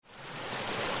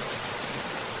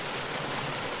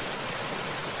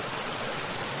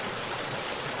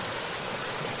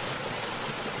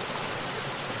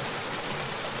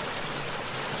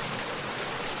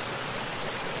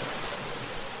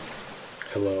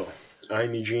Hello,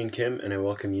 I'm Eugene Kim, and I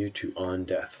welcome you to On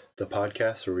Death, the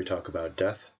podcast where we talk about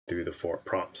death through the 4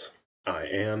 prompts. I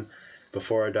am,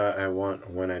 before I die, I want,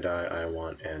 when I die, I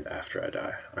want, and after I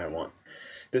die, I want.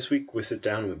 This week we sit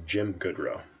down with Jim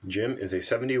Goodrow. Jim is a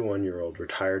 71-year-old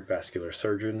retired vascular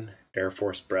surgeon, Air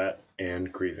Force brat,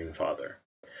 and grieving father.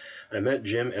 I met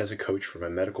Jim as a coach for my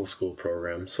medical school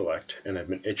program, Select, and I've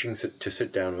been itching to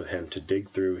sit down with him to dig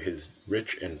through his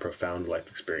rich and profound life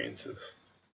experiences.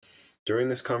 During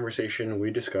this conversation, we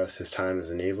discuss his time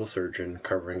as a naval surgeon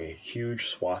covering a huge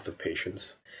swath of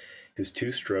patients, his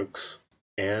 2 strokes,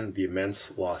 and the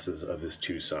immense losses of his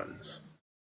 2 sons.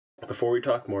 Before we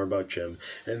talk more about Jim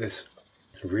and this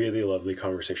really lovely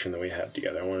conversation that we had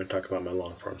together, I want to talk about my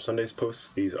long-form Sundays posts.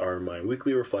 These are my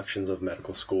weekly reflections of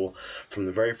medical school, from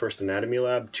the very first anatomy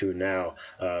lab to now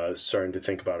starting to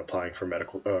think about applying for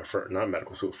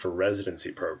for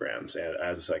residency programs and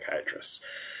as a psychiatrist.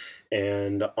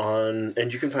 And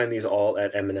you can find these all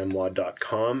at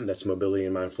mnmwod.com. That's Mobility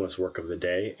and Mindfulness Work of the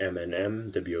Day, mnmwod.com.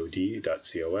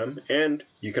 And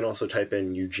you can also type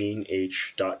in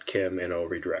eugeneh.kim and it'll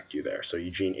redirect you there. So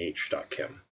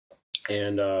eugeneh.kim.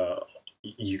 And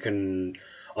you can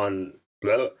on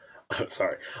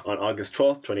August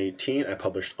 12th, 2018, I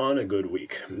published On a Good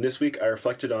Week. This week, I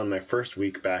reflected on my first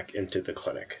week back into the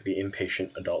clinic, the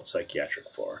inpatient adult psychiatric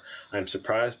floor. I'm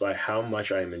surprised by how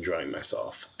much I am enjoying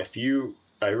myself.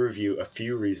 I review a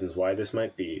few reasons why this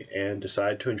might be and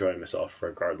decide to enjoy myself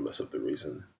regardless of the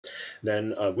reason.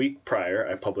 Then, a week prior,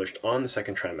 I published On the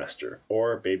Second Trimester,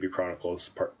 or Baby Chronicles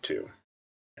Part 2.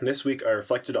 This week, I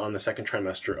reflected on the second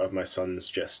trimester of my son's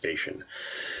gestation.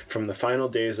 From the final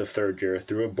days of 3rd year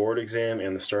through a board exam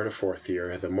and the start of 4th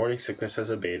year, the morning sickness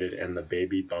has abated and the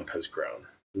baby bump has grown.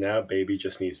 Now baby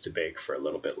just needs to bake for a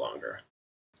little bit longer.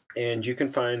 And you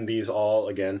can find these all,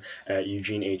 again, at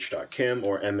eugeneh.kim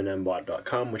or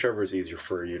mnmwod.com, whichever is easier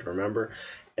for you to remember,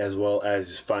 as well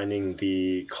as finding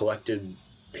the collected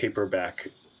paperback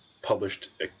published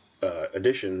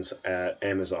editions at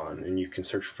Amazon, and you can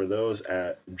search for those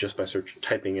just by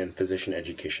typing in physician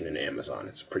education in Amazon.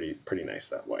 It's pretty nice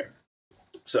that way.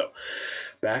 So,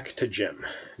 back to Jim.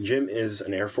 Jim is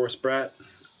an Air Force brat,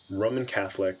 Roman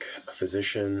Catholic, a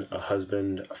physician, a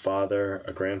husband, a father,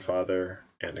 a grandfather,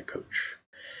 and a coach.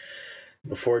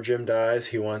 Before Jim dies,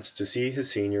 he wants to see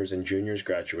his seniors and juniors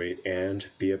graduate and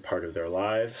be a part of their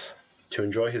lives, to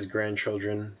enjoy his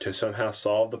grandchildren, to somehow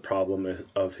solve the problem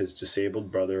of his disabled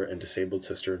brother and disabled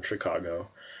sister in Chicago,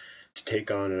 to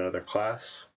take on another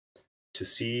class, to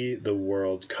see the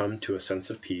world come to a sense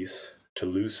of peace, to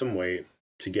lose some weight,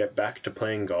 to get back to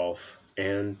playing golf,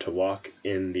 and to walk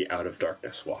in the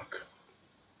out-of-darkness walk.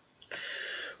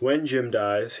 When Jim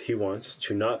dies, he wants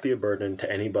to not be a burden to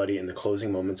anybody in the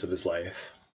closing moments of his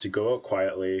life, to go out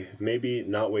quietly, maybe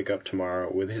not wake up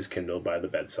tomorrow with his Kindle by the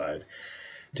bedside,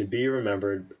 to be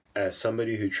remembered as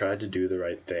somebody who tried to do the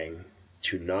right thing,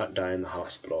 to not die in the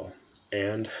hospital,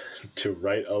 and to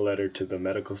write a letter to the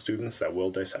medical students that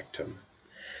will dissect him.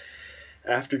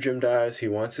 After Jim dies, he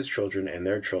wants his children and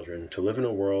their children to live in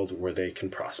a world where they can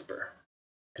prosper.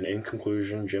 And in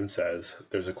conclusion, Jim says,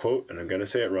 there's a quote, and I'm going to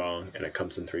say it wrong, and it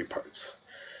comes in 3 parts.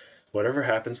 Whatever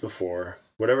happened before,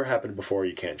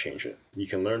 you can't change it. You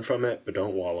can learn from it, but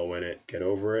don't wallow in it. Get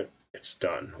over it. It's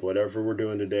done. Whatever we're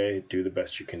doing today, do the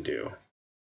best you can do.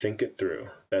 Think it through.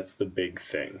 That's the big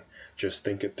thing. Just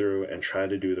think it through and try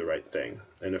to do the right thing.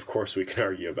 And of course, we can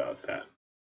argue about that.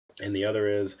 And the other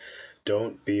is,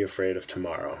 don't be afraid of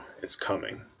tomorrow. It's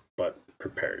coming, but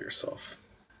prepare yourself.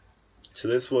 So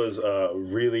this was a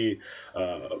really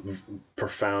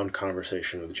profound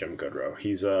conversation with Jim Goodrow.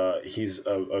 He's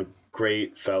a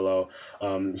great fellow.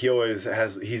 He always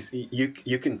has.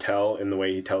 You can tell in the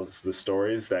way he tells the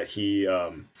stories that he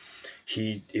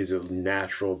is a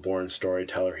natural born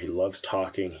storyteller. He loves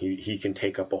talking. He can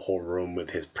take up a whole room with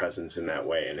his presence in that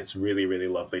way, and it's really, really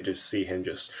lovely to see him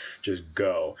just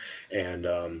go.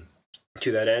 And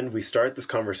to that end, we start this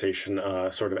conversation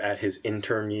sort of at his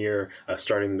intern year,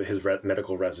 starting his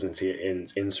medical residency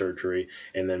in surgery,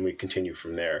 and then we continue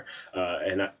from there.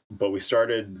 But we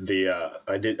started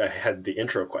I had the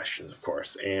intro questions, of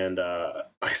course, and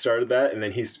I started that, and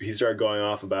then he started going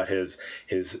off about his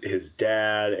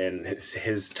dad and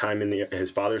his time his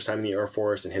father's time in the Air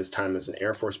Force and his time as an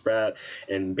Air Force brat,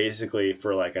 and basically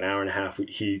for like an hour and a half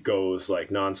he goes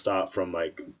like nonstop from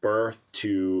like birth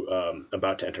to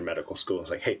about to enter medical school.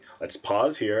 It's like, hey, let's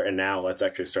pause here and now let's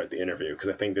actually start the interview, because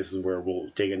I think this is where we'll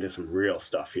dig into some real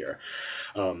stuff here.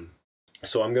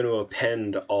 So I'm going to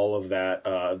append all of that,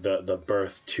 the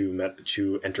birth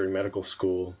to entering medical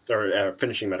school, or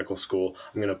finishing medical school.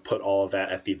 I'm going to put all of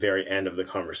that at the very end of the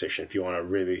conversation. If you want to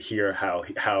really hear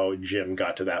how Jim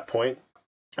got to that point,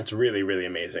 it's really, really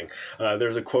amazing.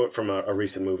 There's a quote from a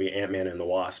recent movie, Ant-Man and the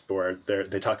Wasp, where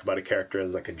they talk about a character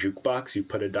as like a jukebox. You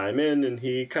put a dime in, and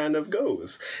he kind of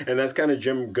goes. And that's kind of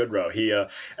Jim Goodrow.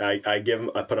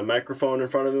 I put a microphone in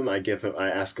front of him. I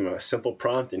ask him a simple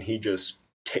prompt, and he just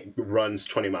runs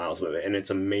 20 miles with it, and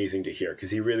it's amazing to hear,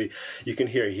 because you can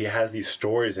hear he has these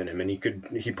stories in him, and he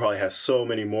probably has so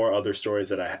many more other stories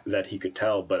that he could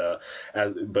tell, but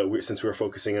since we were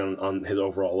focusing on his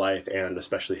overall life and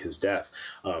especially his death,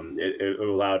 it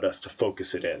allowed us to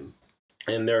focus it in.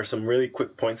 And there are some really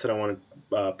quick points that I want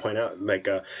to point out,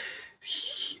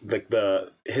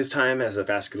 his time as a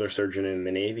vascular surgeon in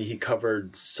the Navy. He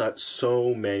covered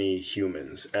so many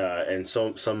humans, and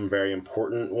some very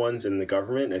important ones in the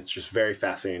government. It's just very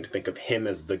fascinating to think of him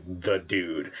as the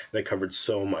dude that covered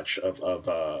so much of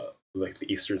the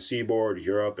Eastern Seaboard,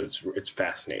 Europe. It's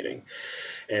fascinating.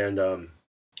 And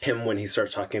him, when he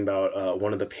starts talking about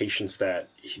one of the patients that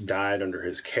he died under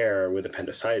his care with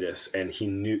appendicitis, and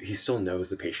he still knows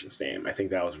the patient's name. I think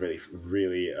that was really,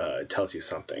 really tells you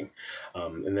something.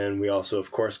 And then we also, of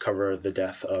course, cover the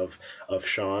death of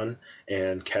Sean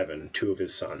and Kevin, two of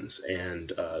his sons,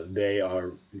 and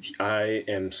I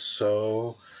am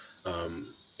so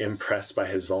impressed by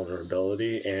his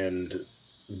vulnerability and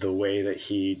the way that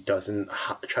he doesn't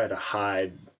try to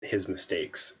hide his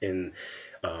mistakes in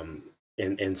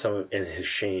his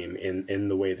shame in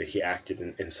the way that he acted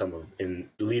in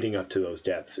leading up to those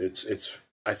deaths. It's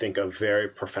I think a very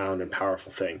profound and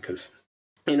powerful thing, because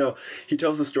he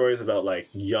tells the stories about like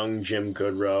young Jim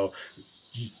Goodrow,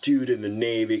 dude in the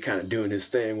Navy, kind of doing his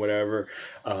thing, whatever.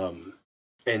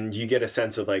 And you get a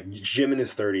sense of like Jim in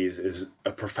his 30s is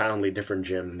a profoundly different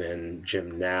Jim than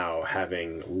Jim now,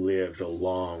 having lived a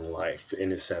long life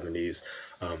in his 70s,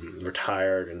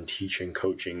 retired and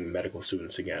coaching medical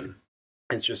students again.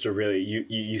 It's just a really,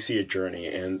 you see a journey,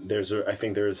 and I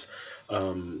think there's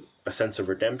a sense of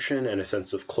redemption and a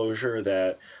sense of closure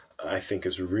that I think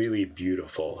is really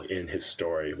beautiful in his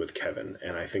story with Kevin.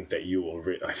 And I think that you will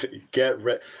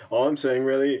all I'm saying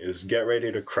really is get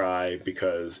ready to cry,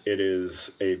 because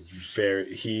it's a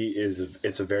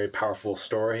very powerful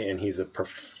story, and he's a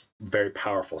very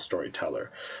powerful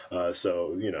storyteller.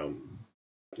 So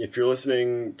if you're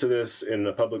listening to this in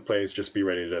a public place, just be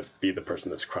ready to be the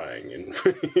person that's crying, and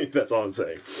that's all I'm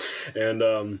saying.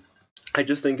 And I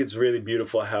just think it's really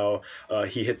beautiful how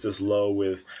he hits this low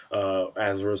with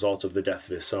as a result of the death of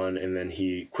his son, and then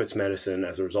he quits medicine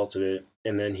as a result of it,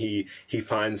 and then he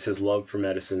finds his love for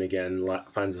medicine again,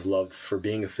 finds his love for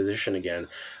being a physician again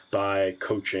by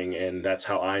coaching, and that's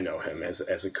how I know him, as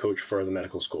a coach for the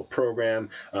medical school program.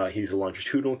 He's a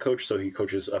longitudinal coach, so he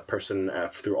coaches a person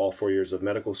through all 4 years of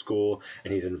medical school,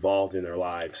 and he's involved in their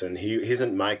lives. And he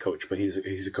isn't my coach, but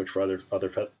he's a coach for other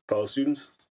fellow students.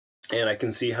 And I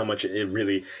can see how much it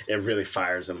really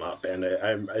fires him up,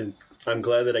 and I'm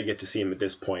glad that I get to see him at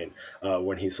this point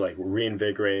when he's like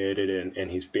reinvigorated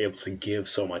and he's able to give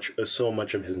so much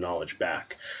of his knowledge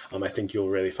back. I think you'll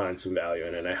really find some value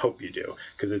in it, and I hope you do,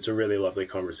 because it's a really lovely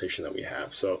conversation that we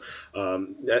have. So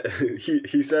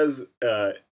he says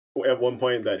at one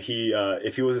point that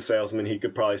if he was a salesman, he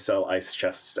could probably sell ice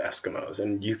chests to Eskimos,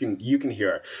 and you can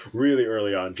hear it really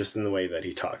early on just in the way that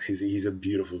he talks. He's a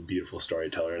beautiful, beautiful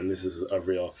storyteller, and this is a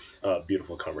real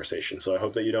beautiful conversation. So I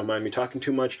hope that you don't mind me talking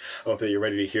too much. I hope that you're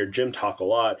ready to hear Jim talk a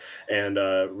lot and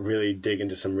really dig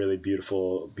into some really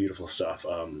beautiful, beautiful stuff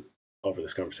over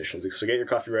this conversation. So get your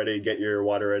coffee ready, get your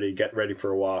water ready, get ready for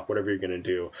a walk, whatever you're going to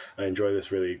do. Enjoy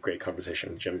this really great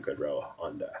conversation with Jim Goodrow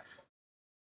on death.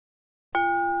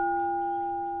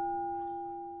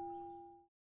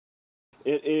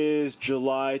 It is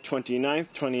July 29th,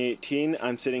 2018.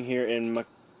 I'm sitting here in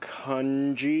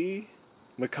Macungie,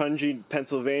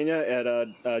 Pennsylvania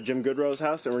at Jim Goodrow's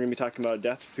house, and we're going to be talking about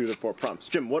death through the 4 prompts.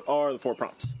 Jim, what are the 4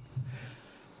 prompts?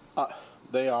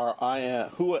 They are,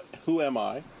 who am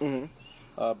I?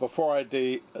 Mm-hmm. Before I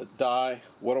die,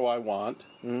 what do I want?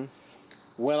 Mm-hmm.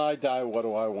 When I die, what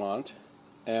do I want?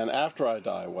 And after I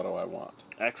die, what do I want?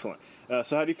 Excellent.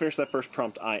 So how do you finish that first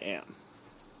prompt, I am?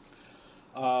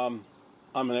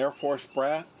 I'm an Air Force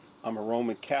brat. I'm a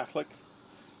Roman Catholic.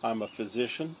 I'm a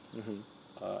physician. Mm-hmm.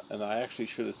 And I actually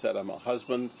should have said I'm a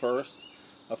husband first,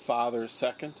 a father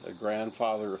second, a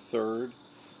grandfather third,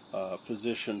 a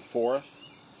physician fourth,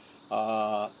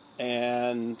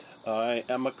 and I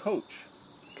am a coach.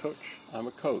 I'm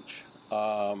a coach.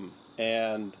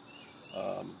 And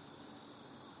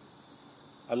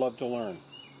I love to learn.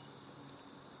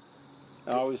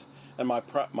 And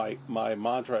my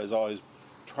mantra has always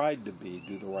tried to be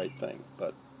do the right thing,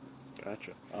 but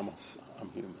Gotcha. I'm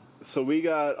human. So we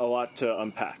got a lot to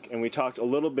unpack, and we talked a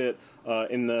little bit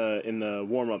in the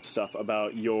warm up stuff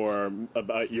about your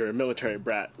military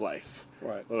brat life,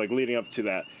 Right? like leading up to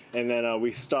that, and then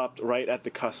we stopped right at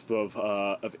the cusp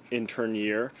of intern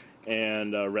year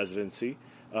and residency,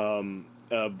 and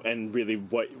really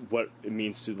what it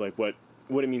means to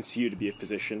what it means to you to be a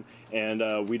physician.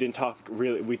 And we didn't talk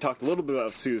really. We talked a little bit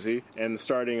about Susie and the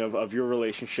starting of your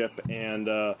relationship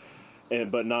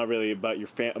but not really about your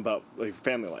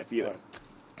family life either. Right.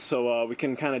 So we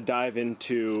can kind of dive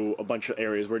into a bunch of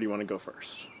areas. Where do you want to go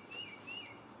first?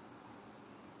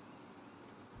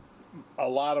 A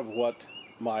lot of what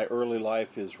my early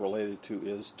life is related to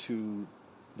is to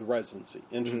the residency,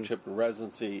 internship and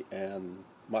residency, and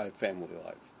my family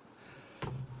life.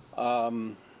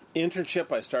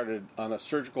 Internship, I started on a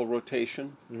surgical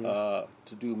rotation to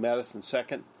do medicine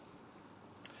second.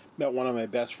 Met one of my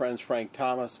best friends, Frank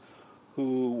Thomas,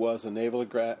 who was a Naval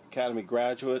Academy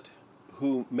graduate,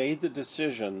 who made the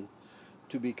decision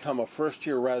to become a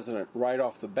first-year resident right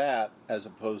off the bat as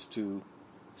opposed to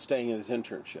staying in his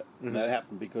internship. And that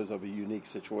happened because of a unique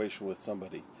situation with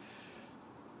somebody.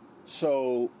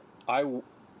 So the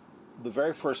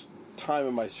very first time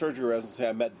in my surgery residency,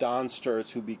 I met Don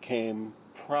Sturtz, who became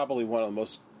probably one of the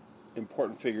most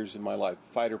important figures in my life.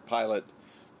 Fighter pilot,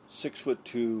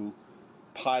 6'2",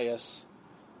 pious,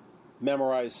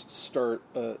 memorized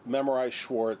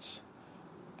Schwartz,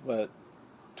 but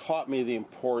taught me the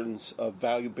importance of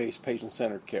value-based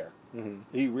patient-centered care.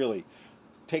 He really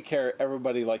take care of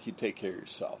everybody like you take care of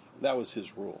yourself. That was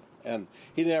his rule. And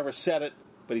he never said it,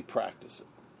 but he practiced it.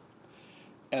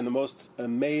 And the most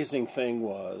amazing thing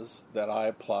was that I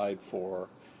applied for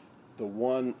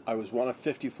I was one of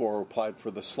 54 who applied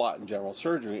for the slot in general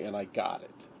surgery, and I got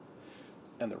it.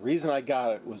 And the reason I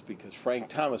got it was because Frank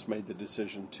Thomas made the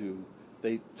decision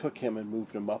they took him and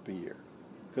moved him up a year,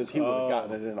 because he would have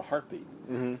gotten it in a heartbeat.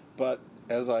 But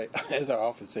as I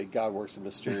often say, God works in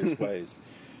mysterious ways.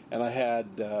 And I had,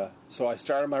 so I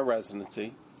started my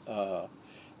residency,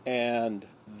 and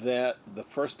that the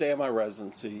first day of my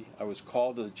residency, I was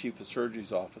called to the chief of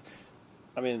surgery's office.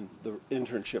 I mean, the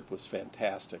internship was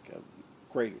fantastic, a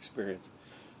great experience.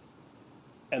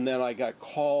 And then I got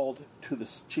called to the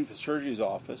chief of surgery's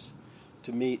office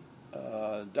to meet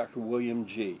Dr. William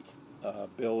G.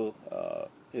 Bill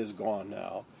is gone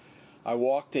now. I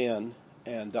walked in,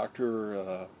 and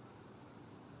Dr.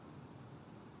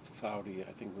 Foudy,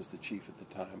 I think was the chief at the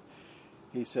time,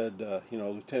 he said,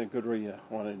 Lieutenant Goodry, I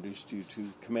want to introduce you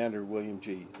to Commander William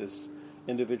G. This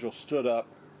individual stood up,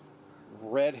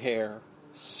 red hair,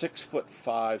 6'5",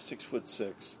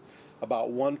 6'6",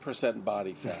 about 1%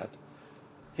 body fat.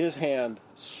 His hand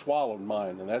swallowed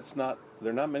mine, and there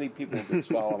are not many people who can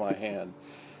swallow my hand.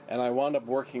 And I wound up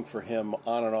working for him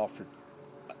on and off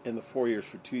in the 4 years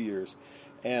for 2 years.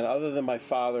 And other than my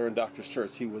father and Dr.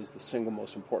 Sturtz, he was the single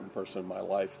most important person in my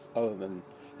life, other than,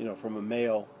 from a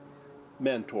male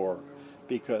mentor,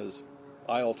 because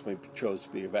I ultimately chose to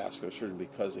be a vascular surgeon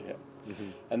because of him.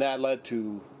 And that led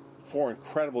to 4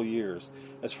 incredible years.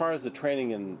 As far as the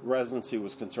training and residency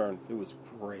was concerned, it was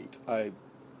great. I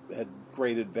had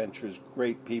great adventures,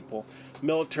 great people.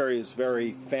 Military is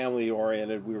very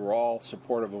family-oriented. We were all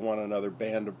supportive of one another,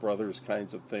 band of brothers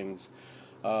kinds of things.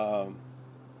 I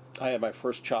had my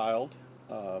first child.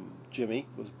 Jimmy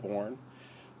was born.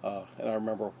 And I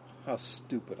remember how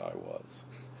stupid I was.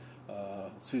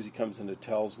 Susie comes in and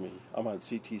tells me I'm on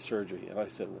CT surgery. And I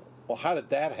said, well, how did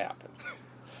that happen?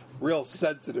 Real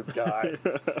sensitive guy.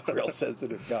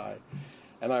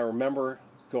 And I remember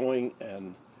going,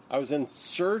 and I was in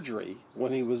surgery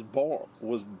when he was born.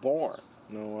 Oh,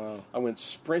 wow. I went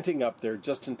sprinting up there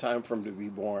just in time for him to be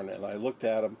born, and I looked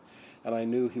at him, and I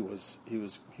knew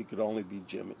he could only be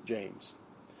James.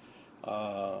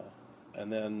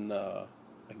 And then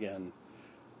again,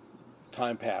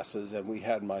 time passes, and we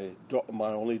had my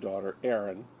only daughter,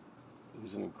 Erin,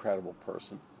 who's an incredible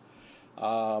person.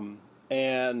 But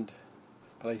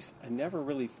I never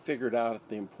really figured out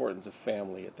the importance of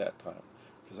family at that time,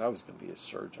 because I was going to be a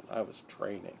surgeon. I was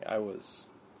training.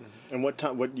 And what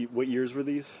time? What years were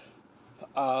these?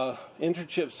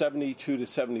 Internship 72 to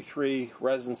 73,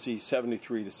 residency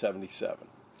 73 to 77.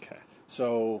 Okay.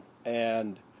 So,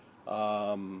 and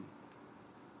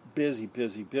busy.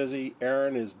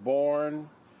 Erin is born,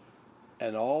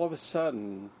 and all of a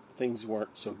sudden things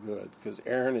weren't so good, because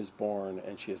Erin is born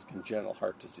and she has congenital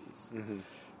heart disease.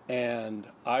 And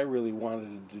I really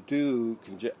wanted to do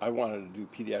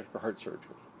pediatric heart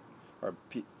surgery,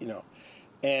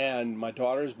 And my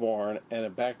daughter's born,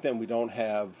 and back then we don't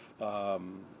have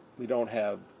ultrasound,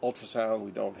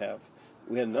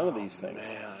 we had none of these things.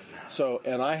 Man. So,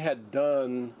 and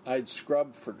I'd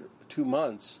scrubbed for 2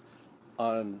 months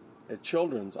at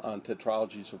Children's on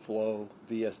tetralogies of flow,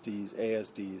 VSDs,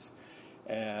 ASDs,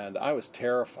 and I was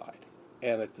terrified.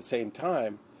 And at the same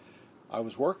time, I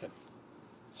was working.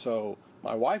 So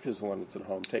my wife is the one that's at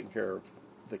home taking care of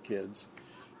the kids,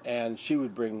 and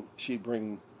she'd bring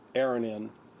Erin in,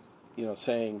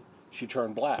 saying she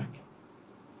turned black.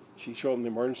 She'd show them the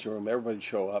emergency room, everybody'd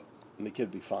show up, and the kid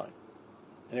would be fine.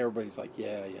 And everybody's like,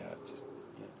 yeah, just,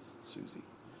 it's Susie.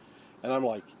 And I'm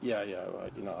like,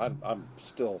 I'm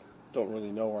still don't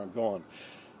really know where I'm going.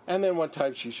 And then one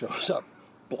time she shows up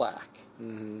black.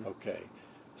 Mm-hmm. Okay.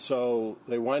 So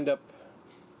they wind up,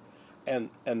 and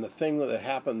the thing that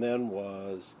happened then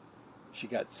was she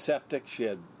got septic, she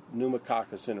had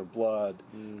pneumococcus in her blood,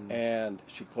 and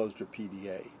she closed her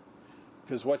PDA.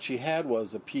 Because what she had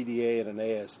was a PDA and an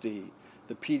ASD.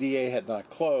 The PDA had not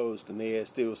closed, and the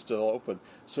ASD was still open,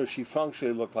 so she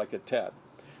functionally looked like a TED.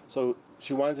 So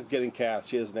she winds up getting cast.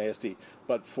 She has an ASD.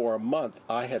 But for a month,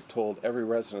 I had told every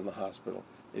resident in the hospital,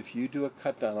 if you do a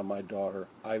cut down on my daughter,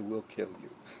 I will kill you.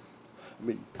 I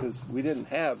mean, because we didn't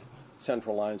have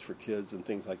central lines for kids and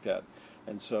things like that.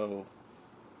 And so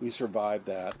we survived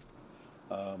that.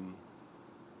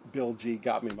 Bill G.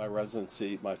 got me my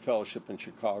residency, my fellowship in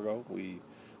Chicago. We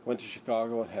went to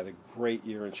Chicago and had a great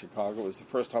year in Chicago. It was the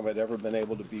first time I'd ever been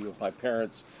able to be with my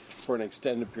parents for an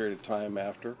extended period of time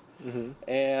after. Mm-hmm.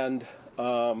 And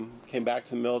came back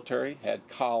to the military, had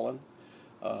Colin,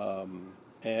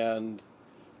 and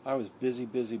I was busy,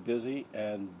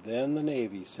 and then the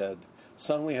Navy said,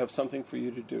 son, we have something for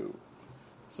you to do.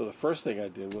 So the first thing I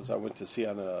did was I went to sea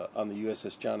on the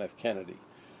USS John F. Kennedy.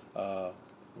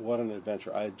 What an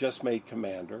adventure. I had just made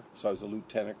commander, so I was a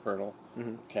lieutenant colonel,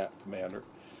 commander.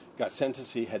 Got sent to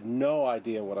sea, had no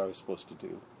idea what I was supposed to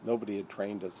do. Nobody had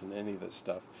trained us in any of this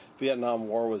stuff. Vietnam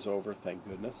War was over, thank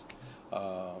goodness.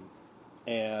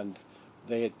 And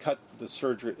they had cut the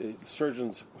surgery. The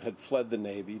surgeons had fled the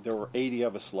Navy. There were 80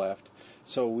 of us left,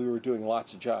 so we were doing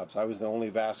lots of jobs. I was the only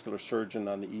vascular surgeon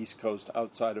on the East Coast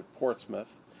outside of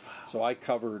Portsmouth, so I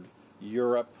covered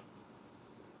Europe,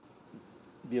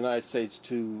 the United States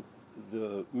to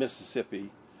the Mississippi.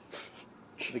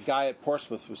 The guy at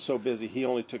Portsmouth was so busy, he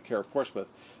only took care of Portsmouth,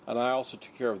 and I also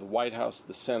took care of the White House,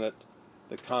 the Senate,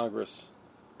 the Congress,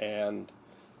 and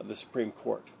the Supreme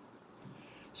Court.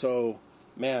 So,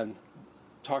 man,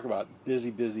 talk about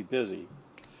busy.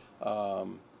 Saw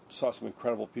some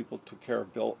incredible people. Took care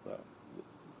of Bill.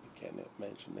 I can't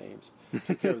mention names.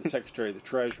 Took care of the Secretary of the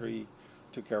Treasury.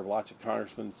 Took care of lots of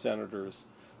congressmen, senators.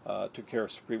 Took care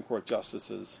of Supreme Court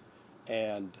justices,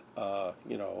 and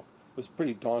it was a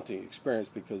pretty daunting experience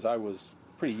because I was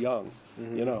pretty young.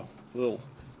 Little.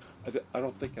 I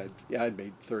don't think I'd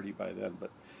made 30 by then,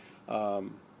 but.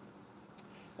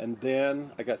 And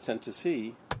then I got sent to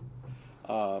sea.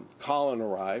 Colin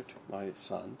arrived, my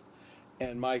son,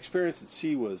 and my experience at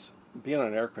sea was being on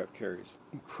an aircraft carrier is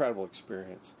an incredible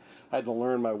experience. I had to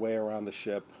learn my way around the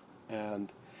ship, but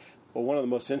one of the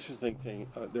most interesting things,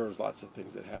 there was lots of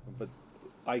things that happened, but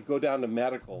I go down to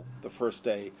medical the first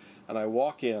day, and I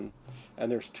walk in,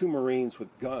 and there's 2 Marines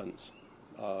with guns,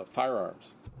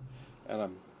 firearms, and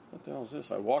I'm, what the hell is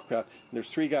this? I walk out, and there's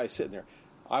 3 guys sitting there.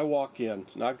 I walk in,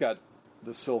 and I've got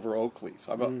the silver oak leaf.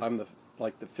 I'm the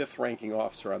 5th ranking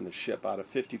officer on the ship out of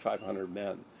 5,500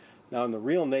 men. Now in the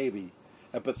real Navy,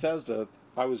 at Bethesda,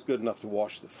 I was good enough to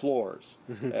wash the floors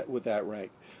with that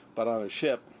rank. But on a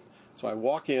ship, so I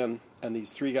walk in, and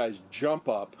these 3 guys jump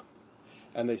up,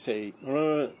 and they say,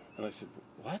 and I said,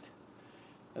 what?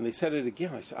 And they said it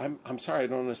again. I said, I'm sorry, I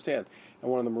don't understand. And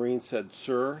one of the Marines said,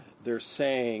 sir, they're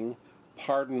saying,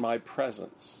 pardon my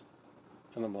presence.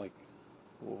 And I'm like,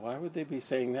 well, why would they be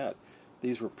saying that?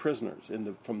 These were prisoners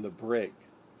from the brig.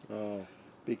 Oh.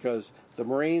 Because the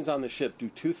Marines on the ship do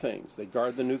 2 things. They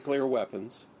guard the nuclear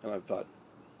weapons, and I thought,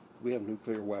 we have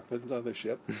nuclear weapons on the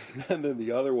ship. And then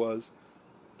the other was,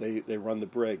 they run the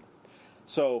brig.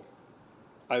 So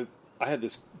I had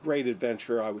this great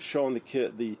adventure. I was showing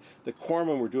the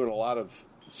corpsmen were doing a lot of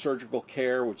surgical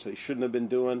care, which they shouldn't have been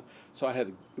doing. So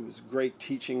it was great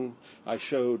teaching. I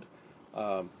showed.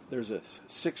 There's a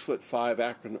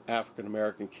 6'5" African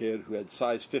American kid who had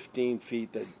size 15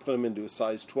 feet. They'd put him into a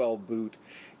size 12 boot.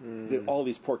 All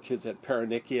these poor kids had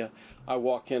paronychia. I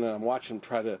walk in and I'm watching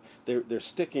them they're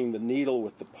sticking the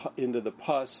needle into the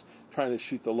pus, trying to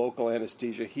shoot the local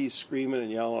anesthesia. He's screaming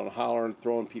and yelling and hollering,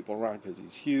 throwing people around because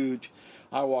he's huge.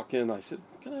 I walk in and I said,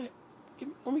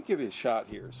 let me give you a shot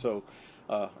here. So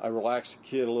I relaxed the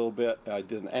kid a little bit. I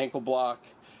did an ankle block,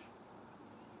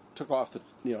 took off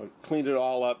cleaned it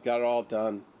all up, got it all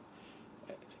done.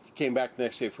 He came back the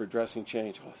next day for a dressing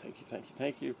change. Oh,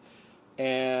 thank you.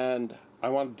 And I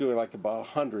wanted to do it like about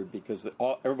 100 because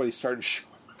everybody started showing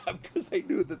up because they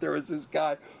knew that there was this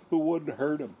guy who wouldn't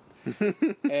hurt him.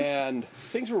 And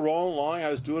things were rolling along. I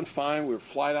was doing fine. We were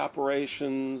flight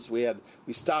operations. We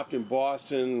stopped in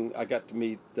Boston. I got to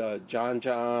meet John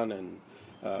and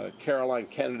Caroline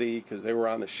Kennedy because they were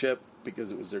on the ship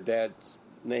because it was their dad's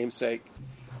namesake.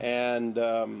 And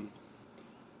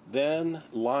then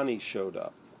Lonnie showed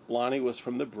up. Lonnie was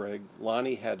from the brig.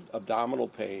 Lonnie had abdominal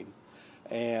pain,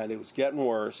 and it was getting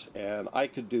worse. And I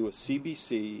could do a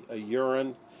CBC, a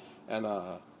urine, and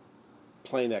a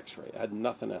plain X-ray. I had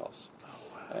nothing else. Oh,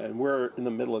 wow. And we're in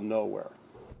the middle of nowhere.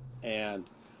 And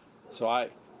so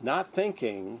not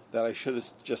thinking that I should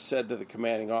have just said to the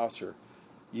commanding officer,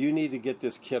 you need to get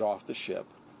this kid off the ship,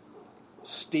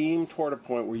 steam toward a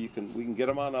point where we can get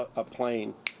him on a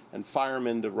plane and fire him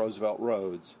into Roosevelt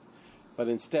Roads. But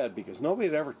instead, because nobody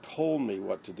had ever told me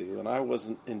what to do, and I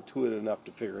wasn't intuitive enough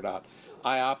to figure it out,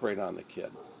 I operate on the kid.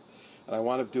 And I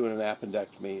wound up doing an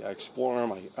appendectomy. I explore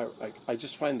him. I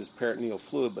just find this peritoneal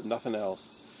fluid, but nothing else.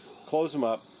 Close him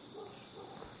up.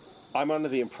 I'm under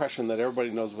the impression that everybody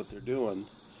knows what they're doing.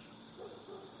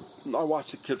 I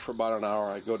watch the kid for about an hour.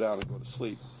 I go down and go to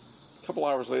sleep. A couple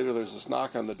hours later, there's this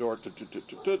knock on the door.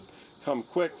 Come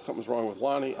quick. Something's wrong with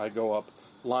Lonnie. I go up.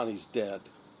 Lonnie's dead.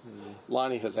 Mm-hmm.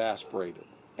 Lonnie has aspirated.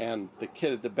 And the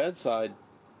kid at the bedside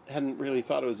hadn't really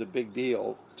thought it was a big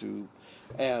deal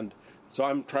and so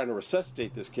I'm trying to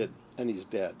resuscitate this kid, and he's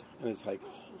dead. And it's like,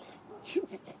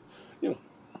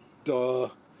 duh.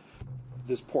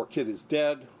 This poor kid is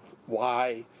dead.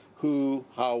 Why? Who?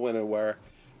 How? When? And where?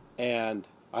 And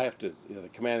I have to, the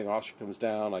commanding officer comes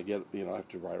down. I have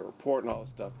to write a report and all this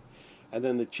stuff. And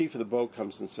then the chief of the boat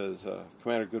comes and says,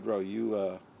 Commander Goodrow,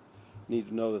 you need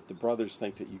to know that the brothers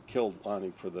think that you killed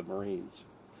Lonnie for the Marines.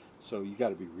 So you got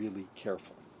to be really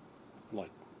careful. I'm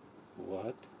like,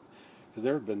 what? Because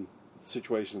there have been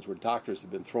situations where doctors have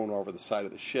been thrown over the side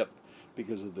of the ship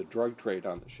because of the drug trade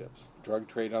on the ships. Drug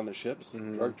trade on the ships.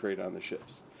 Mm-hmm. Drug trade on the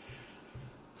ships.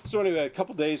 So anyway, a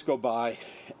couple days go by,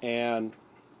 and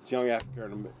this young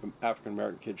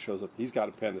African-American kid shows up. He's got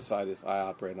appendicitis. I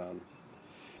operate on him.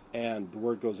 And the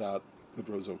word goes out,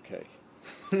 Goodrow's okay.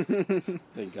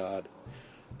 Thank God.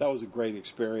 That was a great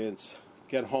experience.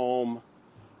 Get home.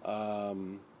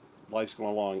 Life's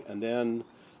going along. And then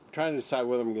trying to decide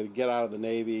whether I'm going to get out of the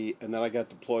Navy, and then I got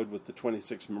deployed with the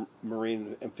 26th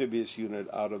Marine Amphibious Unit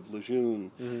out of Lejeune.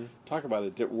 Mm-hmm. Talk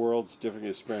about a world's different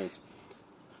experience.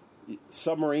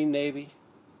 Submarine Navy,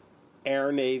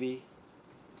 Air Navy,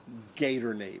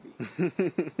 Gator Navy.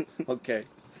 Okay.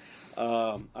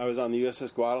 I was on the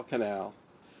USS Guadalcanal.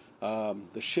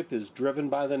 The ship is driven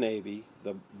by the Navy.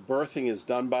 The berthing is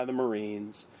done by the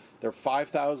Marines. There's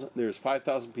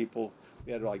 5,000 people.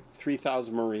 We had like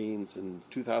 3,000 Marines and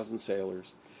 2,000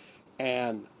 sailors.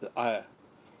 And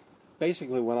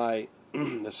basically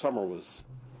the summer was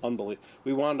unbelievable.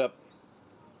 We wound up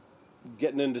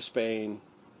getting into Spain.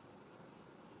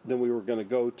 Then we were going to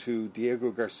go to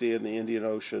Diego Garcia in the Indian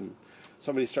Ocean.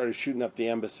 Somebody started shooting up the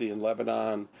embassy in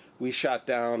Lebanon. We shot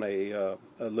down a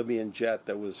Libyan jet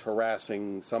that was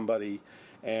harassing somebody.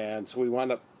 And so we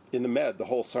wound up in the Med the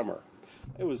whole summer.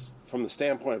 It was, from the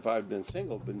standpoint if I'd been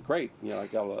single, been great. I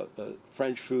got a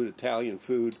French food, Italian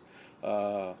food.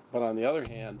 But on the other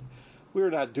hand, we were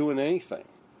not doing anything.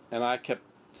 And I kept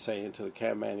saying to the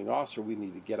commanding officer, we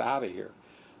need to get out of here.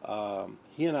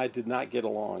 He and I did not get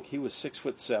along. He was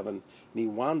 6'7", and he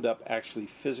wound up actually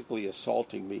physically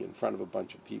assaulting me in front of a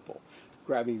bunch of people,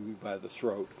 grabbing me by the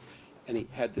throat. And he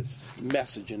had this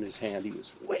message in his hand. He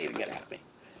was waving it at me.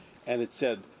 And it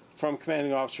said, from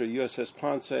Commanding Officer USS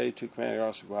Ponce to Commanding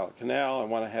Officer Guadalcanal, I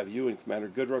want to have you and Commander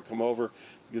Goodrow come over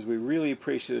because we really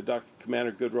appreciated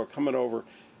Commander Goodrow coming over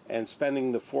and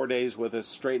spending the 4 days with us,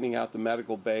 straightening out the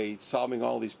medical bay, solving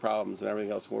all these problems and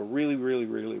everything else. We're really, really,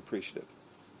 really appreciative.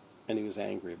 And he was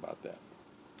angry about that.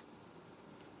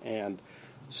 And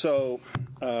so,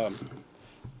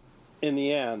 in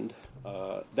the end,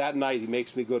 that night he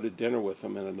makes me go to dinner with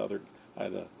him and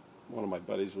one of my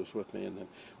buddies was with me, and then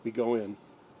we go in.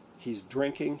 He's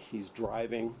drinking, he's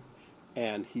driving,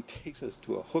 and he takes us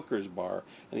to a hooker's bar,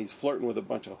 and he's flirting with a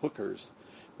bunch of hookers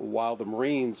while the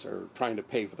Marines are trying to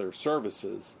pay for their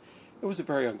services. It was a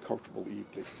very uncomfortable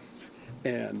evening.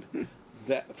 And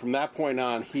from that point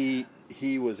on, he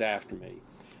was after me.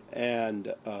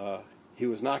 And he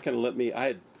was not going to let me.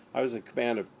 I was in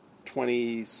command of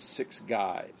 26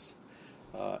 guys.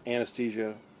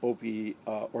 Anesthesia, OP,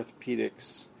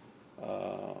 orthopedics,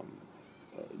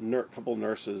 couple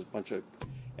nurses,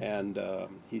 and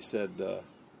he said,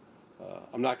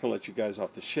 I'm not going to let you guys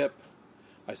off the ship.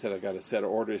 I said, I got a set of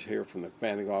orders here from the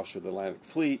commanding officer of the Atlantic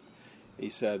Fleet. He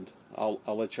said, I'll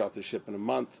let you off the ship in a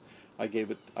month. I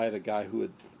had a guy who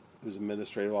was an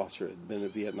administrative officer, had been in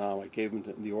Vietnam. I gave him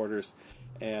the orders,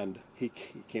 and he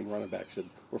came running back and said,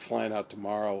 we're flying out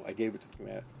tomorrow. I gave it to the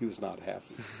commander. He was not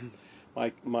happy.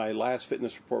 My last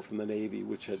fitness report from the Navy,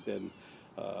 which had been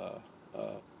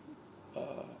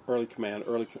early command,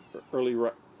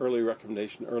 early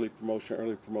recommendation, early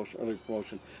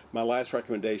promotion. My last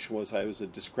recommendation was I was a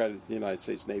discredit to the United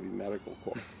States Navy Medical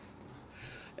Corps.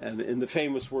 And in the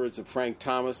famous words of Frank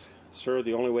Thomas, sir,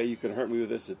 the only way you can hurt me with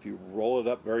this is if you roll it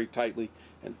up very tightly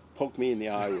and poke me in the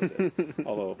eye with it.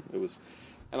 Although it was...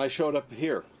 And I showed up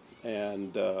here,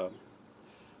 and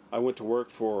I went to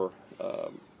work for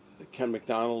Ken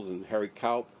McDonald and Harry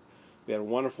Kaup. We had a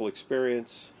wonderful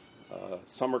experience.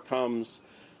 Summer comes.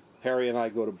 Harry and I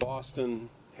go to Boston.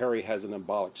 Harry has an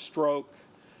embolic stroke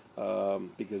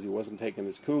because he wasn't taking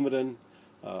his Coumadin.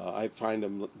 I find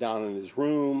him down in his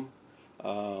room.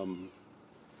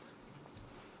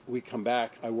 We come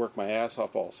back. I work my ass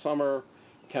off all summer.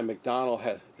 Ken McDonald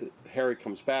Harry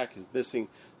comes back. He's missing.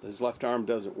 His left arm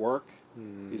doesn't work.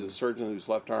 He's a surgeon whose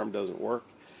left arm doesn't work.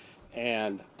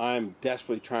 And I'm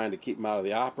desperately trying to keep him out of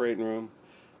the operating room.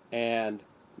 And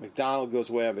McDonald goes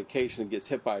away on vacation and gets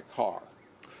hit by a car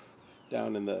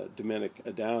down in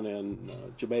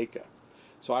Jamaica.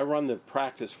 So I run the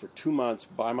practice for 2 months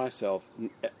by myself,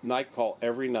 night call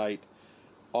every night,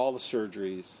 all the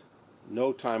surgeries,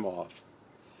 no time off.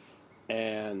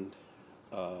 And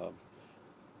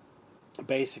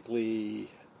basically,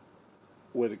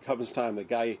 when it comes time, the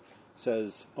guy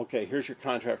says, okay, here's your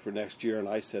contract for next year. And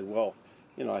I said, well,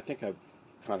 I think I've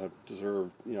kind of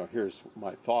deserved, here's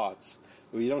my thoughts.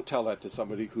 Well, you don't tell that to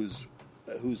somebody who's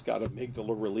got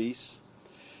amygdala release.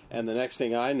 And the next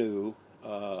thing I knew,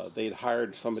 they'd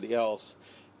hired somebody else,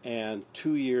 and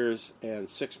 2 years and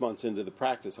 6 months into the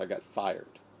practice, I got fired.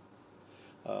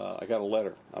 I got a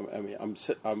letter.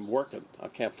 I'm working. I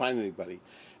can't find anybody.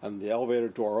 And the elevator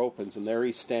door opens, and there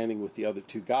he's standing with the other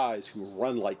two guys who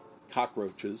run like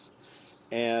cockroaches.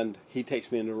 And he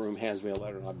takes me into a room, hands me a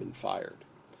letter, and I've been fired.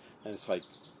 And it's like,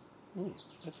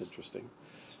 that's interesting.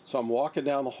 So I'm walking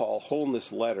down the hall holding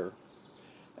this letter,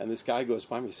 and this guy goes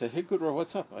by me and said, hey, Goodrow,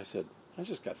 what's up? I said, I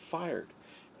just got fired.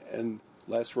 And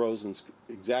Les Rosen's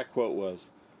exact quote was,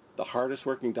 the hardest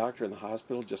working doctor in the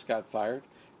hospital just got fired.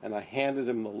 And I handed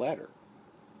him the letter.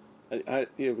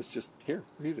 It was just, here,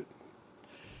 read it.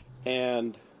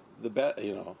 And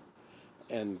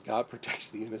and God protects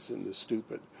the innocent and the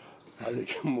stupid. I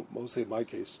think mostly in my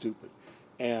case, stupid.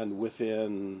 And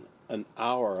within an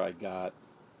hour, I got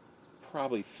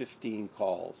probably 15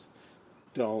 calls.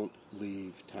 Don't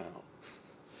leave town.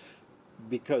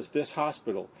 Because this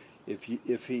hospital, if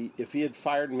he had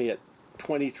fired me at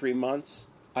 23 months,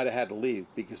 I'd have had to leave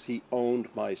because he owned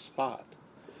my spot.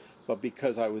 But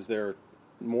because I was there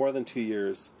more than 2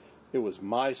 years, it was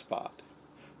my spot.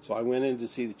 So I went in to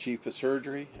see the chief of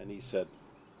surgery, and he said,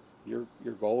 you're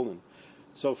golden.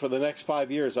 So for the next 5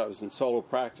 years, I was in solo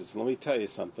practice. And let me tell you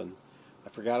something. I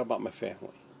forgot about my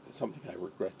family. It's something I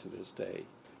regret to this day,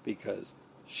 because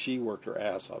she worked her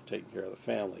ass off taking care of the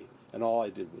family, and all I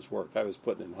did was work. I was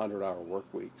putting in 100-hour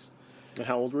work weeks. And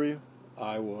how old were you?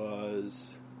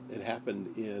 It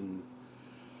happened in,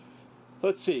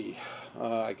 let's see,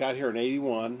 I got here in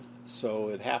 81, so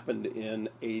it happened in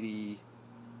 83,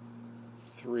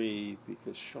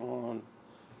 because Sean,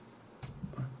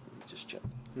 let me just check.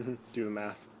 Mm-hmm. Do the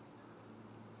math.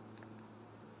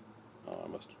 Oh, I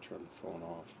must have turned the phone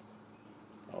off.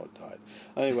 Oh, it died.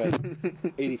 Anyway,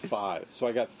 85. So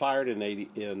I got fired in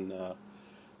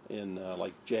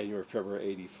like January, February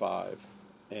 85.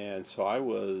 And so I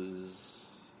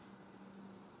was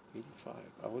 85.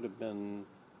 I would have been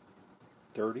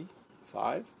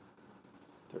 35?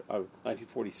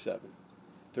 1947.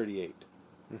 38.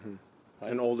 Mm-hmm.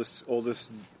 Right? And oldest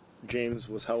James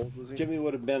was, how old was he? Jimmy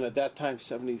would have been at that time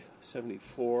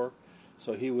 74.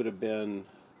 So he would have been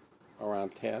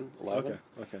around 10, 11.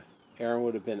 Okay. Aaron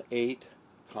would have been 8.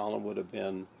 Colin would have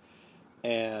been...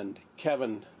 And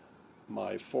Kevin,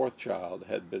 my fourth child,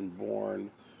 had been born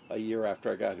a year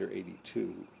after I got here,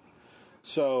 82.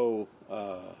 So,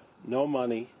 no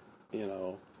money,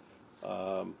 got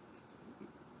a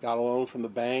loan from the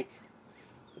bank.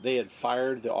 They had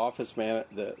fired the office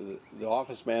the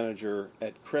office manager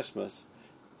at Christmas.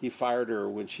 He fired her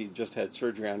when she just had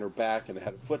surgery on her back and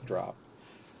had a foot drop.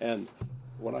 And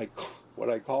when I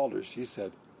called her, she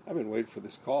said, I've been waiting for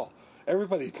this call.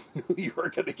 Everybody knew you were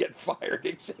going to get fired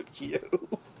except you.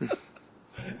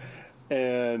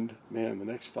 And, man, the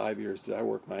next 5 years, did I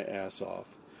work my ass off.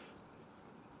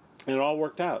 And it all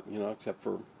worked out, except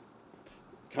for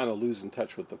kind of losing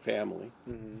touch with the family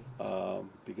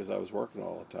because I was working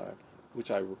all the time, which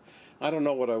I don't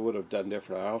know what I would have done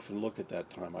different. I often look at that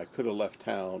time. I could have left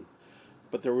town,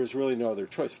 but there was really no other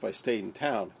choice. If I stayed in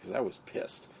town, because I was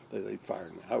pissed that they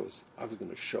fired me, I was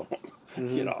going to show them,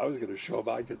 I was going to show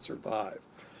them I could survive.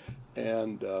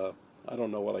 And I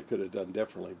don't know what I could have done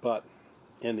differently, but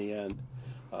in the end,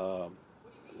 the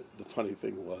funny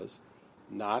thing was,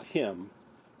 not him,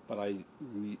 but I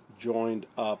joined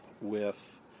up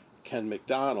with Ken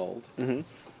McDonald,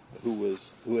 who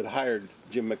had hired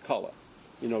Jim McCullough.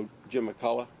 You know Jim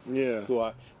McCullough?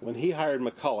 Yeah. When he hired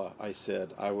McCullough, I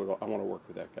said I want to work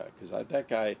with that guy because that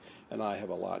guy and I have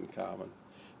a lot in common.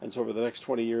 And so over the next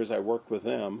 20 years, I worked with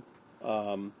them.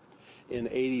 In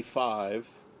 '85,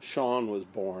 Sean was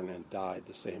born and died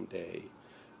the same day.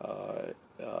 It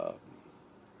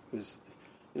was,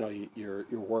 you're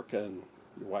working,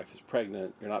 your wife is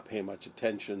pregnant, you're not paying much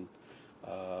attention,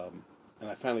 and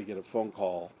I finally get a phone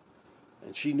call,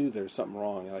 and she knew there was something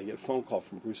wrong, and I get a phone call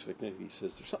from Bruce McNitt. He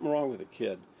says, there's something wrong with the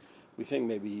kid. We think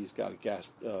maybe he's got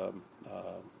a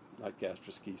not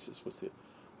gastroschisis, what's the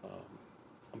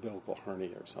umbilical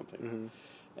hernia or something.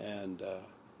 And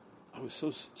I was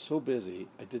so busy,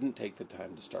 I didn't take the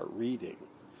time to start reading,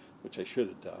 which I should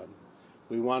have done.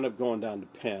 We wound up going down to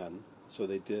Penn, so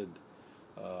they did,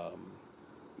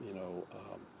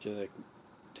 genetic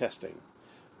testing,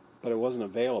 but it wasn't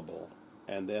available.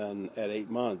 And then at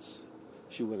 8 months,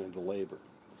 she went into labor.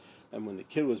 And when the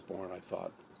kid was born, I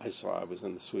was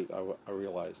in the suite. I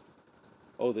realized,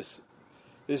 oh, this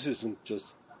isn't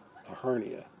just a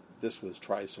hernia. This was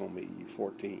trisomy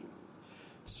 14.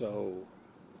 So,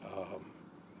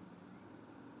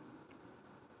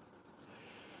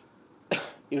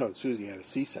 Susie had a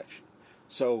C-section.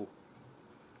 So,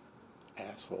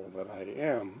 asshole that I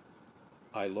am,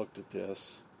 I looked at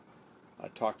this. I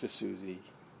talked to Susie.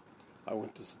 I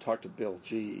went to talk to Bill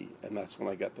G, and that's when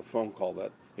I got the phone call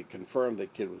that it confirmed the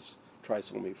kid was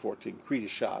trisomy 14. Credit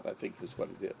shot, I think is what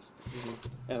it is.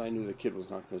 And I knew the kid was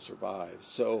not going to survive.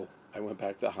 So I went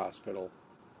back to the hospital,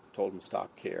 told him to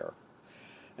stop care.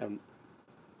 And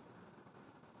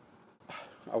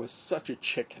I was such a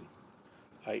chicken.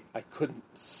 I couldn't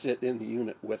sit in the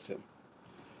unit with him.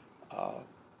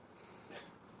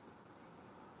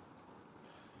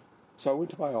 So I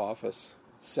went to my office,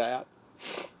 sat,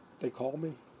 they called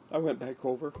me, I went back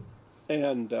over,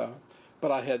 and,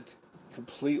 but I had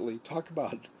completely, talk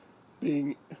about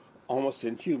being almost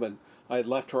inhuman, I had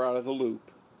left her out of the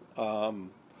loop.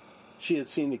 She had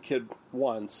seen the kid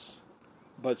once,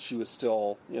 but she was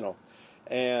still,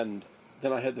 and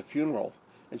then I had the funeral,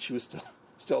 and she was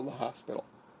still in the hospital.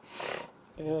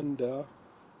 And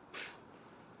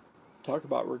talk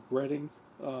about regretting,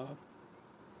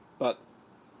 but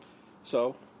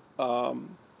so that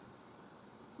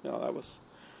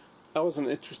was an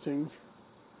interesting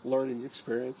learning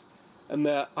experience, and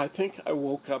that I think I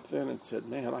woke up then and said,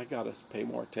 man, I got to pay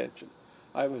more attention.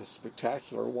 I have a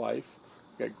spectacular wife,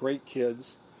 got great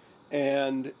kids,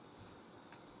 and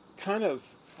kind of,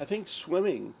 I think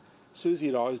swimming, Susie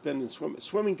had always been in swimming.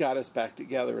 Swimming got us back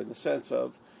together in the sense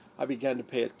of I began to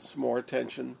pay it some more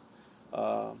attention,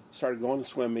 started going to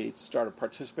swim meets, started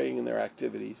participating in their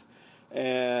activities,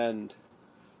 and,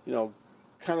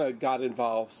 kind of got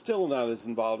involved, still not as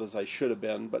involved as I should have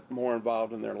been, but more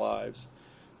involved in their lives.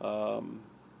 And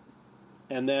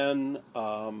then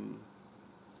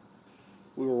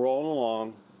we were rolling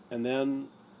along, and then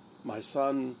my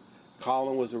son,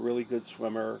 Colin, was a really good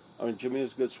swimmer. Jimmy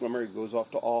was a good swimmer. He goes off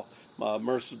to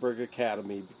Mercersburg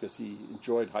Academy because he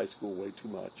enjoyed high school way too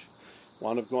much.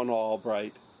 Wound up going to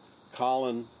Albright.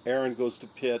 Aaron goes to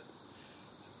Pitt.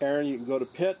 Aaron, you can go to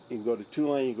Pitt, you can go to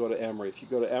Tulane, you can go to Emory. If you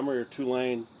go to Emory or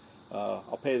Tulane,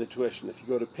 I'll pay the tuition. If you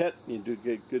go to Pitt and you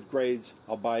do good grades,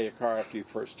 I'll buy you a car after your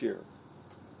first year.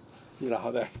 You know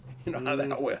how that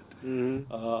went. And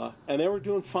they were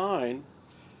doing fine.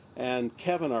 And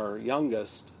Kevin, our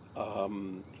youngest,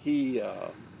 he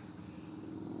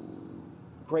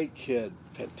great kid,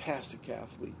 fantastic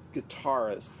athlete,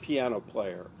 guitarist, piano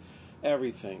player,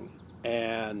 everything.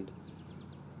 And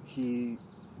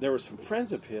there were some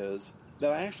friends of his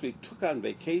that I actually took on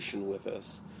vacation with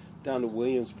us down to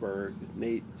Williamsburg,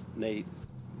 Nate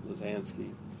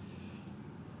Lazansky.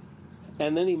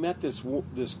 And then he met this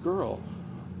girl,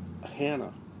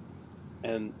 Hannah.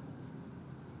 And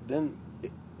then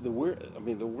the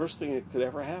worst thing that could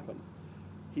ever happen,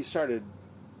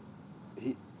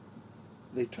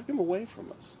 they took him away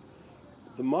from us.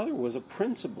 The mother was a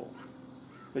principal,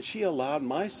 but she allowed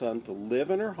my son to live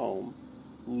in her home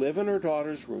live in her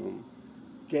daughter's room,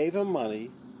 gave him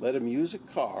money, let him use a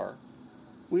car.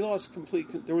 We lost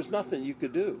there was nothing you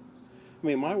could do. I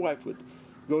mean, my wife would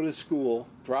go to school,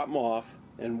 drop him off,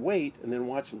 and wait, and then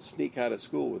watch him sneak out of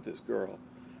school with this girl.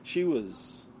 It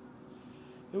was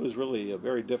really a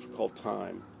very difficult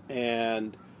time.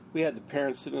 And we had the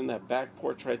parents sitting in that back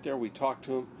porch right there. We talked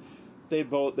to them. They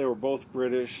were both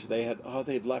British.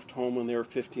 They'd left home when they were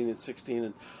 15 and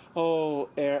 16.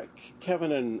 And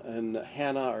Kevin and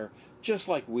Hannah are just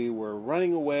like we were,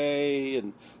 running away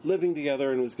and living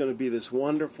together, and it was going to be this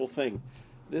wonderful thing.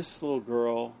 This little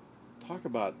girl, talk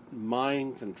about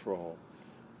mind control.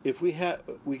 If we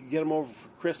could get him over for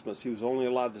Christmas, he was only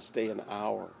allowed to stay an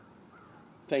hour.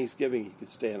 Thanksgiving, he could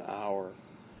stay an hour.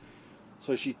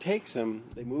 So she takes him.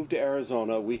 They moved to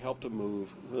Arizona. We helped him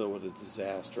move. Oh, what a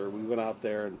disaster. We went out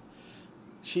there, and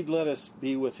she'd let us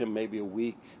be with him maybe a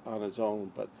week on his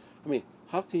own. But, I mean,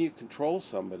 how can you control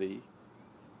somebody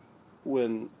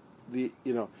when you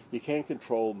can't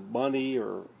control money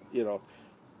or, I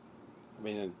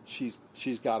mean, and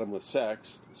she's got him with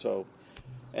sex. So,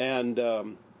 and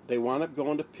they wound up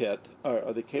going to Pitt,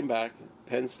 or they came back,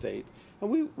 Penn State, and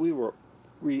we were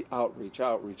outreach,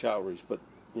 but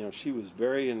she was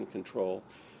very in control.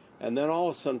 And then all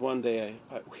of a sudden one day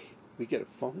we get a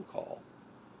phone call.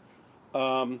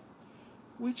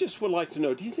 We just would like to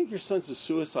know, do you think your son's a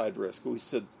suicide risk? And we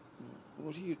said,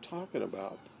 what are you talking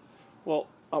about? Well,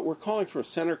 we're calling from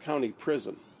Center County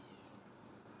Prison.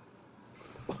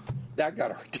 That got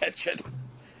our attention.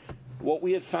 What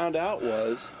we had found out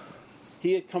was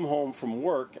he had come home from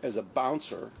work as a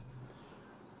bouncer,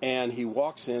 and he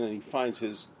walks in and he finds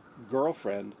his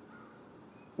girlfriend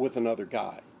with another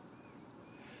guy.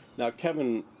 Now,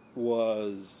 Kevin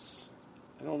was,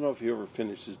 I don't know if he ever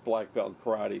finished his black belt in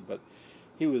karate, but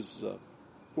he was,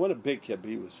 wasn't a big kid, but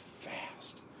he was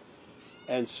fast.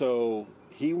 And so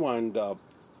he winds up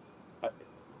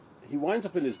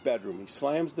in his bedroom. He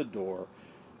slams the door.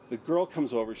 The girl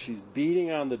comes over. She's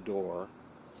beating on the door.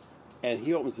 And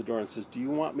he opens the door and says, do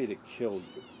you want me to kill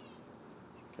you?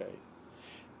 Okay.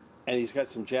 And he's got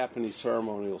some Japanese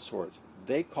ceremonial swords.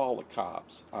 They call the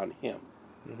cops on him.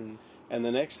 Mm-hmm. And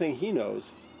the next thing he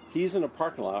knows, he's in a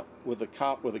parking lot with a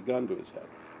cop with a gun to his head.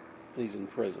 And he's in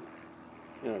prison.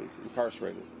 He's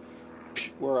incarcerated.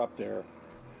 We're up there.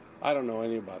 I don't know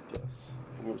anything about this.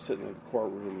 We're sitting in the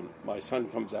courtroom, and my son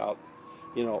comes out.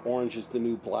 Orange is the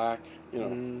new black,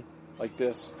 like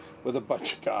this, with a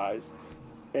bunch of guys.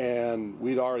 And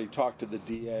we'd already talked to the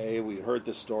DA. We'd heard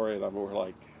the story, and we're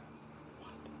like,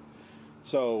 what?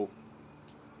 So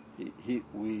I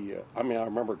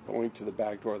remember going to the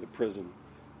back door of the prison.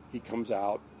 He comes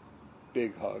out,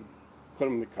 big hug, put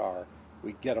him in the car.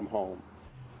 We get him home.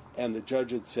 And the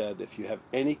judge had said, if you have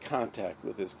any contact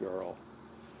with this girl,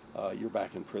 you're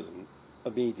back in prison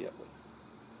immediately.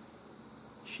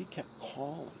 She kept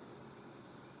calling.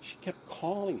 She kept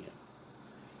calling him.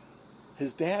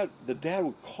 The dad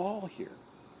would call here.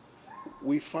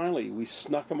 We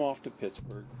snuck him off to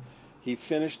Pittsburgh. He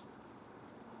finished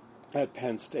at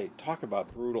Penn State. Talk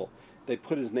about brutal. They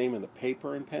put his name in the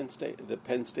paper in Penn State, the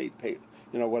Penn State paper,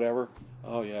 whatever.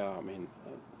 Oh, yeah,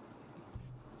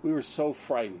 we were so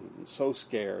frightened and so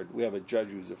scared. We have a judge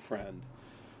who's a friend.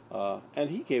 And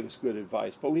he gave us good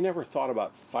advice, but we never thought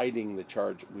about fighting the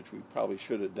charge, which we probably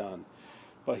should have done.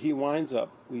 But he winds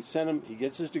up, we sent him, he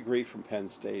gets his degree from Penn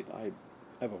State. I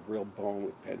have a real bone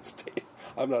with Penn State.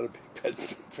 I'm not a big Penn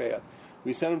State fan.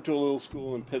 We sent him to a little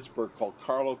school in Pittsburgh called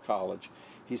Carlow College.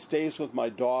 He stays with my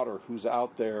daughter, who's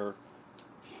out there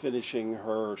finishing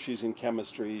she's in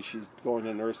chemistry, she's going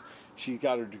to nurse, she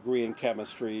got her degree in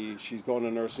chemistry, she's going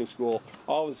to nursing school.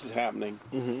 All this is happening.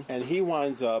 Mm-hmm. And he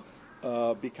winds up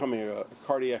becoming a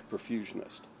cardiac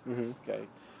perfusionist. Mm-hmm. Okay,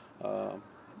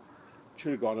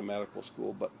 should have gone to medical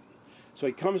school, but so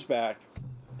he comes back.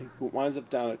 He winds up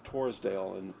down at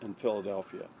Torresdale in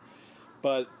Philadelphia,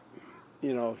 but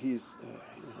he's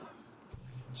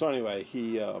so anyway.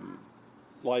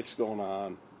 Life's going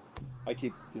on.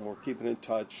 We're keeping in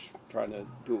touch, trying to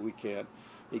do what we can.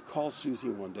 He calls Susie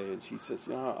one day and she says,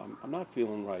 I'm not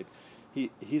feeling right.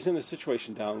 He's in a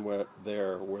situation down where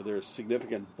there's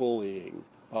significant bullying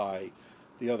by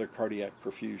the other cardiac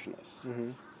perfusionists.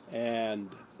 Mm-hmm. And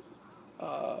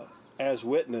as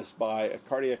witnessed by a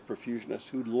cardiac perfusionist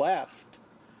who left,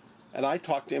 and I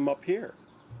talked to him up here.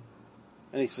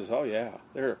 And he says, oh yeah,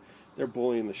 they're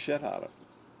bullying the shit out of him.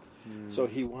 Mm. So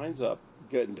he winds up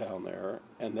getting down there,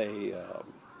 and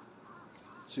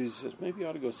Susie says, maybe you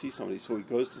ought to go see somebody. So he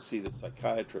goes to see the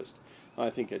psychiatrist. I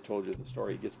think I told you the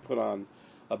story. He gets put on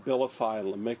Abilify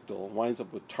and Lamictal and winds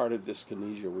up with tardive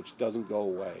dyskinesia, which doesn't go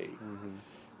away.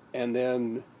 Mm-hmm. And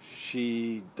then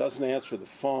she doesn't answer the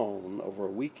phone over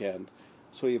a weekend,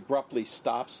 so he abruptly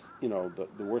stops. You know,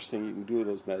 the worst thing you can do with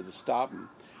those meds is stop them.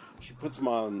 She puts them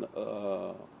on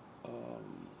L.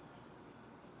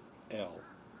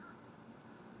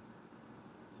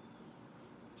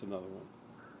 It's another one.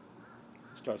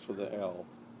 Starts with an L.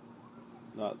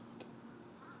 Not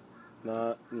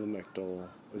Lamictal.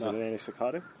 Is it an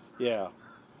antipsychotic? Yeah.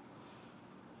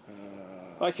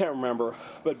 I can't remember,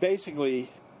 but basically,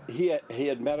 he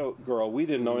had met a girl. We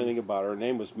didn't know anything about her. Her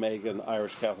name was Megan,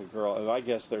 Irish Catholic girl, and I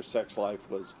guess their sex life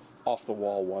was off the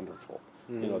wall wonderful.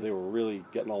 You know, they were really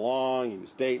getting along. He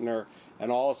was dating her,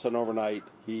 and all of a sudden, overnight,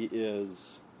 he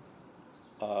is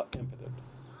impotent,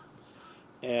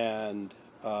 and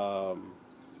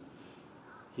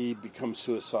he becomes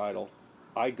suicidal.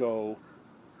 I go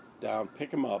down,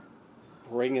 pick him up,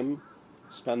 bring him,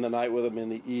 spend the night with him in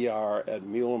the ER at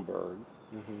Muhlenberg.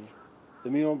 Mm-hmm. The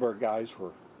Muhlenberg guys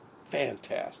were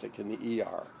fantastic in the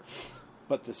ER,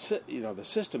 but the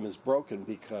system is broken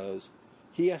because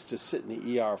he has to sit in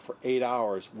the ER for 8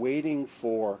 hours waiting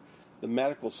for the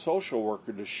medical social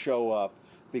worker to show up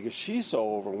because she's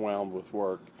so overwhelmed with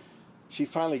work. She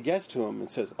finally gets to him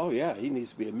and says, "Oh yeah, he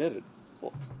needs to be admitted."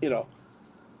 Well,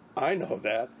 I know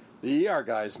that. The ER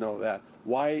guys know that.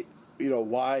 Why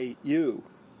you?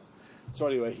 So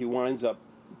anyway, he winds up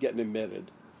getting admitted.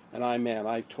 And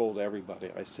I told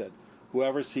everybody. I said,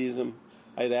 whoever sees him,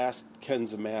 I'd asked Ken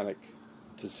Zemanek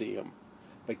to see him.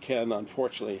 But Ken,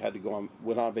 unfortunately,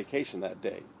 went on vacation that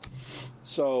day.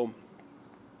 So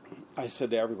I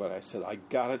said to everybody, I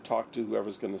got to talk to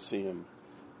whoever's going to see him,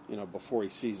 before he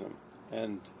sees him.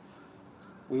 And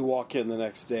we walk in the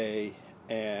next day,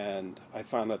 and I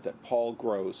found out that Paul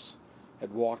Gross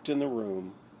had walked in the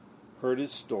room, heard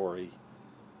his story,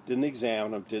 didn't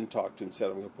examine him, didn't talk to him, said,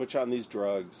 "I'm going to put you on these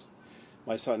drugs."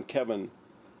 My son Kevin,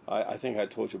 I think I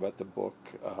told you about the book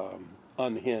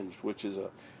Unhinged, which is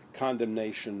a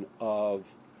condemnation of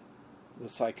the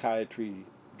psychiatry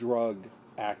drug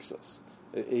axis.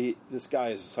 This guy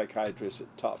is a psychiatrist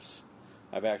at Tufts.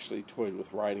 I've actually toyed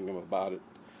with writing him about it.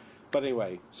 But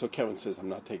anyway, so Kevin says, "I'm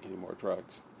not taking any more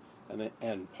drugs."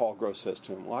 And Paul Gross says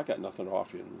to him, "Well, I got nothing to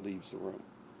offer you," and leaves the room.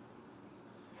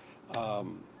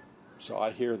 So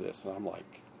I hear this, and I'm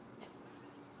like,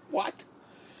 "What?"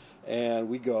 And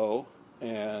we go,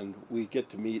 and we get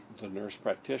to meet the nurse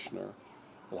practitioner,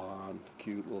 blonde,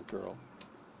 cute little girl.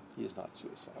 He is not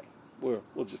suicidal. We'll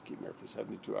just keep him here for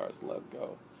 72 hours and let him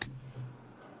go.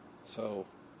 So,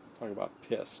 talking about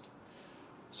pissed.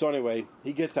 So anyway,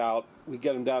 he gets out, we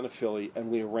get him down to Philly, and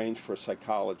we arrange for a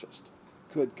psychologist.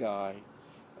 Good guy.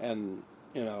 And,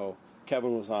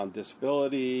 Kevin was on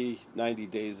disability, 90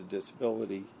 days of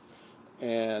disability,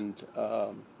 and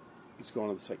he's going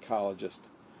to the psychologist,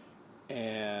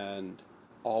 and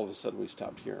all of a sudden we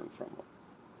stopped hearing from him.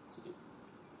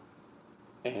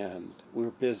 And we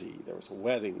were busy. There was a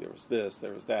wedding, there was this,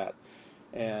 there was that,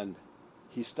 and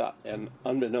he stopped, and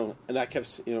unbeknown, and I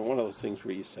kept, one of those things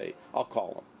where you say, "I'll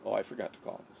call him." Oh, I forgot to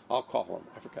call him. I'll call him.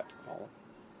 I forgot to call him.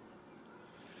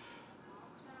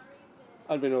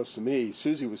 Unbeknownst to me,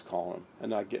 Susie was calling him and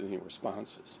not getting any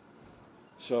responses.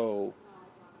 So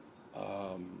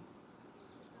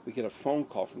we get a phone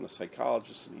call from the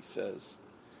psychologist, and he says,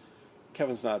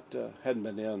 "Kevin's hadn't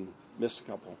been in, missed a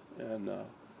couple, and I'm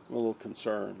a little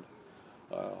concerned."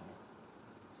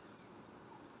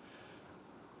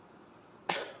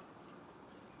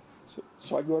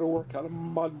 So I go to work on a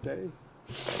Monday.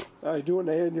 I do an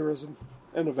aneurysm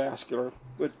and a vascular,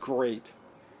 but great.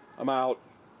 I'm out,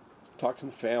 talk to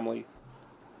the family,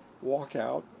 walk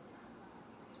out.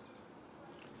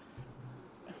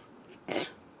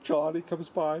 Johnny comes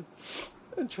by,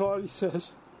 and Johnny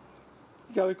says,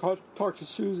 "You got to talk to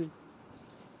Susie."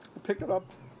 I pick it up,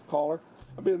 call her.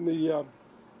 I'm in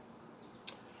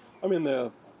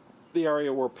the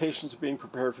area where patients are being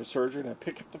prepared for surgery, and I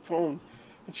pick up the phone,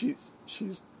 and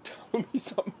she's telling me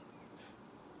something.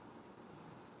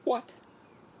 What?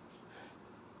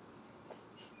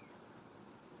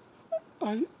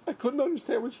 I couldn't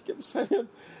understand what she kept saying.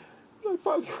 I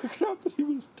finally figured out that he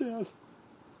was dead.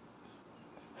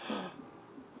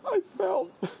 I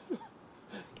felt,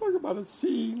 talk about a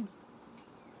scene.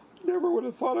 Never would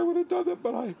have thought I would have done it,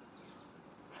 but I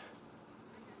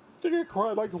think I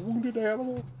cried like a wounded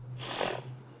animal.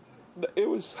 It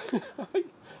was, I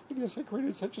guess I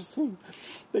created such a scene.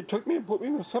 They took me and put me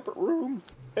in a separate room,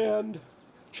 and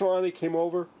Chilani came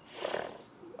over.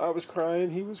 I was crying,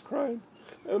 he was crying,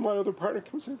 and my other partner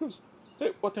comes in and goes,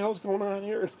 "Hey, what the hell's going on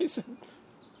here?" And I said,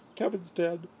 "Kevin's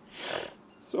dead."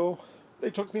 So they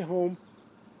took me home,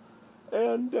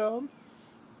 and the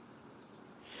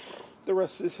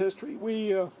rest is history.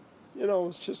 We it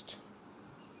was just,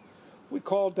 we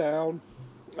called down.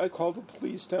 I called the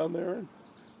police down there, and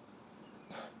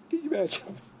can you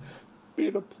imagine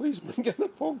being a policeman getting a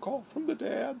phone call from the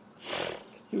dad?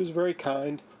 He was very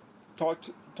kind.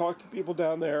 Talked to people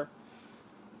down there.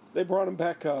 They brought him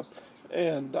back up,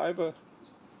 and I have a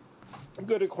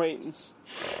good acquaintance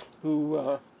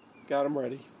who got him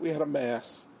ready. We had a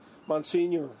mass.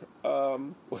 Monsignor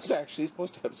was actually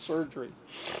supposed to have surgery.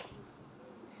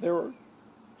 The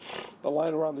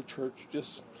line around the church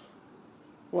just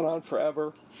went on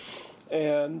forever,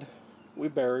 and we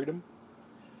buried him.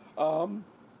 A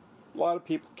lot of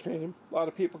people came.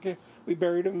 We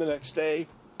buried him the next day,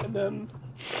 and then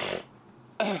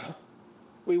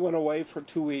we went away for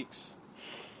 2 weeks,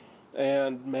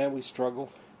 and man, we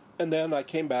struggled. And then I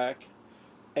came back,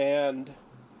 and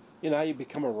how you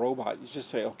become a robot. You just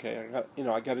say, okay,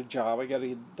 I got a job, I got to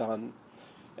get it done.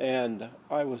 And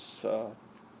I was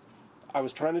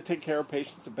trying to take care of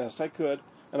patients the best I could,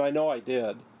 and I know I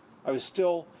did. I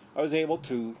was able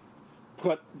to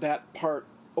put that part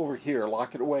over here,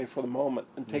 lock it away for the moment,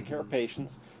 and take care of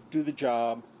patients, do the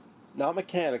job, not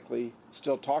mechanically,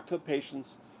 still talk to the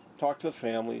patients, talk to the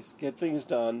families, get things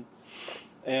done.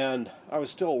 And I was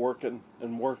still working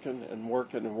and working and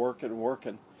working and working and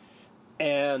working.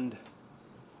 And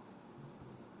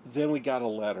then we got a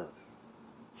letter.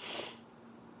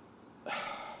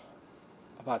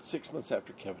 About 6 months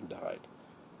after Kevin died,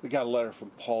 we got a letter from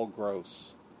Paul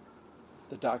Gross,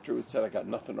 the doctor who said, I got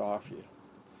nothing to offer you.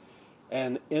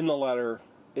 And in the letter,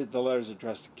 the letter's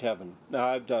addressed to Kevin. Now,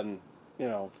 I've done,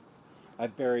 I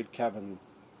buried Kevin.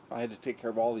 I had to take care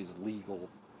of all these legal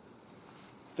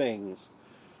things.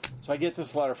 So I get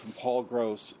this letter from Paul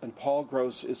Gross, and Paul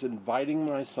Gross is inviting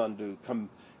my son to come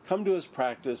to his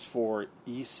practice for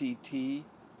ECT,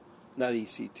 not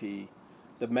ECT,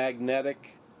 the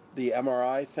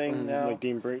MRI thing now. Like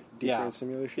deep brain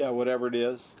stimulation? Yeah, whatever it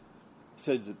is. He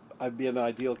said I'd be an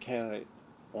ideal candidate.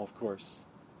 Well, of course,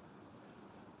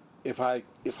 if I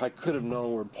could have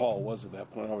known where Paul was at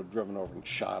that point, I would have driven over and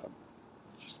shot him.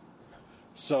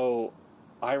 So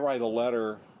I write a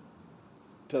letter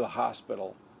to the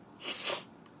hospital.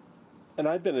 And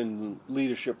I've been in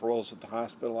leadership roles at the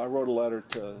hospital. I wrote a letter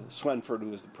to Swenford, who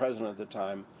was the president at the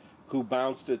time, who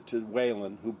bounced it to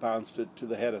Whalen, who bounced it to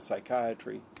the head of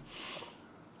psychiatry.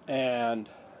 And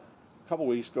a couple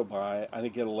weeks go by, and I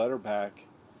get a letter back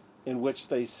in which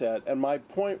they said, and my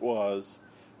point was,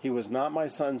 he was not my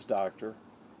son's doctor.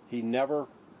 He never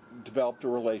developed a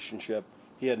relationship.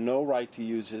 He had no right to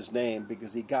use his name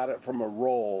because he got it from a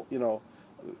role,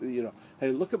 hey,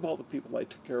 look at all the people I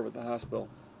took care of at the hospital.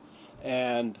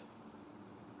 And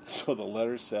so the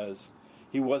letter says,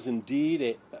 he was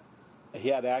indeed, he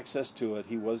had access to it,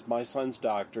 he was my son's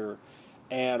doctor,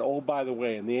 and oh, by the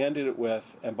way, and they ended it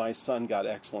with, and my son got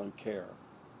excellent care.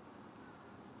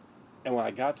 And when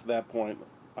I got to that point,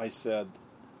 I said,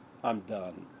 I'm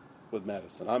done with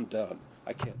medicine. I'm done.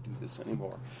 I can't do this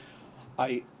anymore.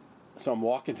 So I'm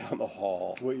walking down the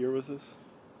hall. What year was this?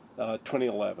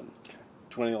 2011. Okay.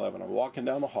 2011. I'm walking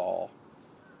down the hall,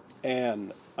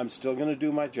 and I'm still going to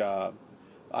do my job.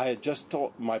 I had just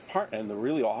told my partner, and the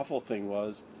really awful thing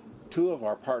was, 2 of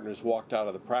our partners walked out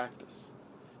of the practice,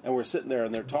 and we're sitting there,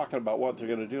 and they're talking about what they're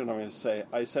going to do, and I'm going to say,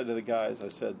 I said to the guys, I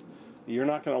said, you're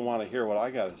not going to want to hear what I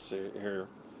got to say here.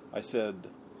 I said,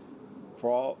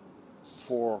 for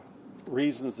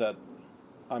reasons that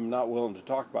I'm not willing to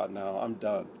talk about now, I'm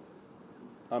done.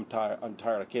 I'm tired. I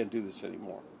can't do this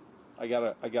anymore. I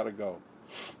gotta go.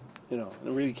 And it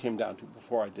really came down to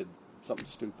before I did something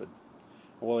stupid.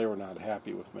 Well, they were not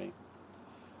happy with me.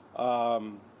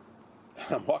 And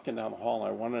I'm walking down the hall,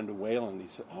 and I run into Whalen. He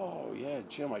said, oh, yeah,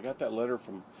 Jim, I got that letter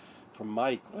from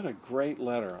Mike. What a great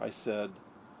letter. I said,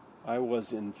 I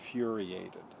was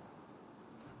infuriated.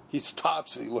 He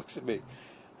stops, and he looks at me.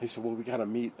 He said, well, we got to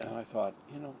meet. And I thought,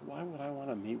 why would I want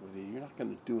to meet with you? You're not going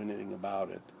to do anything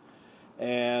about it.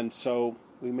 And so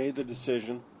we made the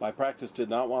decision. My practice did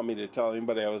not want me to tell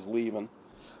anybody I was leaving.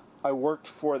 I worked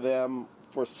for them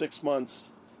for 6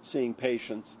 months seeing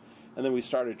patients, and then we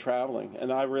started traveling.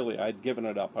 And I'd given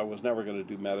it up. I was never going to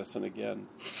do medicine again.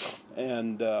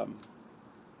 And,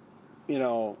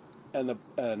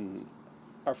 and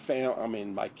our family,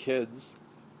 my kids,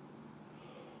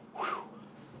 whew,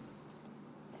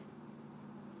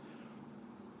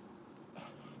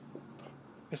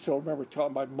 I still remember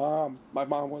telling my mom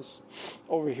was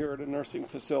over here at a nursing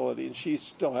facility, and she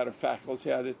still had her faculty.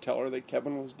 I had to tell her that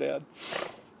Kevin was dead.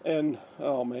 And,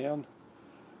 oh man,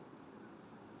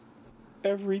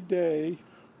 every day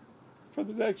for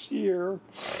the next year,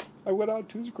 I went out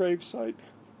to his gravesite.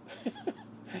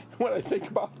 When I think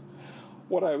about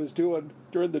what I was doing.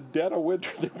 During the dead of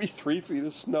winter, there'd be 3 feet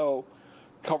of snow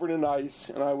covered in ice,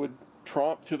 and I would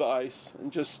tromp through the ice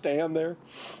and just stand there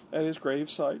at his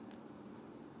gravesite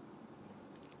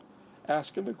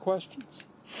asking the questions.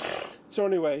 So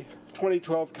anyway,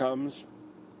 2012 comes,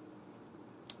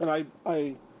 and I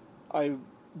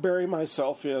bury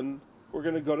myself in. We're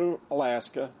going to go to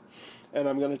Alaska, and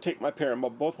I'm going to take my parents.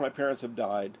 Both my parents have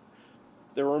died.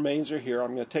 Their remains are here.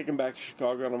 I'm going to take them back to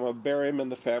Chicago, and I'm going to bury them in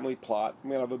the family plot. I'm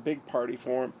going to have a big party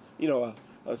for them, you know,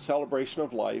 a celebration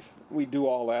of life. We do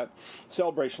all that.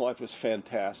 Celebration of life was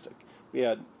fantastic. We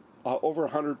had over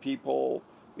 100 people.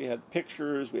 We had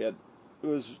pictures. It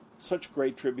was such a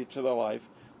great tribute to their life.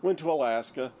 Went to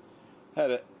Alaska,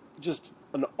 had just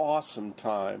an awesome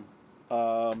time,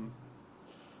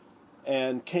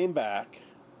 and came back,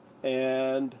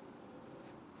 and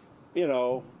we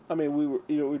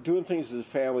were doing things as a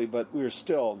family, but we were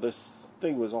still, this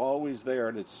thing was always there,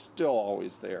 and it's still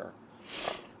always there.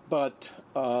 But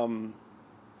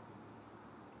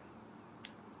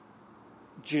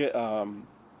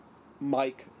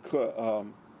Mike Cush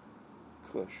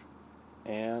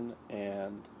and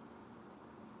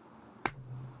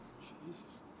Jesus,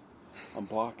 I'm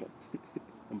blocking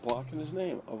his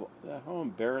name. How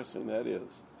embarrassing that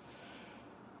is.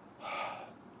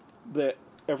 That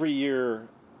every year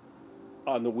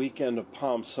on the weekend of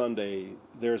Palm Sunday,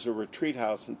 there's a retreat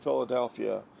house in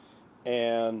Philadelphia,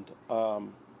 and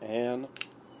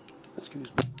excuse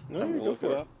me, No, I'm you gonna go look for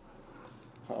it it. up.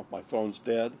 Oh, my phone's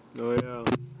dead. Oh, yeah.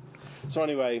 So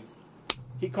anyway,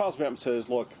 he calls me up and says,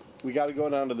 look, we got to go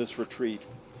down to this retreat.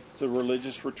 It's a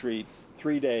religious retreat,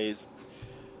 3 days.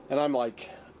 And I'm like,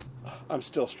 I'm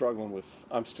still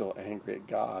angry at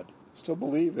God. Still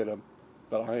believe in him,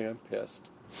 but I am pissed.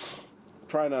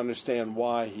 Trying to understand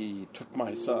why he took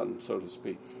my son, so to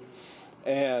speak.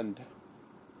 And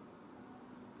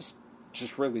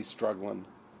just really struggling.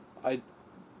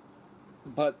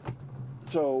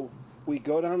 So we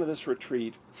go down to this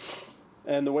retreat,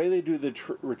 and the way they do the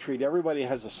retreat, everybody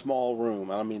has a small room.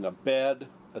 I mean, a bed,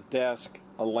 a desk,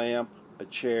 a lamp, a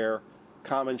chair,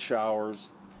 common showers,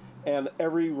 and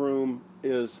every room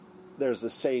there's a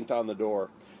saint on the door.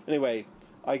 Anyway,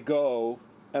 I go,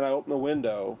 and I open the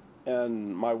window,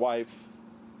 and my wife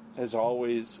has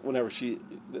always, whenever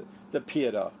the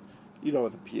Pieta, you know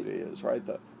what the Pieta is, right?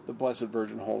 The Blessed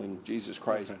Virgin holding Jesus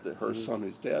Christ, her son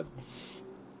who's dead.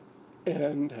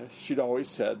 And she'd always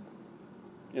said,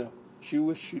 she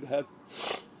wished she'd had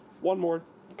one more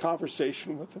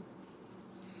conversation with him.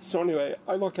 So anyway,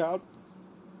 I look out.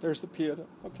 There's the Pieta.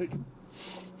 I'm thinking,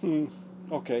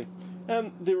 okay.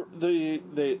 And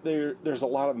there's a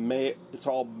lot of it's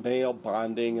all male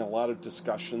bonding, a lot of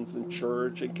discussions in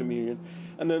church and communion.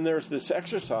 And then there's this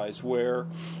exercise where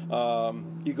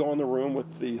you go in the room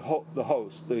with the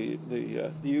host, the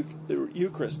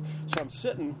Eucharist. So I'm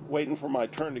sitting, waiting for my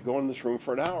turn to go in this room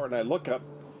for an hour, and I look up,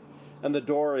 and the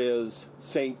door is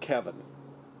St. Kevin.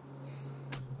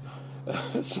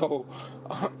 So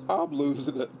I'm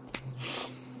losing it.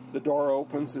 The door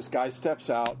opens, this guy steps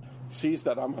out, sees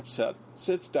that I'm upset,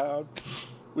 sits down,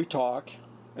 we talk,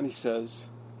 and he says,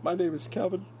 my name is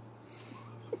Kevin.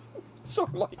 So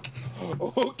I'm like,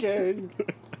 okay.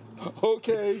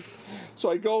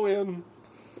 So I go in,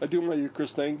 I do my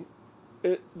Eucharist thing.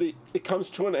 It comes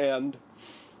to an end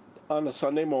on a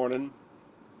Sunday morning,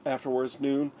 afterwards,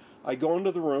 noon. I go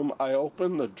into the room, I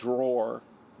open the drawer,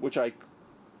 which I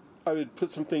would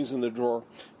put some things in the drawer,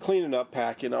 clean it up,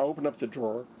 packing. I open up the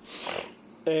drawer,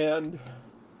 and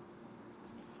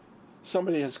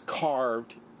somebody has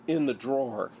carved in the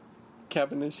drawer,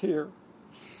 Kevin is here.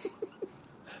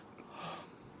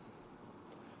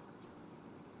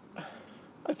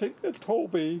 I think that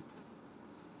told me,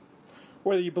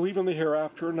 whether you believe in the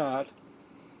hereafter or not,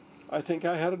 I think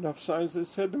I had enough signs that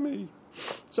said to me,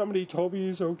 somebody told me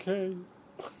he's okay.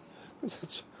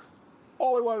 That's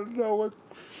all I wanted to know was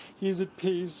he's at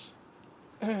peace.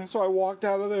 So I walked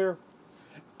out of there,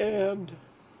 and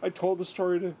I told the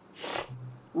story to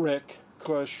Rick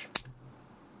Cush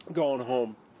going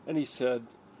home, and he said,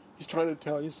 he's trying to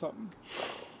tell you something.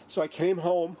 So I came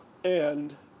home,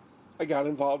 and I got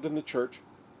involved in the church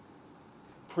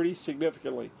pretty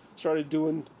significantly. Started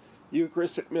doing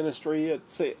Eucharistic ministry at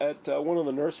one of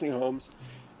the nursing homes,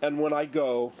 and when I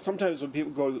go, sometimes when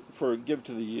people go give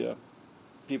to the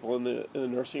people in the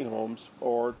nursing homes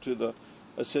or to the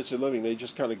assisted living, they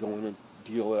just kind of go in and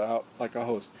deal it out like a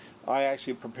host. I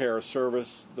actually prepare a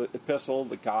service, the epistle,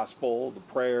 the gospel, the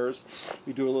prayers.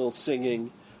 We do a little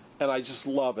singing, and I just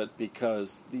love it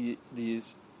because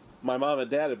my mom and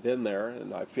dad have been there,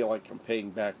 and I feel like I'm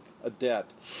paying back a debt.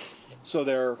 So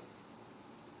they're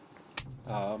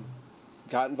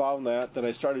got involved in that. Then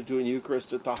I started doing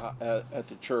Eucharist at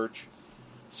the church,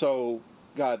 so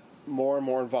got more and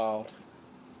more involved.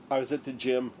 I was at the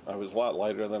gym. I was a lot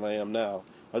lighter than I am now.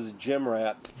 I was a gym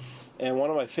rat, and one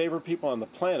of my favorite people on the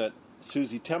planet,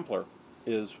 Susie Templer,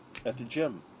 is at the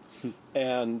gym,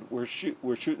 and we're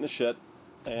shooting the shit,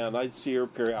 and I'd see her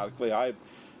periodically.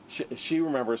 She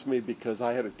remembers me because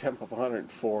I had a temp of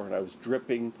 104, and I was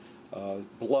dripping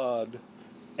blood,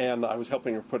 and I was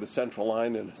helping her put a central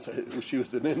line in. She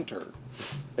was an intern,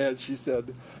 and she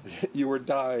said, "You were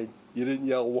dying. You didn't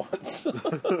yell once."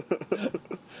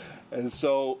 And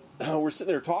so we're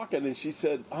sitting there talking, and she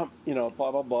said, blah,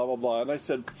 blah, blah, blah, blah. And I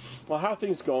said, well, how are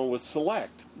things going with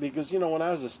Select? Because, when I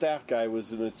was a staff guy, it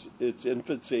was in its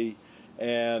infancy,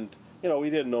 and, we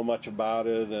didn't know much about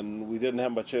it, and we didn't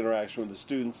have much interaction with the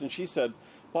students. And she said,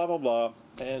 blah, blah, blah,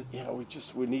 and,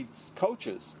 we need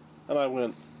coaches. And I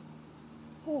went,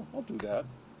 oh, I'll do that.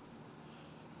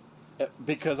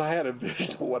 Because I had a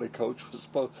vision of what a coach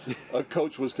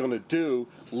was going to do.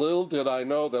 Little did I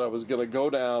know that I was going to go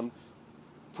down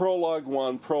prologue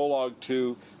 1, prologue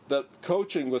 2. That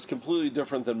coaching was completely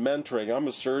different than mentoring. I'm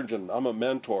a surgeon. I'm a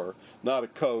mentor, not a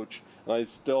coach. And I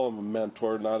still am a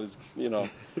mentor, not as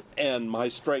And my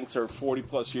strengths are 40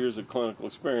 plus years of clinical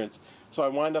experience. So I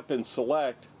wind up in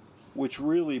Select, which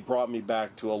really brought me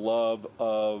back to a love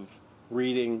of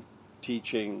reading,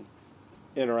 teaching,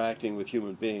 interacting with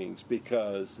human beings,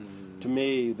 because to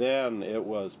me then it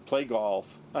was play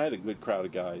golf. I had a good crowd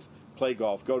of guys. Play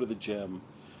golf, go to the gym,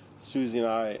 Susie and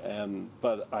I,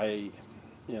 but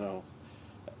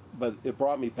it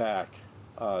brought me back.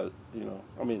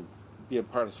 Being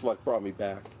part of Select brought me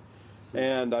back,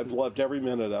 and I've loved every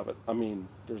minute of it.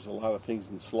 There's a lot of things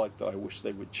in Select that I wish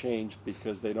they would change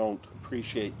because they don't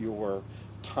appreciate your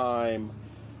time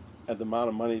and the amount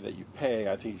of money that you pay.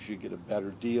 I think you should get a better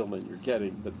deal than you're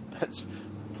getting, but that's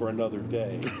for another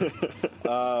day.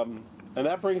 And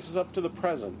that brings us up to the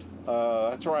present.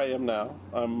 That's where I am now.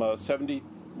 I'm 71,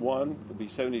 I'll be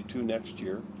 72 next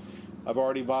year. I've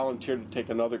already volunteered to take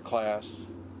another class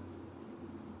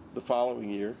the following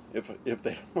year, if they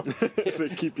if they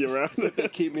keep you around. If they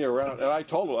keep me around. And I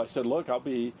told them, I said, look, I'll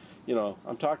be,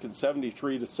 I'm talking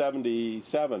 73 to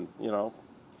 77,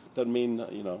 doesn't mean,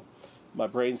 my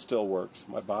brain still works.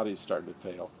 My body's starting to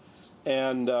fail.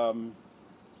 And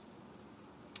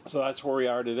so that's where we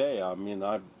are today. I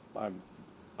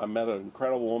met an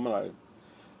incredible woman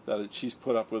that she's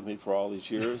put up with me for all these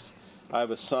years. I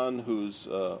have a son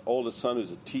oldest son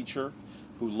who's a teacher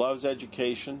who loves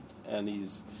education, and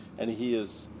he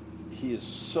is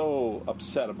so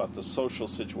upset about the social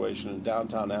situation in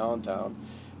downtown Allentown.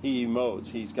 He emotes.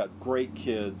 He's got great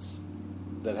kids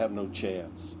that have no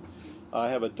chance. I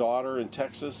have a daughter in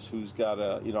Texas who's got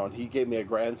and he gave me a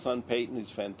grandson, Peyton, who's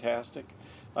fantastic.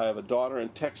 I have a daughter in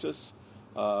Texas.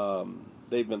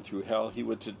 They've been through hell.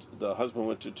 The husband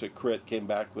went to Tikrit, came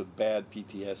back with bad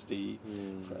PTSD.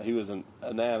 He was an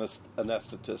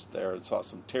anesthetist there and saw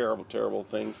some terrible, terrible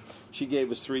things. She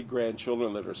gave us 3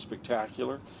 grandchildren that are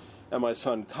spectacular. And my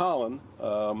son, Colin,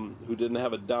 who didn't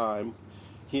have a dime,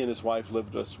 he and his wife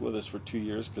lived with us for 2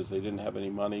 years because they didn't have any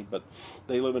money, but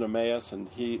they live in Emmaus, and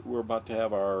we're about to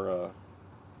have our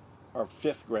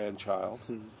 5th grandchild.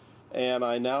 And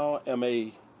I now am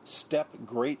a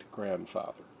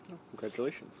step-great-grandfather. Oh,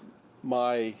 congratulations.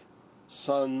 My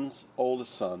son's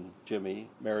oldest son, Jimmy,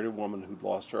 married a woman who'd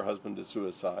lost her husband to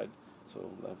suicide,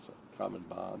 so that's a common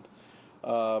bond.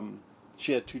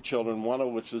 She had 2 children, one of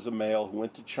which was a male who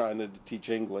went to China to teach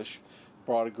English,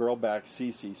 brought a girl back,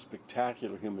 Cece,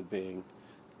 spectacular human being.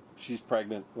 She's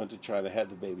pregnant, went to China, had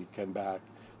the baby, came back,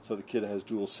 so the kid has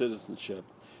dual citizenship.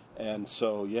 And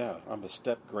so, yeah, I'm a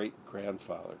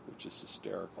step-great-grandfather, which is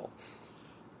hysterical.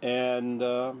 And,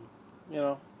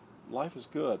 life is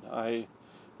good. I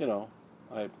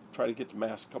try to get to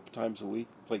Mass a couple times a week,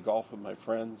 play golf with my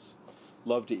friends,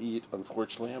 love to eat.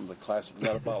 Unfortunately, I'm the classic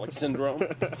metabolic syndrome.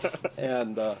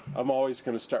 And I'm always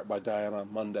going to start my diet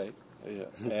on Monday. Yeah.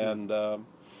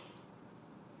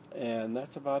 And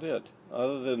that's about it.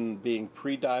 Other than being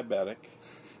pre-diabetic,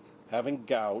 having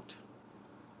gout.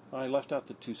 I left out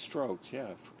the 2 strokes. Yeah,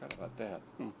 I forgot about that.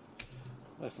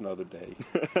 That's another day.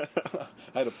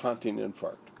 I had a Pontine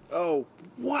infarct. Oh,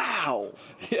 wow.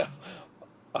 Yeah.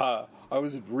 I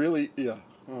was really, yeah.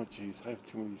 Oh, jeez, I have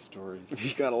too many stories.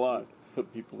 You got a lot.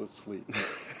 Put people to sleep.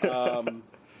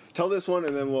 Tell this one,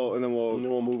 and then we'll move on.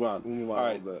 We'll move on All a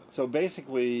right. little bit. So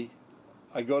basically,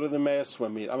 I go to the Emmaus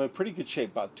swim meet. I'm in pretty good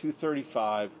shape, about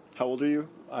 235. How old are you?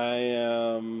 I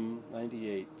am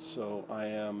 98, so I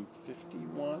am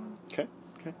 51. Okay.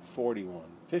 Okay. 41,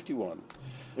 51.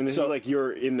 And this is like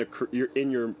you're in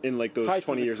like those Height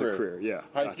 20 of the years career. of career. Yeah.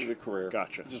 Height of the career.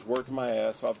 Gotcha. Just working my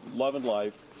ass off, loving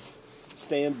life,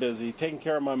 staying busy, taking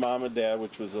care of my mom and dad,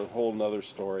 which was a whole nother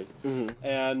story.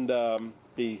 And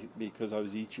because I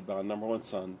was Ichiban, number one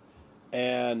son.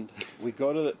 And we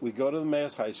go to the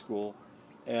Mass High School,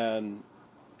 and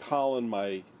Colin,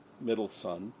 my middle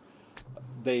son,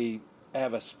 they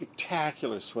have a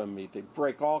spectacular swim meet. They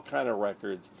break all kind of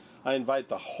records. I invite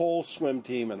the whole swim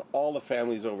team and all the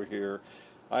families over here.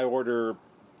 I order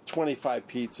 25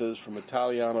 pizzas from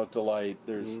Italiano Delight.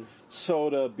 There's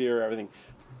soda, beer, everything.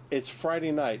 It's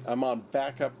Friday night. I'm on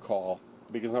backup call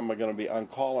because I'm going to be on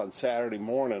call on Saturday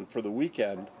morning for the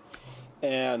weekend.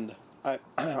 And I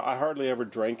hardly ever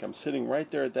drink. I'm sitting right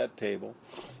there at that table.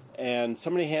 And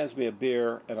somebody hands me a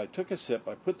beer, and I took a sip.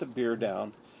 I put the beer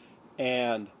down,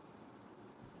 and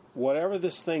whatever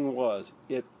this thing was,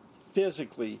 it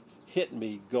physically hit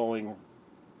me going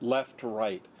left to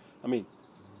right. I mean,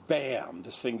 bam,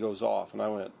 this thing goes off. And I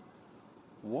went,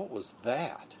 what was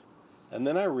that? And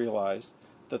then I realized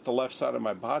that the left side of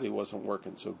my body wasn't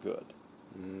working so good.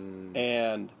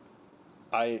 And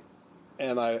I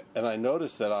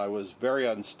noticed that I was very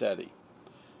unsteady.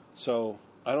 So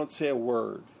I don't say a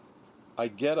word. I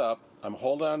get up, I'm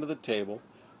holding onto the table,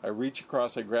 I reach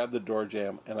across, I grab the door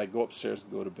jamb, and I go upstairs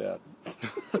and go to bed.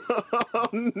 Oh,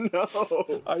 no.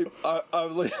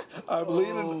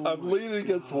 I'm leaning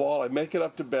against the wall. I make it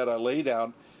up to bed. I lay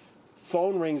down.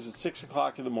 Phone rings at 6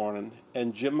 o'clock in the morning,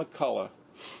 and Jim McCullough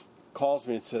calls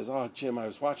me and says, "Oh, Jim, I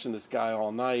was watching this guy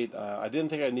all night. I didn't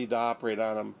think I need to operate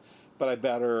on him, but I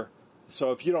better.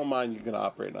 So if you don't mind, you can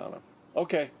operate on him."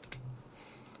 Okay.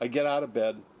 I get out of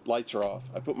bed. Lights are off.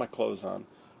 I put my clothes on.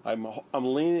 I'm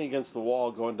leaning against the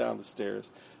wall going down the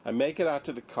stairs. I make it out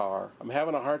to the car. I'm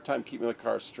having a hard time keeping the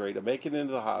car straight. I make it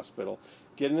into the hospital,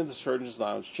 get into the surgeon's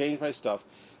lounge, change my stuff,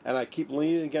 and I keep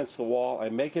leaning against the wall. I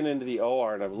make it into the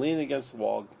OR, and I'm leaning against the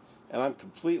wall, and I'm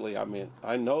completely,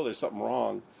 I know there's something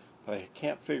wrong, but I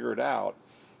can't figure it out.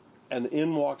 And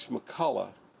in walks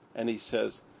McCullough, and he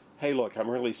says, "Hey, look,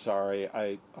 I'm really sorry.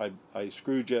 I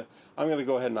screwed you. I'm going to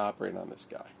go ahead and operate on this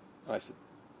guy." And I said,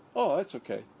 "Oh, that's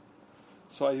okay."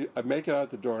 So I make it out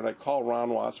the door, and I call Ron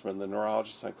Wasserman, the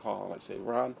neurologist on call, and I say,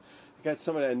 "Ron, I got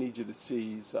somebody I need you to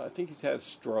see. I think he's had a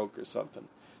stroke or something."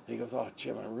 And he goes, "Oh,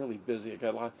 Jim, I'm really busy. I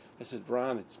got a lot." I said,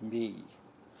 "Ron, it's me."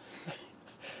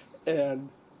 And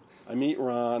I meet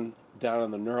Ron down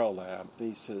in the neuro lab, and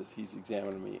he says, he's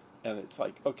examining me, and it's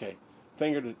like, okay,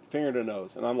 finger to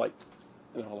nose. And I'm like,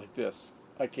 like this.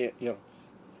 I can't,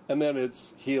 And then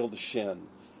it's heel to shin.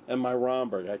 And my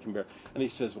Romberg, I can bear. And he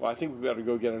says, "Well, I think we better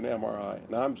go get an MRI."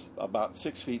 And I'm about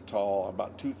 6 feet tall,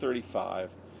 about 235.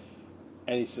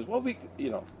 And he says, "Well,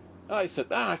 And I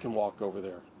said, I can walk over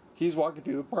there." He's walking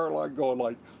through the parking lot going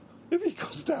like, if he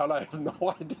goes down, I have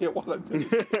no idea what I'm going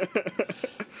to do.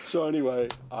 So anyway,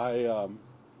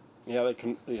 they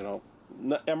can,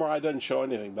 MRI doesn't show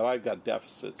anything, but I've got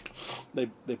deficits. They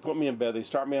put me in bed. They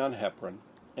start me on heparin.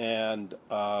 And,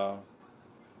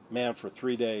 man, for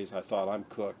 3 days, I thought, I'm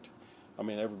cooked.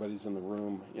 Everybody's in the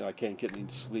room. I can't get any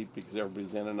sleep because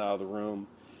everybody's in and out of the room.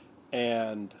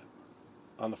 And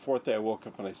on the fourth day, I woke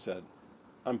up and I said,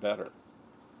 I'm better.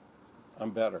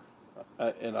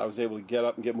 And I was able to get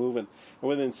up and get moving. And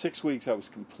within 6 weeks, I was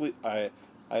complete. I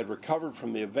had recovered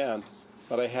from the event,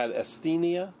 but I had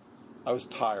asthenia. I was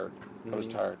tired.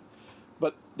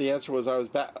 But the answer was I was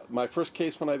back. My first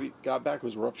case when I got back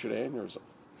was ruptured aneurysm.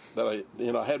 That I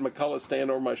had McCullough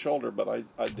stand over my shoulder, but I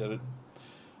did it.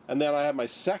 And then I had my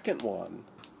second one,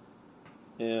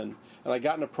 and I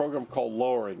got in a program called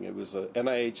Lowering. It was an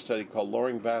NIH study called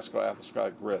Lowering Vascular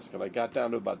Atherosclerotic Risk, and I got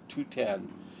down to about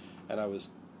 210, and I was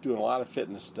doing a lot of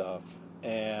fitness stuff.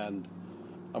 And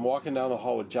I'm walking down the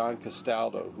hall with John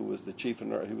Castaldo, who was the he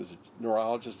was a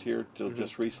neurologist here till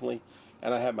just recently,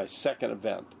 and I had my second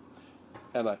event.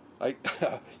 And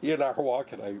he and I were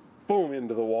walking, boom,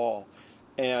 into the wall.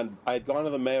 And I had gone to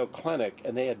the Mayo Clinic,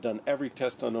 and they had done every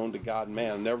test unknown to God and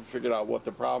man, never figured out what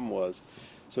the problem was.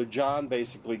 So John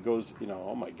basically goes,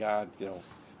 oh my God,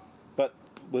 But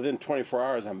within 24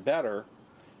 hours, I'm better,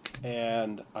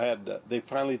 and they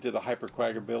finally did a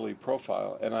hypercoagulability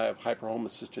profile, and I have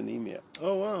hyperhomocystinemia.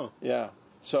 Oh wow! Yeah.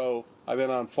 So I've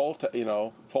been on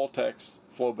Foltex,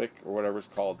 Flobic, or whatever it's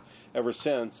called, ever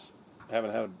since. I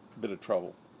haven't had a bit of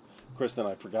trouble. Of course, then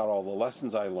I forgot all the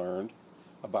lessons I learned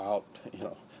about,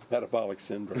 metabolic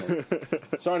syndrome.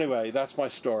 So anyway, that's my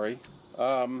story.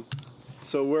 So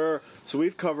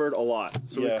we've covered a lot.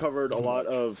 So Yeah, we've covered a lot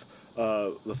of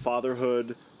the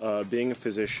fatherhood, being a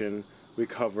physician. We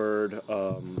covered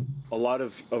a lot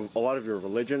of your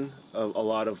religion, a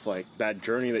lot of like that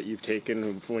journey that you've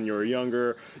taken from when you were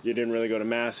younger. You didn't really go to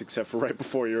mass except for right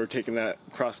before you were taking that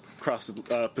cross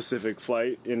Pacific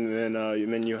flight, and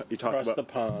then you talk Across about the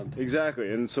pond.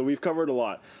 Exactly, and so we've covered a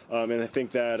lot, and I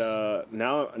think that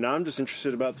now I'm just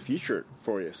interested about the future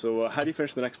for you. So how do you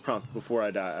finish the next prompt? Before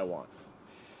I die,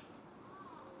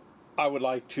 I would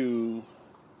like to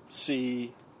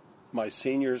see my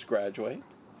seniors graduate.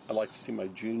 I'd like to see my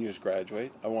juniors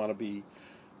graduate. I want to be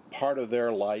part of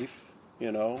their life,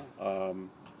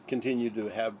 continue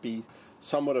to be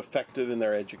somewhat effective in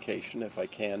their education if I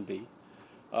can be.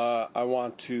 I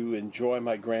want to enjoy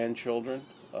my grandchildren.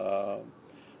 We're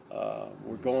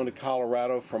going to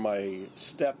Colorado for my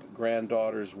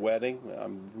step-granddaughter's wedding.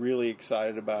 I'm really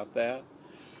excited about that.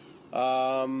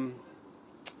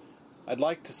 I'd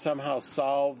like to somehow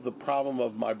solve the problem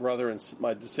of my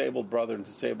disabled brother and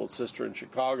disabled sister in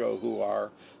Chicago who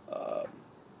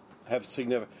have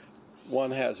significant.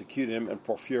 One has acute intermittent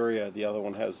porphyria. The other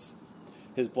one has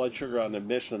his blood sugar on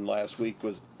admission last week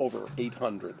was over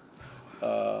 800.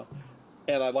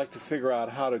 And I'd like to figure out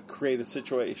how to create a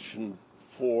situation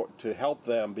to help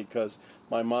them, because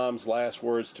my mom's last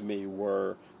words to me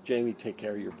were, "Jamie, take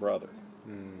care of your brother,"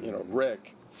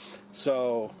 Rick.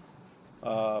 So.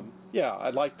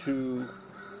 I'd like to.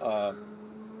 I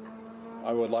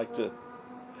would like to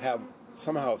have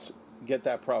somehow get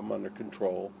that problem under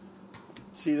control.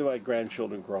 See my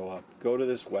grandchildren grow up. Go to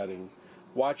this wedding.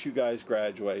 Watch you guys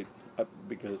graduate,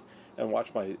 and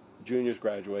watch my juniors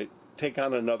graduate. Take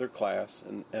on another class,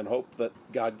 and hope that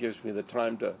God gives me the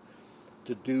time to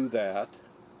do that.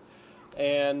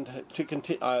 And to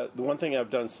continue, the one thing I've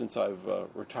done since I've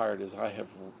retired is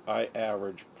I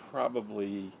average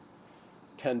probably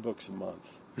 10 books a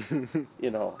month.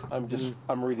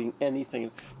 I'm reading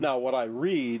anything. Now, what I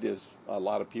read is, a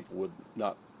lot of people would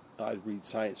not. I read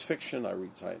science fiction, I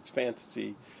read science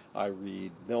fantasy, I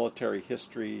read military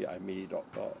history, I read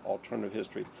alternative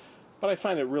history, but I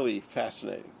find it really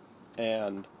fascinating.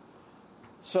 And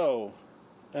so,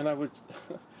 I would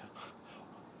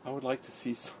like to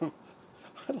see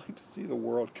I'd like to see the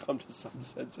world come to some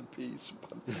sense of peace,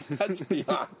 but that's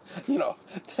beyond,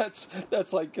 that's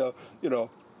like,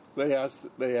 they asked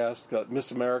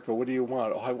Miss America, "What do you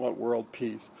want?" "Oh, I want world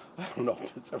peace." I don't know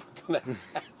if that's ever going to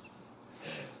happen.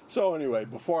 So anyway,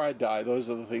 before I die, those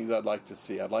are the things I'd like to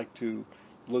see. I'd like to,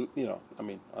 on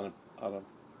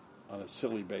a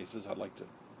silly basis, I'd like to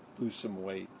lose some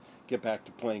weight, get back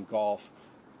to playing golf.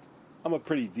 I'm a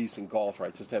pretty decent golfer. I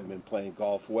just haven't been playing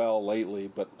golf well lately,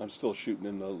 but I'm still shooting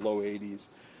in the low 80s.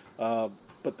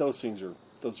 But those are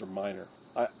minor.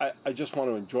 I just want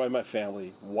to enjoy my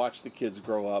family, watch the kids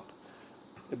grow up.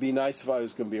 It'd be nice if I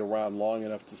was going to be around long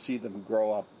enough to see them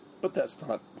grow up, but that's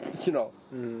not,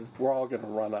 we're all going to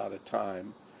run out of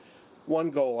time.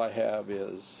 One goal I have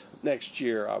is next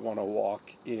year I want to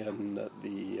walk in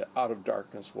the Out of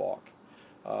Darkness walk.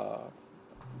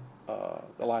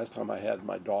 The last time I had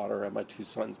my daughter and my two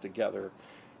sons together,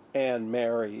 and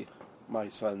Mary, my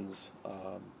son's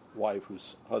wife,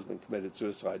 whose husband committed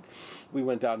suicide, we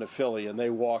went down to Philly and they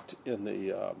walked in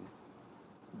the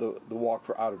walk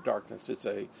for Out of Darkness. It's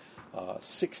a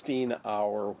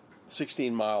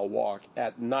 16-mile walk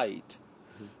at night,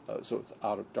 so it's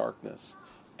Out of Darkness,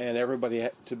 and everybody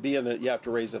to be in it, you have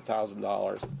to raise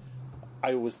 $1,000.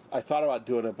 I thought about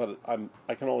doing it, but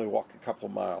I can only walk a couple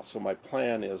of miles. So my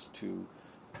plan is to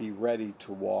be ready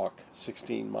to walk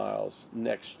 16 miles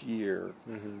next year.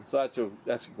 Mm-hmm. So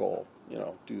that's a goal.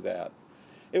 Do that.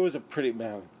 It was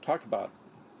talk about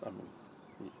an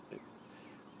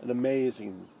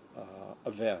amazing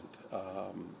event.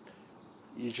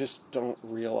 You just don't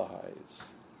realize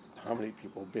how many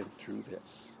people have been through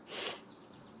this.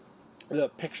 The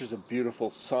pictures of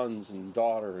beautiful sons and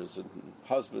daughters and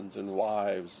husbands and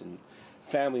wives and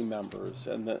family members,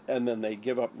 and then they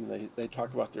give up and they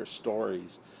talk about their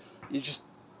stories.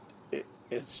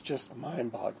 It's just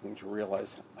mind-boggling to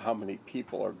realize how many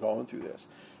people are going through this.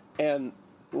 And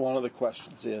one of the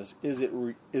questions is it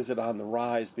on the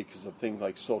rise because of things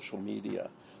like social media?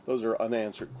 Those are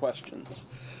unanswered questions.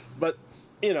 But,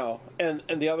 and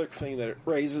the other thing that it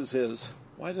raises is,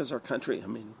 why does our country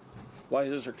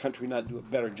not do a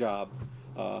better job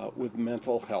with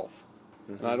mental health?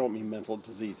 Mm-hmm. And I don't mean mental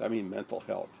disease, I mean mental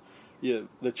health.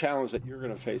 The challenge that you're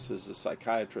going to face as a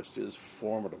psychiatrist is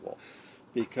formidable,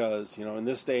 because, in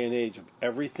this day and age,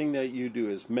 everything that you do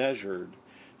is measured,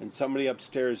 and somebody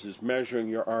upstairs is measuring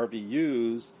your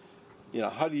RVUs.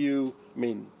 How do you,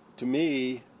 to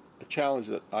me, a challenge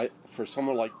that for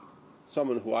someone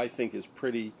who I think is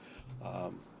pretty,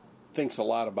 thinks a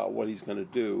lot about what he's going to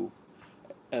do,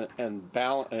 and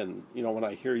balance. And when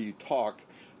I hear you talk,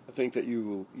 I think that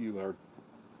you are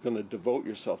going to devote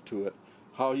yourself to it.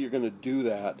 How you're going to do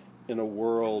that in a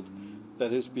world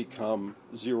that has become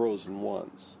zeros and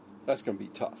ones? That's going to be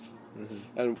tough.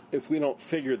 Mm-hmm. And if we don't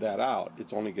figure that out,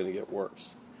 it's only going to get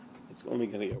worse. It's only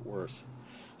going to get worse.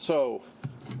 So,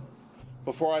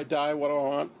 before I die, what do I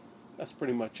want? That's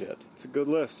pretty much it. It's a good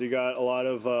list. You got a lot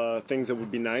of things that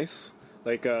would be nice,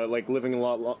 like living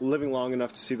long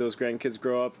enough to see those grandkids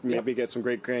grow up, maybe get some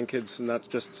great grandkids, not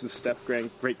just the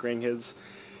great grandkids,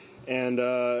 and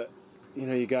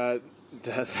you got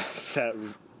that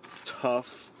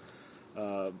tough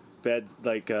bed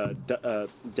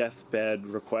deathbed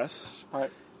request,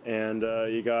 right? And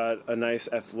you got a nice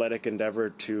athletic endeavor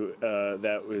to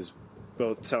that was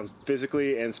both sounds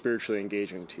physically and spiritually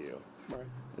engaging to you, right?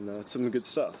 And some good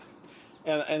stuff.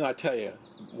 And I tell you,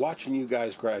 watching you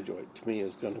guys graduate to me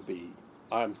is going to be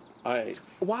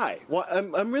Why? Well,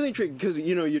 I'm really intrigued because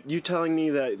you telling me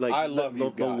that I love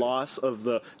the loss of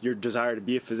your desire to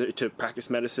be a physician, to practice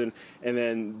medicine, and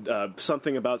then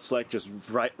something about Select just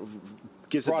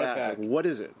gives it back. Like, what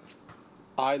is it?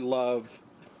 I love,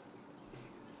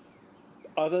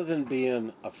 other than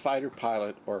being a fighter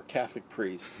pilot or a Catholic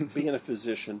priest, being a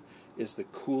physician is the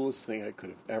coolest thing I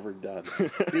could have ever done.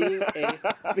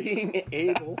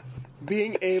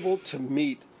 Being able to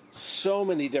meet so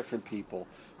many different people,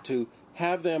 to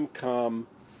have them come.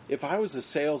 If I was a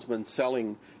salesman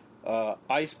selling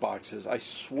ice boxes, I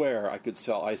swear I could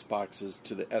sell ice boxes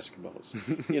to the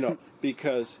Eskimos.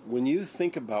 Because when you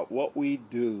think about what we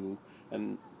do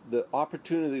and the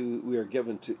opportunity we are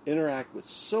given to interact with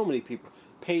so many people,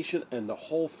 patient and the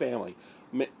whole family.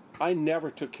 I never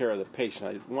took care of the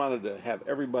patient. I wanted to have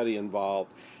everybody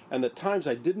involved. And the times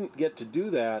I didn't get to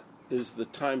do that is the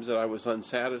times that I was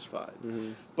unsatisfied.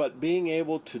 Mm-hmm. But being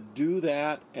able to do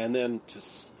that and then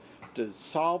to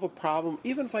solve a problem,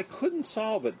 even if I couldn't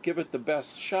solve it, give it the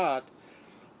best shot,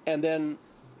 and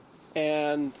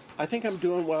I think I'm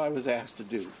doing what I was asked to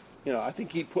do. I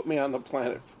think he put me on the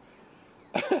planet.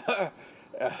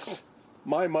 Yes.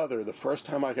 My mother, the first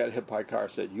time I got hit by a car,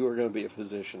 said, "You are going to be a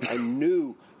physician." I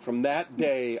knew from that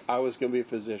day I was going to be a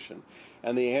physician.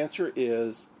 And the answer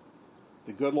is,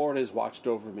 the good Lord has watched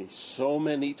over me so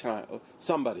many times.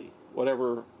 Somebody,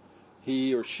 whatever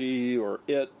he or she or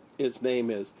its name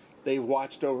is, they've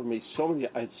watched over me so many.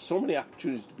 I had so many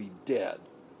opportunities to be dead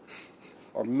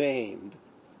or maimed,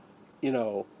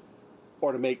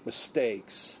 or to make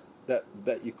mistakes that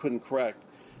you couldn't correct,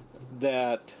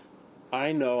 that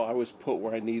I know I was put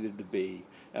where I needed to be,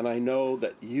 and I know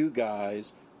that you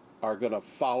guys are going to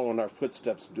follow in our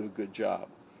footsteps and do a good job.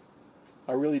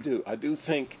 I really do. I do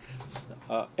think,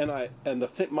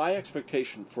 my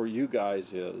expectation for you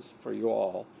guys is, for you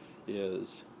all,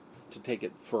 is to take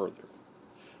it further,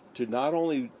 to not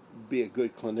only be a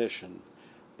good clinician,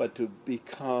 but to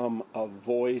become a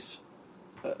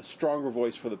stronger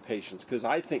voice for the patients. Because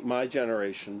I think my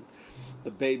generation,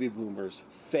 the baby boomers,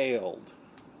 failed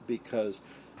because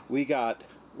we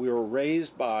were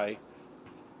raised by,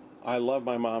 I love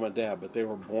my mom and dad, but they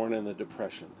were born in the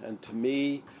Depression. And to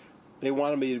me, they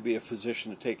wanted me to be a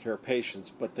physician to take care of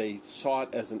patients, but they saw it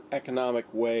as an economic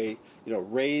way,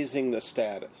 raising the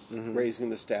status, raising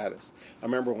the status. I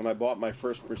remember when I bought my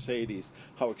first Mercedes,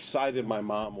 how excited my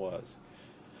mom was.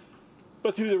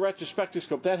 But through the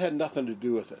retrospectoscope, that had nothing to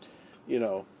do with it.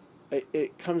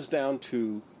 It comes down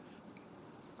to,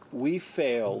 we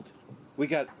failed. We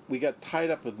got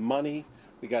tied up with money.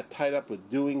 We got tied up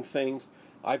with doing things.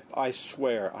 I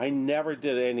swear, I never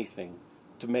did anything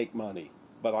to make money.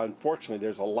 But unfortunately,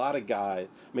 there's a lot of guys.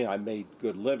 I made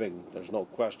good living, there's no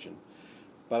question.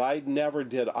 But I never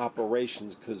did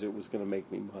operations because it was going to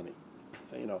make me money.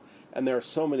 And there are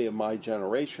so many of my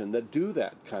generation that do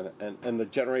that kind of, and the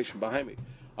generation behind me.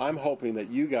 I'm hoping that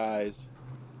you guys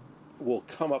will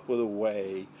come up with a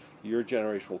way, your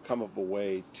generation will come up with a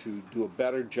way to do a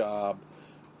better job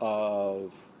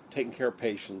of taking care of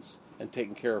patients and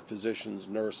taking care of physicians,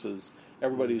 nurses,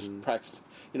 everybody who's practicing.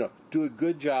 Do a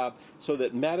good job so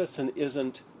that medicine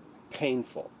isn't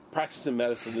painful. Practicing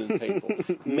medicine isn't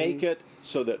painful. Make it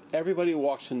so that everybody who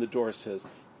walks in the door says,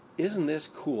 "Isn't this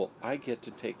cool? I get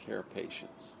to take care of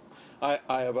patients." I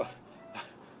have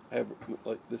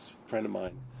like this friend of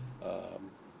mine,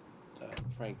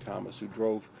 Frank Thomas, who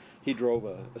drove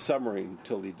a submarine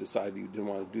until he decided he didn't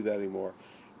want to do that anymore.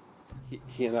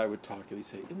 He and I would talk, and he'd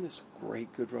say, "Isn't this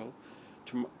great, Goodrow?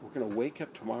 We're going to wake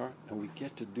up tomorrow, and we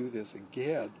get to do this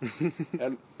again."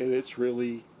 and it's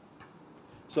really,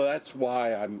 so that's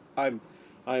why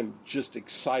I'm just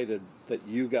excited that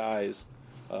you guys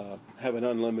have an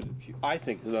unlimited future. I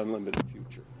think an unlimited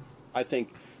future. I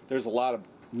think there's a lot of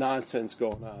nonsense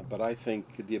going on. But I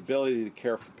think the ability to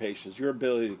care for patients, your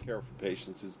ability to care for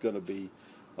patients, is going to be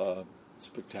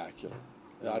spectacular.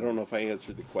 I don't know if I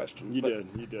answered the question. You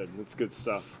did. That's good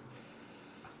stuff.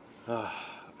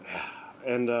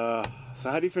 And so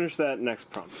how do you finish that next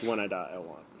prompt? When I die, I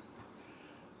want.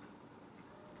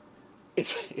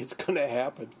 It's going to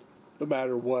happen, no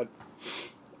matter what.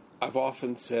 I've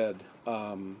often said,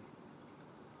 I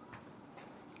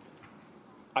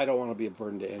don't want to be a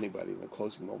burden to anybody in the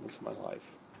closing moments of my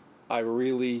life.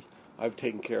 I've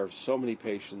taken care of so many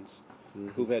patients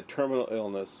who've had terminal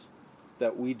illness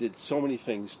that we did so many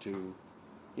things to,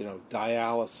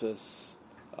 dialysis,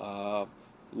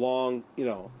 long,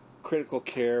 critical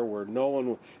care where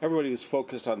everybody was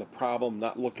focused on the problem,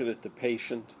 not looking at the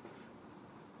patient.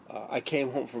 I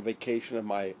came home from vacation and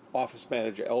my office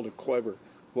manager, Elder Kloiber,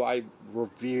 who I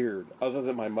revered, other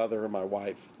than my mother and my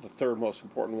wife, the third most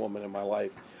important woman in my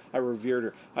life, I revered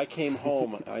her. I came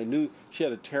home and I knew she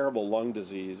had a terrible lung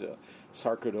disease,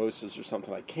 sarcoidosis or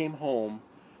something. I came home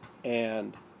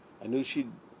and I knew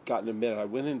she'd gotten admitted. I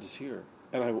went in to see her.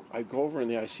 And I go over in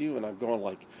the ICU and I'm going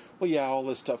like, well, yeah, all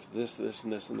this stuff, this,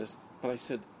 and this, and this. But I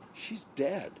said, she's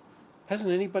dead.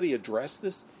 Hasn't anybody addressed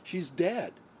this? She's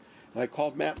dead. And I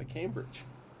called Matt McCambridge,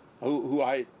 who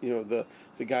the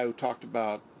guy who talked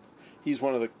about, he's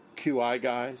one of the QI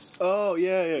guys. Oh,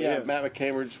 yeah. Matt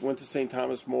McCambridge went to St.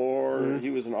 Thomas More. Mm-hmm. He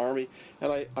was in Army.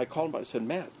 And I called him. I said,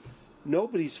 Matt,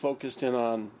 nobody's focused in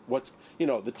on what's,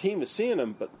 the team is seeing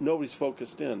him, but nobody's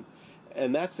focused in.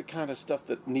 And that's the kind of stuff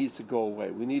that needs to go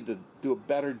away. We need to do a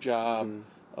better job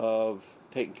of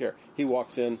taking care. He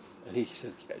walks in and he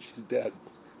said, yeah, she's dead.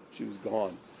 She was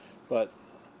gone. But,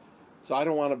 so I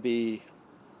don't want to be,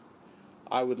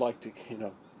 I would like to,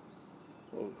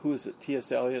 who is it?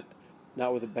 T.S. Eliot?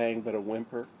 Not with a bang, but a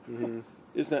whimper. Mm-hmm.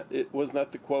 Wasn't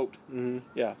that the quote? Mm-hmm.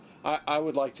 Yeah. I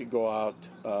would like to go out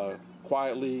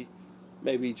quietly,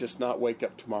 maybe just not wake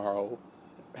up tomorrow,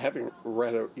 having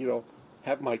read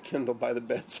have my Kindle by the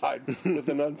bedside with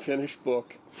an unfinished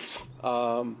book,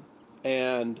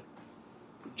 and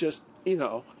just,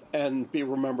 and be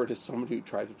remembered as somebody who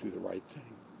tried to do the right thing.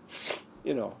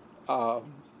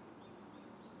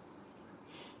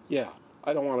 Yeah,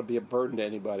 I don't want to be a burden to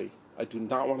anybody. I do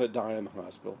not want to die in the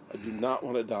hospital. I do not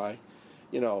want to die.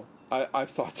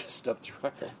 I've thought this stuff through.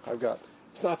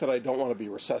 It's not that I don't want to be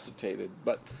resuscitated,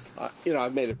 but,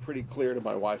 I've made it pretty clear to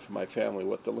my wife and my family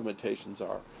what the limitations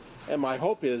are. And my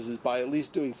hope is by at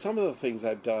least doing some of the things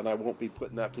I've done, I won't be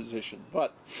put in that position.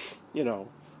 But,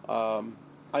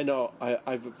 I know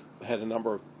I've had a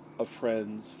number of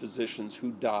friends, physicians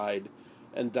who died,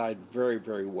 and died very,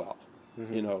 very well.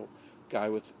 Mm-hmm. Guy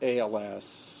with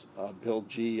ALS, Bill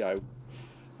G.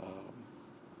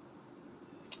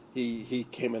 He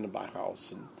came into my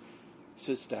house and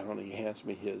sits down and he hands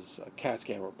me his CAT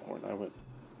scan report. And I went,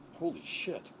 holy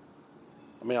shit.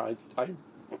 I mean, I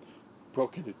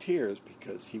broke into tears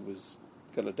because he was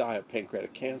going to die of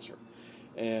pancreatic cancer.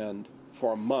 And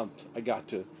for a month,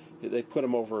 they put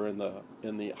him over in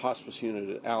the hospice unit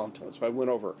at Allentown. So I went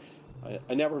over.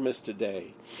 I never missed a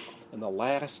day. And the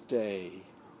last day,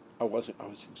 I was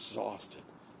exhausted.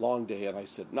 Long day, and I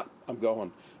said, no, I'm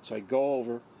going. So I go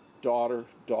over, daughter,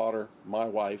 my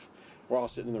wife. We're all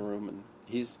sitting in the room, and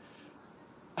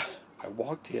I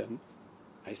walked in,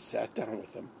 I sat down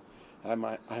with him, and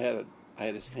I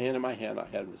had his hand in my hand, I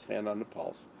had his hand on the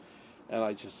pulse, and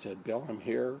I just said, Bill, I'm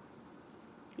here,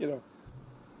 it's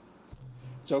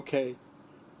okay.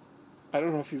 I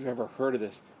don't know if you've ever heard of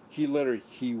this. He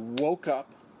woke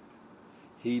up,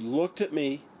 he looked at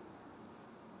me,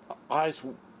 eyes.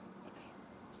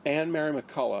 Anne Mary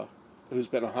McCullough, who's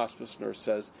been a hospice nurse,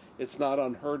 says it's not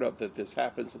unheard of that this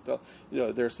happens.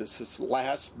 There's this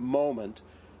last moment.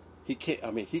 He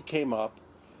came up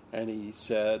and he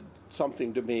said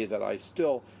something to me that I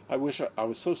wish I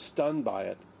was so stunned by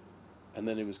it, and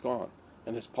then he was gone,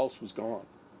 and his pulse was gone.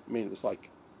 I mean, it was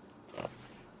like,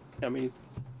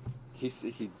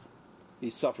 he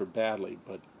suffered badly,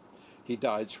 but he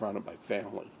died surrounded by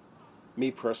family.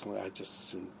 Me personally, I just as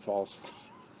soon fall asleep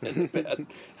in the bed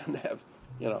and have,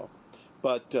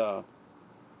 but,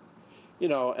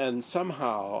 and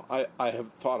somehow I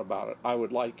have thought about it. I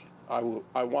want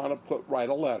to write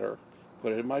a letter,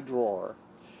 put it in my drawer,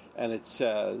 and it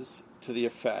says to the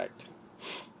effect,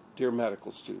 dear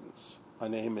medical students, my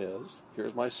name is,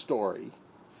 here's my story.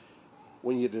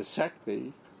 When you dissect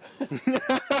me,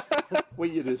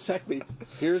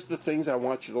 here's the things I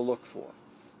want you to look for.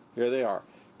 Here they are.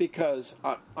 Because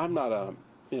I'm not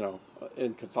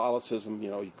in Catholicism,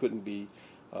 you couldn't be,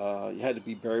 you had to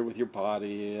be buried with your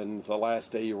body, and the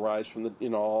last day you rise from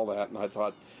all that. And I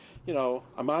thought,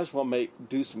 I might as well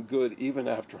do some good even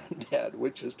after I'm dead,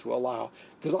 which is to allow,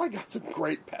 because I got some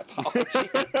great pathology.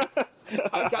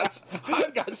 I've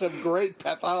got some great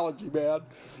pathology, man.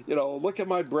 Look at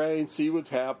my brain, see what's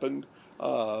happened,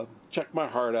 check my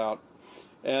heart out.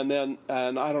 And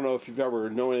I don't know if you've ever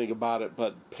known anything about it,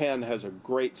 but Penn has a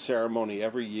great ceremony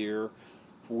every year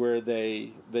where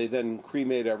they then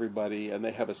cremate everybody, and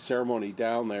they have a ceremony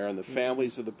down there, and the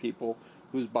families of the people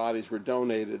whose bodies were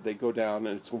donated, they go down,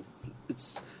 and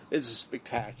it's a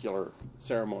spectacular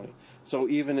ceremony. So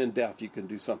even in death, you can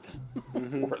do something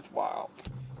worthwhile.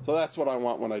 So that's what I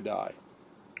want when I die.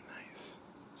 Nice.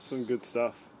 Some good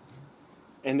stuff.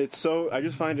 And I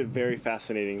just find it very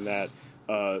fascinating that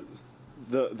a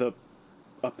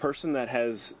person that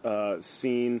has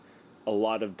seen a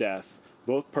lot of death,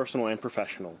 both personal and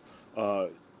professional,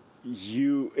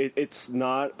 it's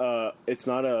not a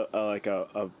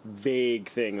vague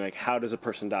thing like how does a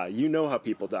person die. You know how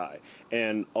people die,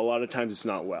 and a lot of times it's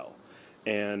not well.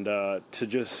 And to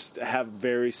just have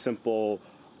very simple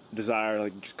desire,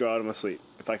 like just go out of my sleep.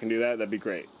 If I can do that, that'd be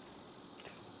great.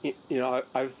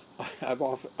 I've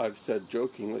said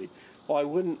jokingly, well, I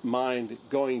wouldn't mind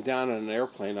going down on an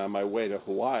airplane on my way to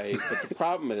Hawaii, but the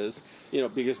problem is,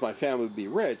 because my family would be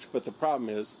rich, but the problem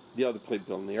is the other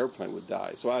people in the airplane would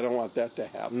die, so I don't want that to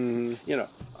happen.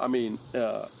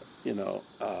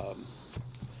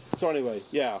 So anyway,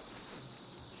 yeah.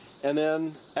 And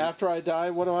then after I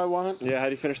die, what do I want? Yeah, how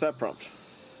do you finish that prompt?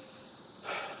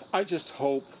 I just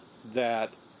hope that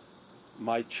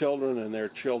my children and their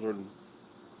children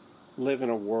live in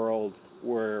a world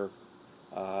where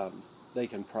they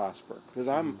can prosper. Because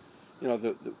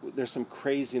there's some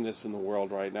craziness in the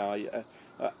world right now.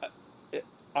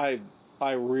 I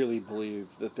really believe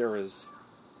that there is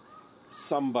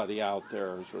somebody out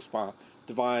there who's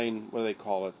divine, what do they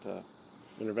call it?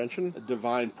 Intervention? A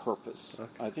divine purpose.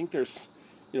 Okay. I think there's,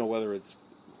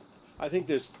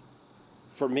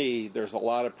 for me, there's a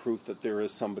lot of proof that there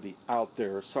is somebody out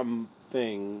there,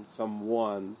 something,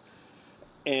 someone,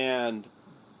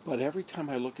 but every time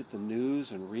I look at the news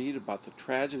and read about the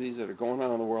tragedies that are going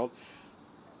on in the world,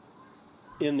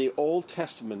 in the Old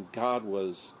Testament, God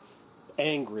was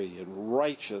angry and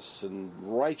righteous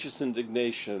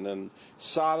indignation and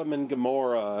Sodom and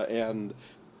Gomorrah and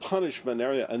punishment and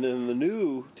everything. And then in the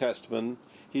New Testament,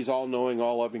 he's all-knowing,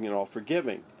 all-loving, and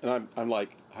all-forgiving. And I'm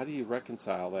like, how do you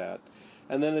reconcile that?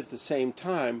 And then at the same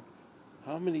time,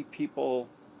 how much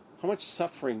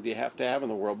suffering do you have to have in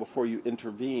the world before you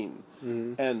intervene?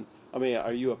 Mm-hmm. And,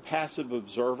 are you a passive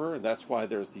observer? And that's why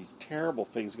there's these terrible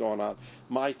things going on.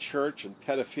 My church and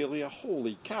pedophilia,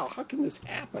 holy cow, how can this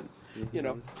happen?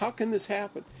 Mm-hmm. How can this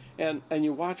happen? And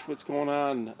you watch what's going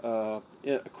on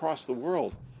across the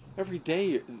world. Every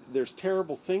day there's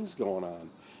terrible things going on.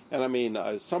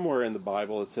 And somewhere in the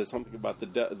Bible it says something about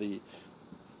the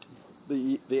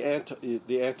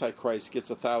Antichrist gets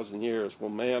 1,000 years. Well,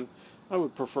 man, I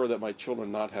would prefer that my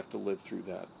children not have to live through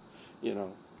that.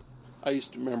 I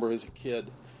used to remember as a kid,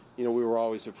 we were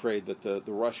always afraid that the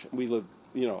Russian, we lived,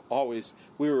 we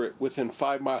were within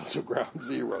 5 miles of ground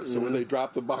zero. So when they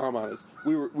dropped the bomb on us,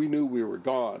 we knew we were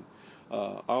gone.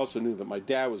 I also knew that my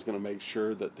dad was going to make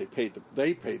sure that they paid the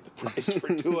price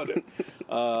for doing it.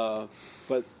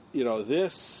 But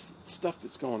this stuff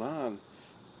that's going on,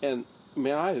 and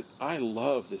I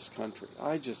love this country.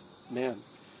 How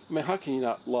can you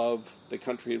not love the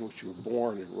country in which you were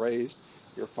born and raised?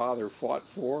 Your father fought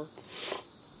for.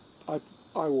 I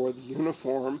wore the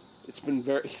uniform. It's been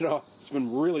it's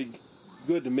been really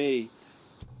good to me.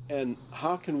 And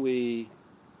how can we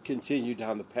continue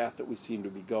down the path that we seem to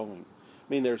be going?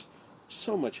 There's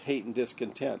so much hate and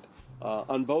discontent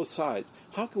on both sides.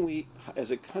 How can we,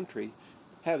 as a country,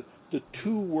 have the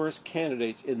two worst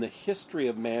candidates in the history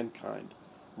of mankind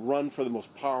run for the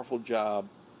most powerful job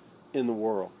in the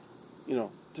world?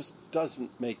 Just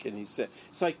doesn't make any sense.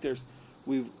 It's like there's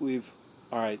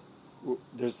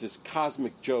this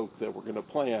cosmic joke that we're going to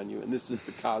play on you, and this is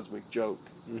the cosmic joke.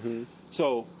 Mm-hmm.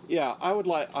 So, yeah,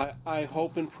 I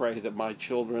hope and pray that my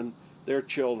children, their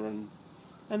children,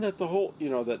 and that the whole,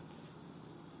 that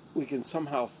we can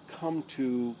somehow come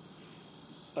to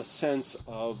a sense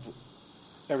of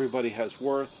everybody has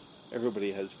worth,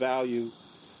 everybody has value,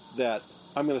 that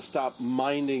I'm going to stop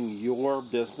minding your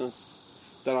business,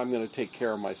 that I'm going to take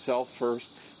care of myself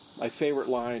first. My favorite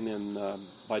line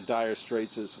by Dire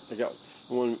Straits is,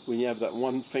 when you have that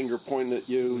one finger pointing at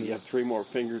you, you have three more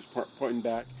fingers pointing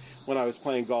back. When I was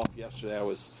playing golf yesterday, I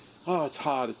was, it's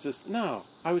hot, it's just, no,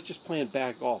 I was just playing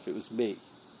bad golf. It was me.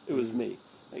 It was me.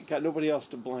 I got nobody else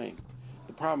to blame.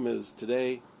 The problem is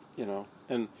today,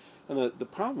 and the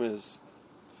problem is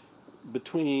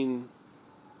between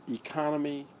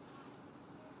economy,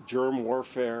 germ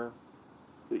warfare,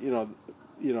 the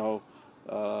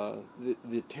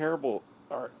terrible.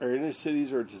 Our inner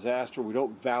cities are a disaster. We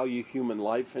don't value human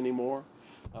life anymore.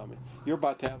 You're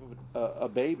about to have a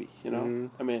baby, Mm-hmm.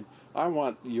 I mean, I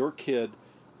want your kid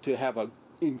to have an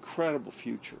incredible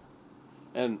future,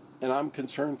 and I'm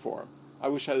concerned for him. I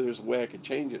wish there was a way I could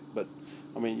change it, but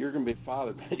I mean, you're going to be a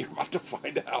father, man. You're about to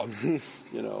find out.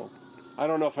 I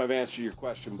don't know if I've answered your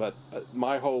question, but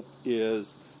my hope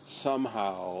is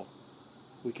somehow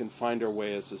we can find our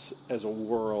way as a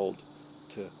world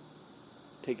to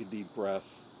take a deep breath,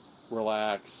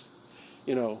 relax.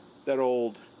 That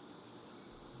old,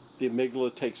 the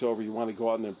amygdala takes over. You want to go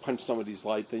out and then punch somebody's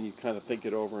light, then you kind of think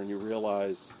it over and you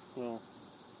realize, well,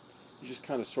 you just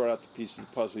kind of sort out the pieces of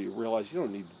the puzzle. You realize you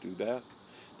don't need to do that.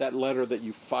 That letter that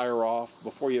you fire off,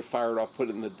 before you fire it off, put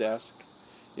it in the desk.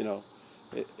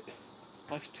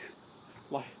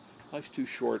 Life's too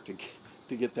short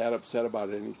to get that upset about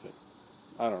anything.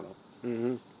 I don't know.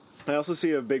 Mm-hmm. I also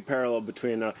see a big parallel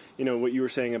between, what you were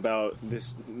saying about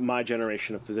my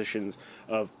generation of physicians,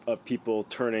 of people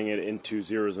turning it into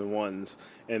zeros and ones,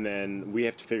 and then we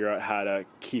have to figure out how to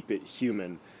keep it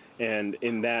human. And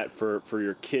in that, for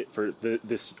your kid, for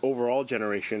this overall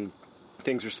generation,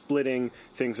 things are splitting,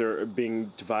 things are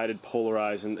being divided,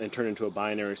 polarized, and turned into a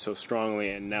binary so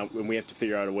strongly, and now we have to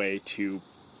figure out a way to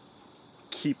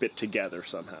keep it together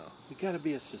somehow. We've got to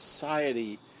be a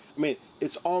society. I mean,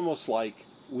 it's almost like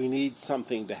we need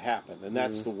something to happen, and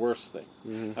that's the worst thing.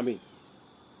 Mm-hmm. I mean,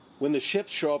 when the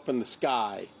ships show up in the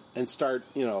sky and start,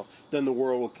 then the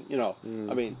world will,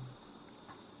 I mean,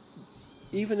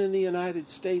 even in the United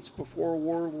States before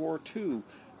World War II,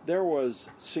 there was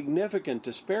significant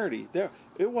disparity.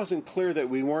 It wasn't clear that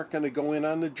we weren't going to go in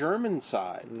on the German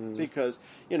side because,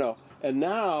 and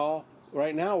now,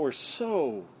 right now, we're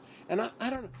so, and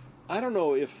I don't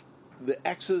know if the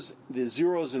X's, the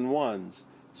zeros and ones,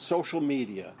 social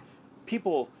media,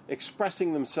 people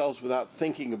expressing themselves without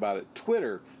thinking about it,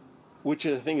 Twitter, which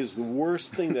I think is the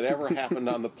worst thing that ever happened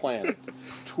on the planet,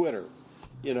 Twitter,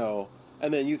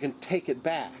 and then you can take it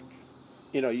back.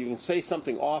 You can say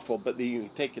something awful, but then you can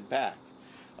take it back.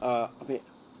 I mean,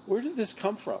 where did this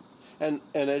come from? And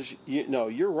as you know,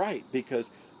 you're right, because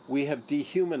we have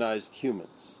dehumanized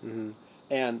humans. Mm-hmm.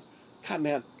 And God,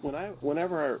 man,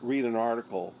 whenever I read an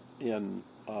article in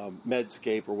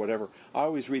Medscape or whatever, I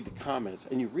always read the comments,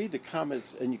 and you read the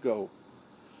comments and you go,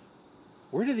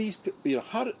 where do these,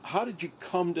 how did you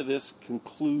come to this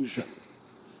conclusion?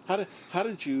 How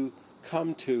did you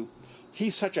come to,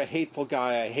 he's such a hateful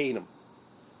guy, I hate him?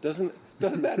 Doesn't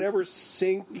that ever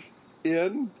sink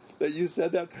in that you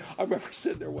said that? I remember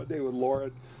sitting there one day with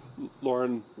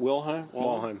Lauren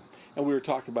Wilhelm, and we were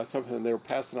talking about something, and they were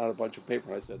passing out a bunch of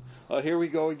paper, and I said, here we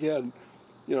go again,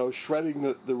 shredding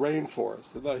the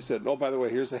rainforest. And then I said, oh, by the way,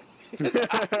 here's a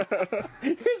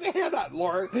handout,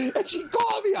 Lauren. And she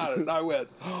called me on it, and I went,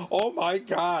 oh, my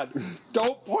God,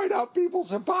 don't point out people's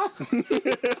hypocrisy.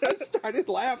 I started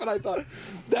laughing. I thought,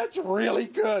 that's really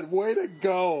good. Way to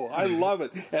go. I love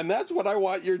it. And that's what I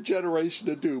want your generation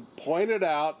to do. Point it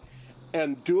out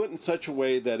and do it in such a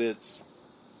way that it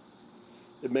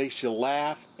makes you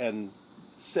laugh and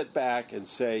sit back and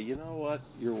say, you know what,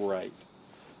 you're right.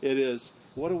 It is,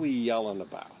 what are we yelling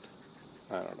about?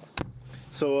 I don't know.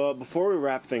 So before we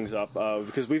wrap things up,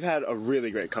 because we've had a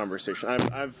really great conversation,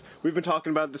 we've been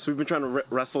talking about this. We've been trying to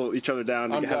wrestle each other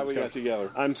down. I'm glad we got together.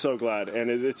 I'm so glad, and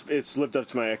it's lived up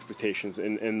to my expectations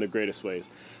in the greatest ways.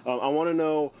 I want to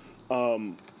know,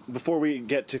 before we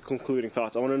get to concluding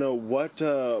thoughts, I want to know what's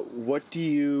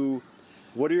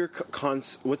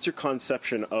your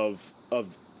conception of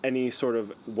any sort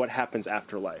of what happens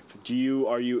after life?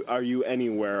 Are you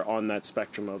anywhere on that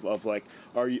spectrum of like,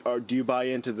 do you buy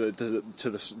into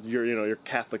your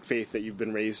Catholic faith that you've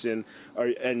been raised in,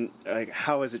 and like,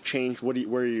 how has it changed?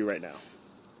 Where are you right now?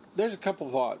 There's a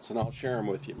couple thoughts, and I'll share them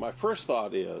with you. My first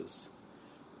thought is,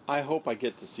 I hope I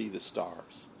get to see the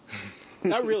stars.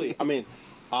 Not really. I mean,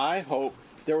 I hope.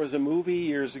 There was a movie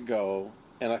years ago,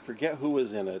 and I forget who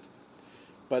was in it,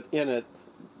 but in it,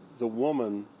 the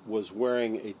woman was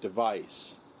wearing a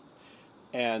device,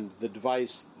 and the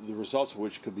device, the results of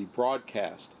which could be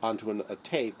broadcast onto a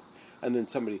tape, and then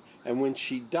and when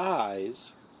she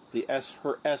dies,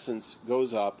 her essence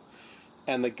goes up,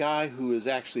 and the guy who is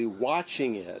actually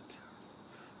watching it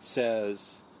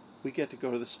says, we get to go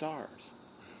to the stars.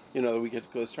 We get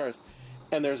to go to the stars.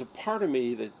 And there's a part of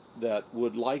me that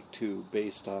would like to,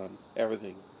 based on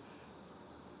everything.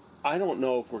 I don't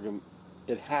know if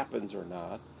it happens or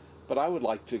not, but I would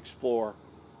like to explore,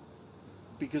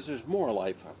 because there's more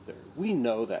life out there. We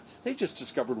know that. They just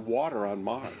discovered water on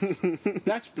Mars.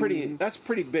 That's pretty. That's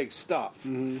pretty big stuff.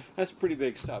 That's pretty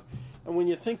big stuff. And when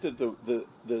you think that the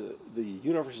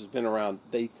universe has been around,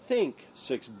 they think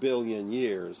 6 billion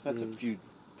years. That's a few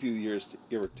years to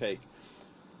give or take.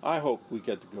 I hope we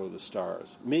get to go to the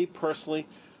stars. Me personally,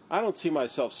 I don't see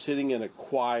myself sitting in a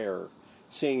choir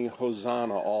singing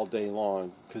Hosanna all day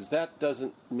long, because that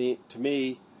doesn't mean to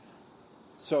me.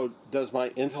 So does my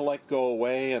intellect go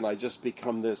away and I just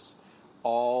become this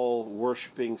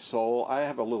all-worshiping soul? I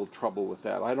have a little trouble with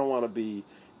that. I don't want to be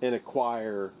in a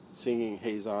choir singing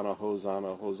Hosanna,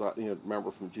 Hosanna, Hosanna.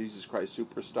 Remember from Jesus Christ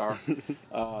Superstar?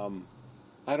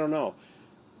 I don't know.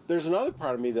 There's another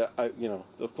part of me that,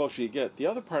 the closer you get, the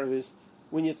other part of it is,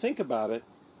 when you think about it,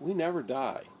 we never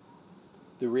die.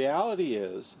 The reality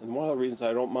is, and one of the reasons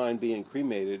I don't mind being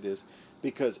cremated is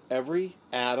because every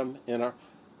atom in our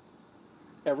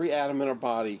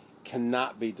body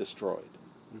cannot be destroyed.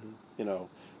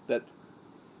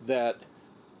 That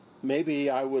maybe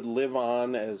I would live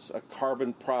on as a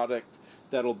carbon product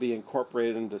that'll be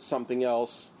incorporated into something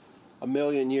else 1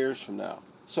 million years from now.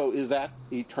 So is that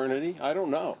eternity? I don't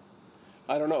know.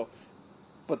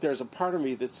 But there's a part of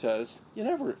me that says,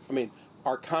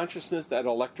 our consciousness, that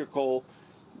electrical,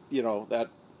 that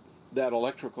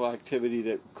electrical activity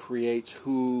that creates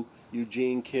who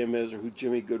Eugene Kim is or who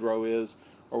Jimmy Goodrow is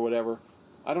or whatever,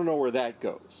 I don't know where that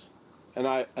goes. And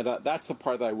that's the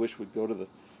part that I wish would go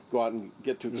out and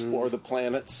get to explore the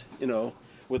planets,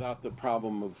 without the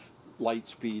problem of light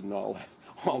speed and all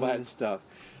that stuff.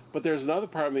 But there's another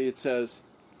part of me that says,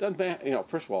 doesn't matter,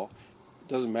 first of all, it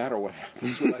doesn't matter what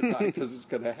happens when I die, because it's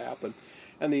going to happen.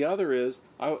 And the other is,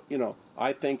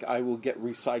 I think I will get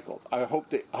recycled. I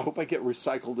hope I get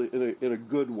recycled in a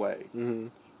good way.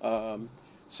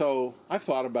 So I've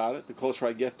thought about it. The closer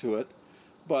I get to it,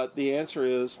 but the answer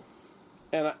is,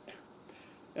 am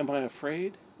I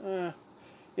afraid? I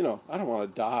don't want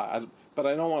to die, but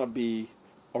I don't want to be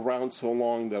around so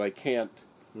long that I can't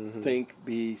think,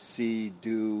 be, see,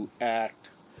 do,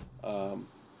 act.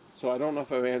 So I don't know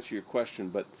if I've answered your question,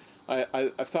 but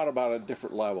I've thought about it at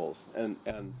different levels.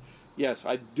 And yes,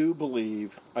 I do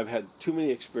believe I've had too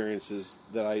many experiences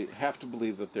that I have to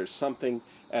believe that there's something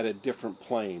at a different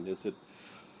plane. Is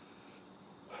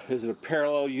it a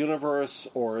parallel universe,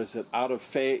 or is it out of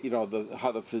phase?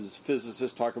 How the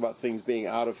physicists talk about things being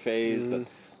out of phase, that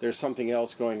there's something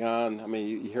else going on. I mean,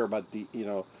 you hear about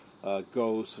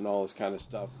ghosts and all this kind of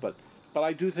stuff, but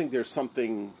I do think there's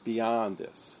something beyond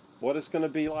this. What it's going to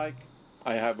be like,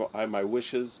 I have my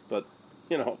wishes, but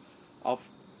I'll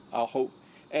hope,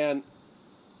 and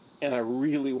I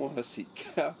really want to see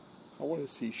Kev. I want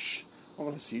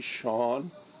to see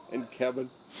Sean and Kevin,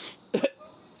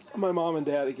 my mom and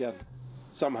dad again,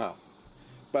 somehow.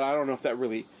 But I don't know if that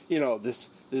really, this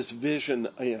vision.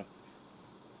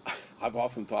 I've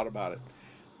often thought about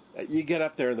it. You get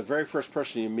up there, and the very first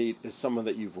person you meet is someone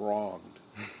that you've wronged,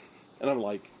 and I'm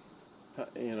like, how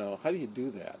do you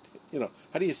do that?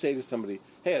 How do you say to somebody,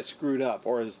 hey, I screwed up?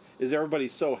 Or is everybody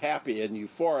so happy and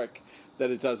euphoric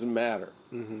that it doesn't matter?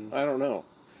 I don't know.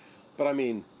 But I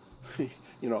mean,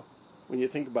 when you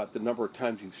think about the number of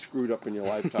times you've screwed up in your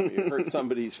lifetime, you hurt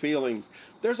somebody's feelings,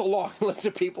 there's a long list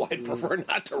of people I'd prefer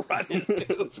not to run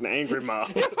into. An angry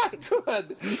mom. If I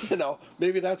could,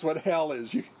 maybe that's what hell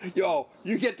is. You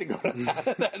get to go to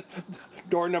that.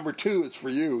 Door number 2 is for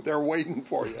you. They're waiting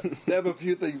for you. They have a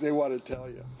few things they want to tell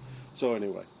you. So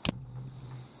anyway.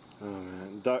 Oh,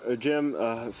 man. Jim,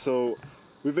 so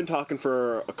we've been talking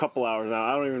for a couple hours now.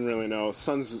 I don't even really know.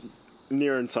 Sun's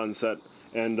nearing sunset,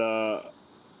 and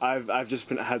I've just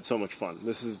had so much fun.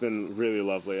 This has been really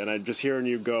lovely, and just hearing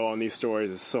you go on these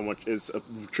stories is so much. It's a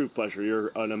true pleasure.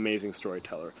 You're an amazing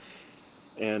storyteller,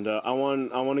 and I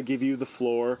want to give you the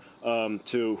floor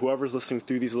to whoever's listening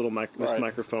through these little this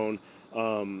microphone.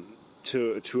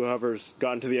 To whoever's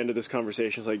gotten to the end of this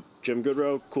conversation, it's like, Jim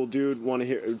Goodrow, cool dude, want to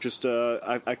hear, just,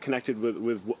 I connected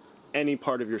with any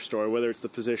part of your story, whether it's the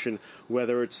physician,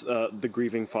 whether it's the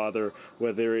grieving father,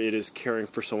 whether it is caring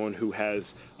for someone who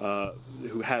has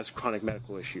chronic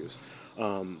medical issues.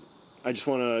 I just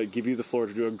want to give you the floor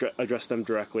to address them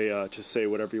directly, to say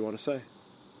whatever you want to say.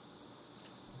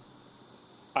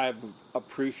 I've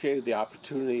appreciated the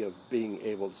opportunity of being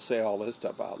able to say all this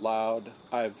stuff out loud.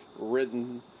 I've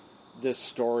written this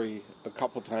story a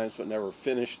couple times but never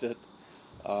finished it.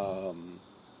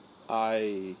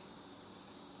 I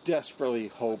desperately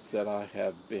hope that I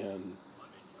have been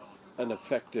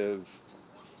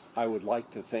I would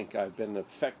like to think I've been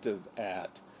effective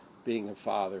at being a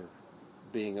father,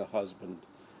 being a husband,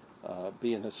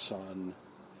 being a son,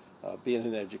 being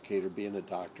an educator, being a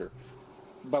doctor.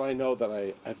 but I know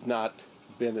that I've not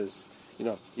been as,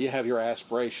 you have your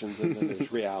aspirations and then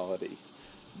there's reality.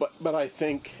 But I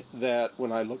think that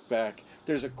when I look back,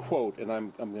 there's a quote, and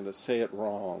I'm going to say it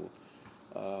wrong.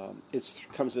 It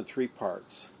comes in 3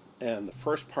 parts. And the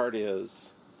first part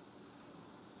is,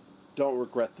 don't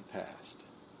regret the past.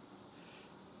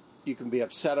 You can be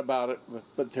upset about it,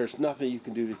 but there's nothing you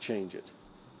can do to change it.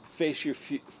 Face,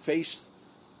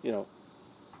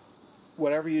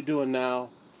 whatever you're doing now,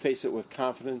 face it with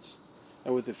confidence,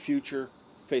 and with the future,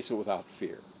 face it without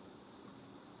fear.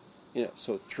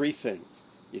 So 3 things.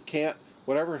 You can't,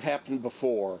 whatever happened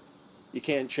before, you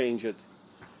can't change it.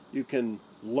 You can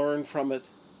learn from it,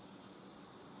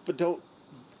 but don't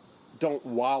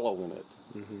wallow in it.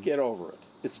 Mm-hmm. Get over it.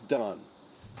 It's done.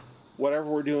 Whatever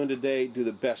we're doing today, do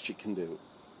the best you can do.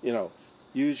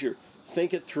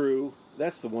 Think it through.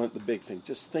 That's the big thing.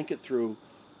 Just think it through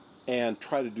and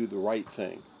try to do the right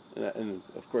thing. And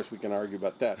of course we can argue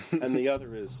about that. And the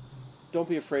other is, don't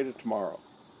be afraid of tomorrow.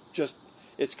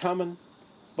 It's coming,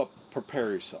 but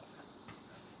prepare yourself.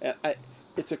 And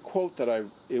it's a quote that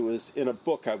it was in a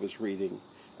book I was reading,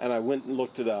 and I went and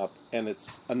looked it up, and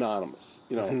it's anonymous.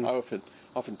 Mm-hmm. I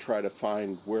often try to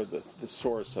find where the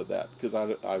source of that, because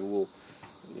I will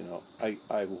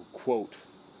quote.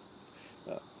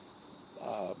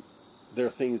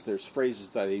 There's phrases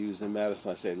that I use in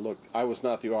Madison. I say, look, I was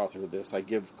not the author of this. I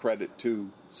give credit to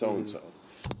so and so.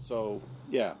 So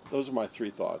yeah, those are my 3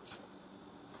 thoughts.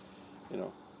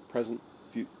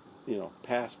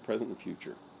 Past, present, and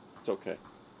future. It's okay.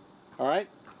 All right?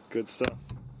 Good stuff.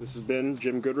 This has been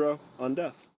Jim Goodrow on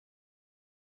Death.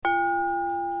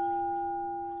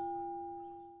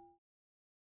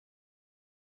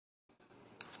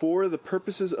 For the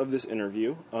purposes of this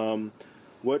interview,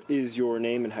 what is your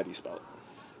name and how do you spell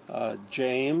it?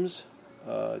 James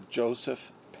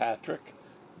Joseph Patrick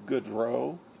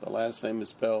Goodrow. The last name is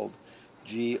spelled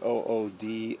Goodraeau.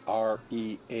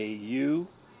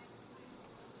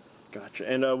 Gotcha.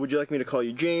 And would you like me to call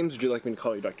you James? Would you like me to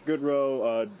call you Dr.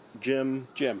 Goodrow? Jim?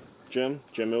 Jim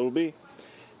It'll be.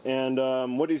 And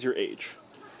what is your age?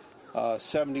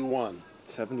 71.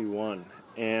 71.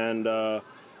 And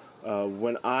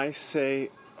when I say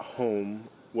home,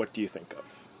 what do you think of?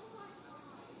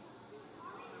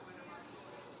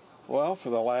 Well, for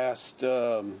the last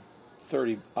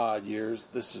 30-odd years,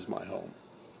 this is my home.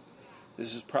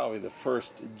 This is probably the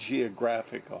first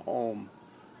geographic home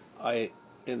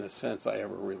in a sense, I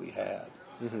ever really had.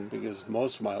 Mm-hmm. Because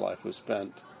most of my life was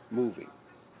spent moving.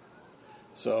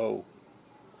 So,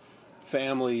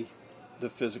 family, the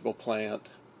physical plant,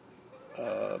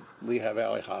 Lehigh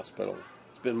Valley Hospital,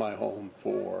 it's been my home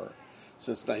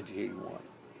since 1981.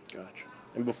 Gotcha.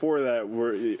 And before that,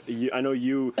 I know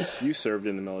you served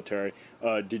in the military.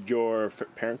 Did your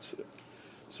parents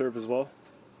serve as well?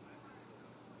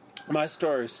 My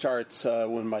story starts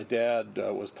when my dad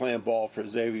was playing ball for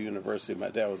Xavier University. My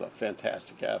dad was a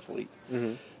fantastic athlete.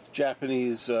 Mm-hmm.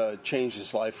 Japanese changed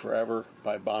his life forever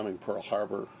by bombing Pearl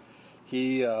Harbor.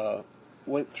 He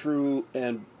went through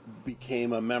and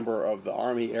became a member of the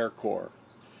Army Air Corps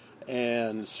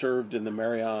and served in the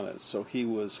Marianas. So he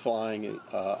was flying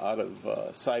out of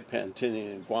Saipan,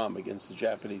 Tinian, and Guam against the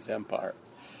Japanese Empire.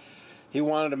 He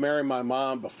wanted to marry my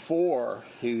mom before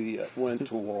he went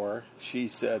to war. She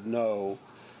said no,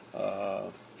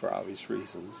 for obvious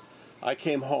reasons. I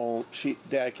came home.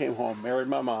 Dad came home, married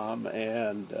my mom,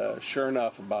 and sure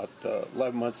enough, about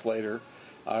 11 months later,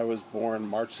 I was born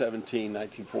March 17,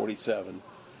 1947.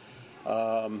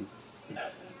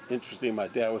 Interesting, my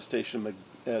dad was stationed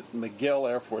at McGill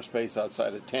Air Force Base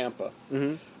outside of Tampa.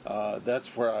 Mm-hmm.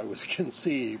 That's where I was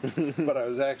conceived, but I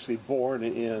was actually born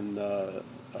in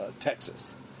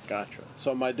Texas. Gotcha.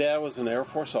 So my dad was an Air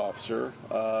Force officer.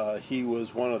 He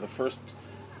was one of the first.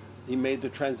 He made the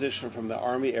transition from the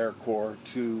Army Air Corps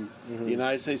to the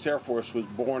United States Air Force. Was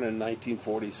born in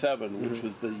 1947, which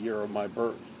was the year of my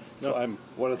birth. So I'm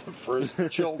one of the first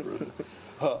children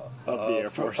of the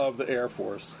Air Force. Of the Air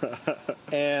Force.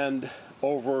 And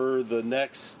over the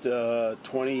next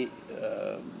 20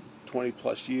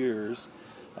 plus years,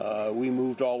 we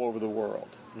moved all over the world.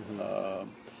 Mm-hmm.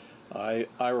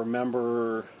 I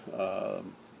remember a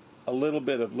little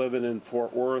bit of living in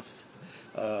Fort Worth,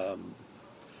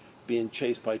 being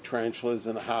chased by tarantulas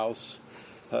in a house,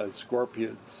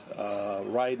 scorpions,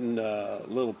 riding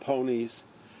little ponies.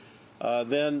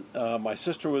 Then my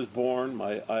sister was born.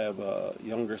 I have a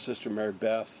younger sister, Mary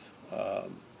Beth.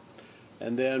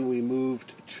 And then we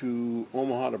moved to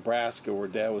Omaha, Nebraska, where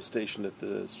Dad was stationed at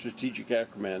the Strategic Air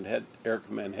Command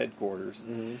headquarters.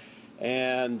 Mm-hmm.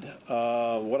 And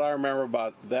what I remember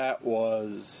about that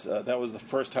was the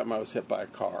first time I was hit by a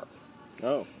car.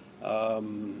 Oh.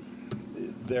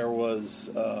 There was,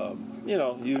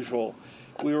 usual.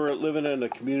 We were living in a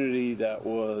community that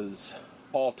was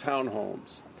all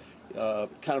townhomes,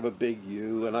 kind of a big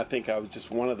U, and I think I was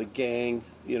just one of the gang,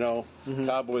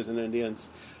 Cowboys and Indians.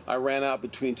 I ran out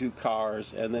between two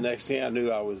cars, and the next thing I knew,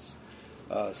 I was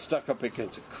stuck up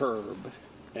against a curb.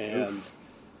 And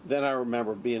then I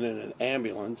remember being in an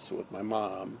ambulance with my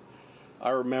mom. I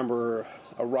remember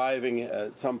arriving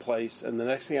at some place, and the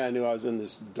next thing I knew, I was in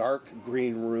this dark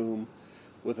green room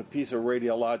with a piece of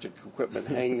radiologic equipment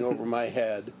hanging over my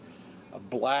head, a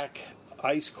black,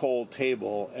 ice-cold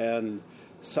table, and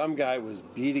some guy was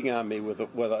beating on me with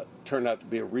what turned out to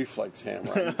be a reflex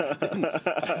hammer.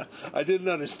 I didn't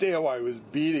understand why he was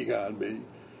beating on me.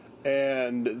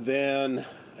 And then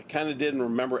I kind of didn't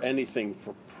remember anything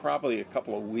for probably a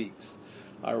couple of weeks.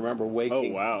 I remember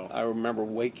waking. Oh, wow. I remember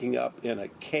waking up in a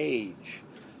cage.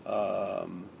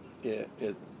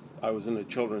 I was in a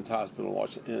children's hospital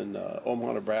in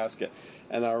Omaha, Nebraska,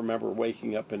 and I remember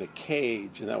waking up in a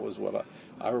cage, and that was what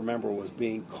I remember was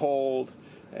being cold,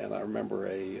 and I remember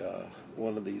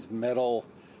one of these metal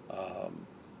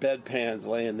bedpans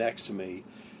laying next to me,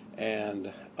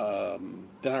 and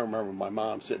then I remember my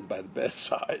mom sitting by the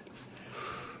bedside.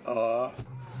 How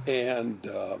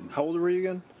old were you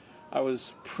again? I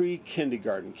was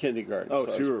kindergarten. Oh,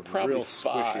 so you were probably real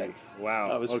 5. Squishy.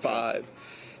 Wow. I was okay. 5.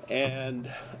 And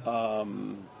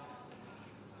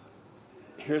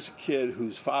here's a kid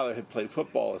whose father had played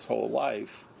football his whole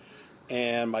life,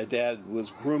 and my dad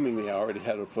was grooming me. I already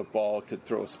had a football, could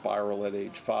throw a spiral at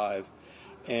age 5.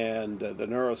 And the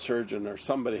neurosurgeon or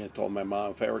somebody had told my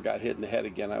mom if I ever got hit in the head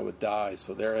again, I would die.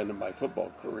 So there ended my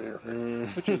football career,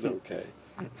 which was okay.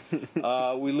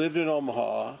 We lived in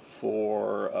Omaha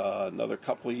for another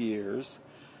couple of years,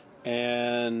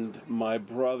 and my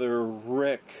brother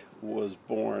Rick was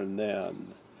born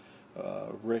then.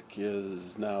 Rick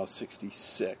is now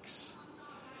 66.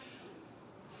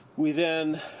 We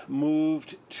then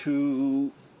moved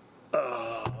to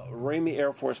Ramey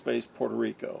Air Force Base, Puerto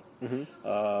Rico.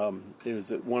 It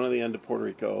was at one of the end of Puerto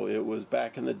Rico. It was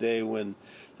back in the day when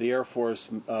the Air Force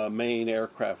main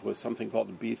aircraft was something called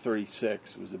the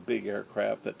B-36. It was a big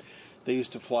aircraft that they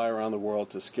used to fly around the world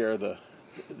to scare the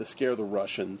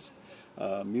Russians.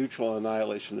 Mutual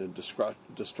annihilation and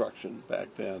destruction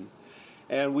back then.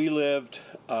 And we lived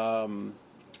in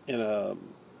a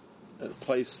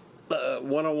place,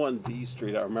 101 D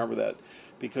Street. I remember that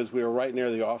because we were right near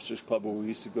the officers club where we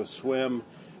used to go swim,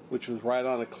 which was right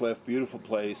on a cliff, beautiful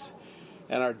place.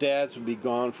 And our dads would be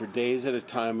gone for days at a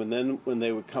time, and then when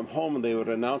they would come home, and they would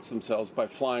announce themselves by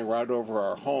flying right over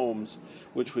our homes,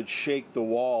 which would shake the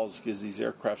walls because these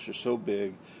aircrafts are so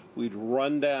big. We'd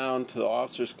run down to the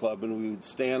officers club, and we would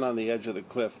stand on the edge of the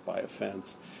cliff by a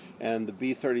fence, and the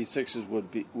B-36s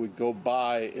would go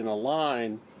by in a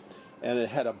line, and it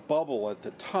had a bubble at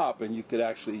the top, and you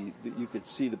could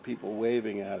see the people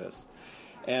waving at us.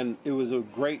 And it was a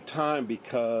great time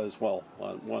because, well,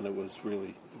 one, it was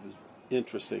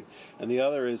interesting, and the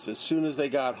other is as soon as they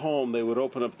got home, they would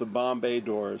open up the bomb bay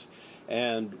doors,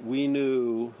 and we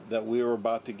knew that we were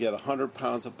about to get 100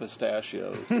 pounds of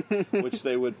pistachios, which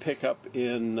they would pick up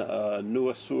in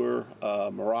Nouassur,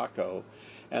 Morocco,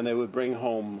 and they would bring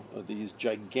home these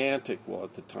gigantic, well,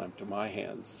 at the time, to my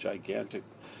hands, gigantic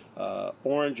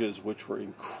oranges, which were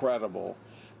incredible.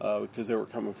 Because they were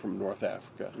coming from North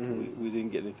Africa. We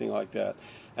didn't get anything like that.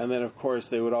 And then, of course,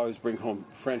 they would always bring home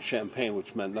French champagne,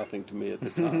 which meant nothing to me at the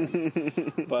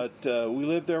time. But we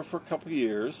lived there for a couple of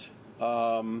years.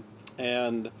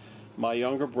 And my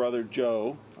younger brother,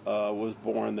 Joe, was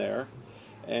born there.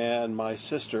 And my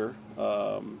sister,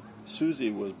 Susie,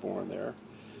 was born there.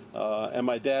 And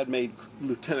my dad made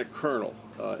lieutenant colonel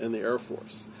in the Air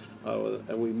Force.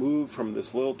 And we moved from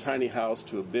this little tiny house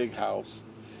to a big house.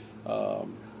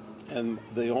 And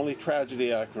the only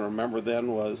tragedy I can remember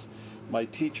then was my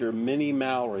teacher, Minnie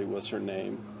Mallory was her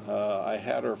name. I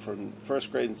had her from first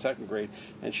grade and second grade,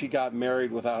 and she got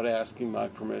married without asking my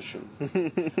permission.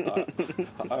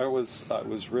 I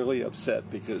was really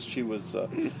upset because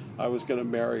I was going to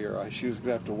marry her. She was going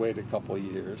to have to wait a couple of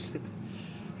years.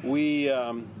 We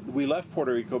left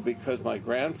Puerto Rico because my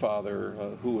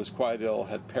grandfather, who was quite ill,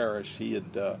 had perished. He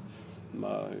had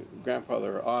my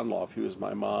grandfather Onloff, he was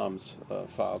my mom's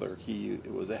father. He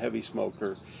was a heavy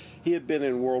smoker. He had been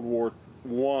in World War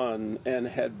I and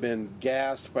had been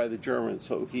gassed by the Germans,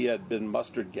 so he had been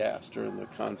mustard gas during the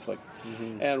conflict.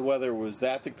 And whether it was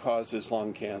that caused his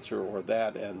lung cancer or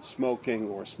that and smoking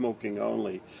or smoking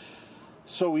only.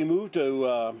 So we moved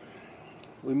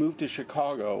to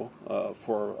Chicago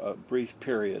for a brief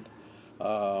period.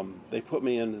 They put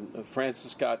me in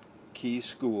Francis Scott Key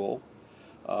School.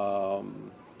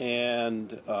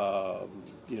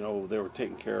 They were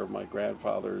taking care of my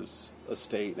grandfather's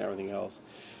estate and everything else.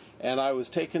 And I was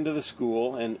taken to the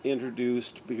school and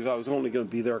introduced, because I was only going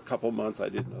to be there a couple months, I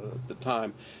didn't know at the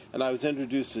time, and I was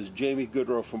introduced as Jamie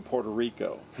Goodrow from Puerto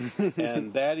Rico.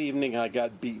 And that evening I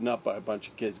got beaten up by a bunch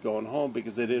of kids going home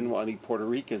because they didn't want any Puerto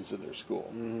Ricans in their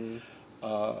school.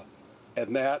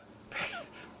 And that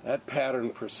pattern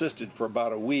persisted for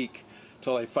about a week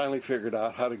till I finally figured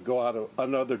out how to go out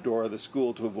another door of the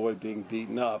school to avoid being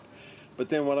beaten up. But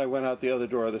then when I went out the other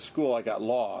door of the school, I got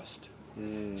lost.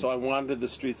 So I wandered the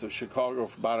streets of Chicago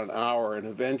for about an hour and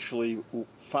eventually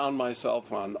found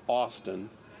myself on Austin,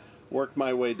 worked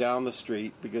my way down the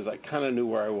street because I kind of knew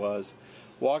where I was,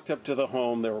 walked up to the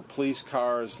home, there were police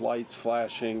cars, lights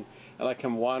flashing, and I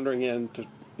come wandering in to,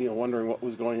 wondering what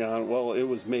was going on. Well, it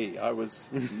was me. I was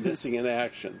missing in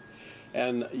action.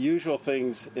 And usual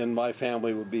things in my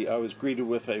family would be I was greeted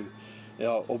with a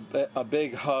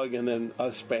big hug and then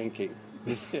a spanking.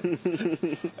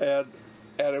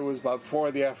 And it was about 4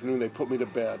 in the afternoon, they put me to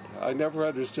bed. I never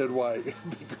understood why,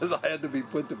 because I had to be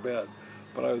put to bed,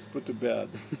 but I was put to bed.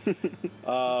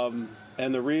 But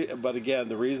again,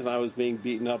 the reason I was being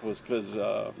beaten up was because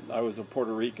I was a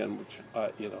Puerto Rican, which,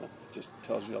 just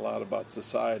tells you a lot about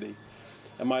society.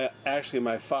 And my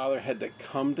father had to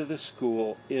come to the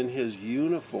school in his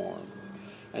uniform,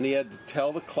 and he had to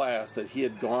tell the class that he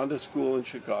had gone to school in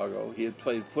Chicago, he had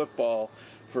played football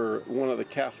for one of the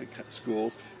Catholic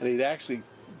schools, and he'd actually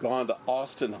gone to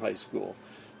Austin High School.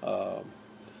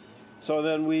 So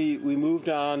then we moved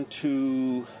on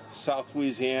to South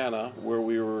Louisiana, where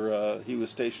he was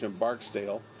stationed in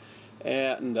Barksdale.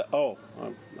 And, I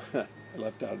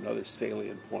left out another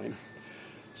salient point.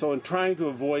 So in trying to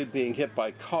avoid being hit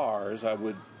by cars, I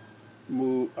would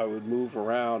move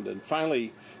around, and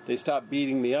finally they stopped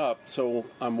beating me up. So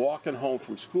I'm walking home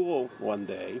from school one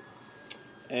day,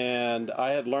 and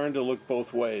I had learned to look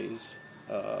both ways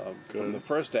from the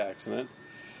first accident.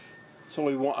 So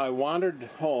I wandered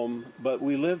home, but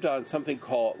we lived on something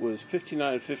called, it was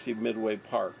 5950 Midway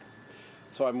Park.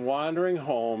 So I'm wandering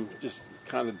home, just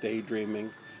kind of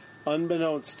daydreaming.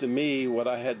 Unbeknownst to me, what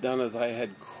I had done is I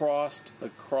had crossed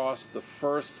across the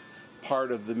first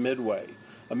part of the Midway.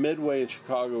 A Midway in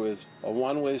Chicago is a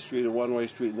one-way street.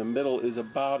 In the middle is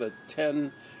about a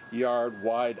 10-yard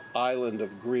wide island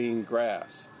of green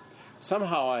grass.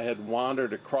 Somehow I had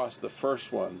wandered across the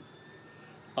first one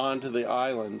onto the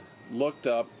island, looked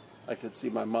up, I could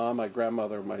see my mom, my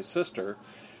grandmother, my sister,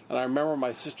 and I remember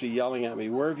my sister yelling at me,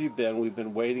 "Where have you been? We've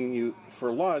been waiting you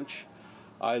for lunch."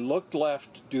 I looked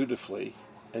left dutifully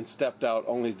and stepped out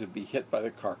only to be hit by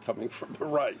the car coming from the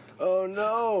right. Oh,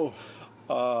 no!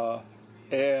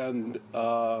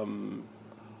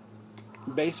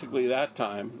 Basically that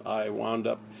time I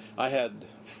had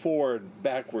forward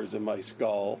backwards in my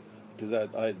skull because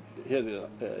I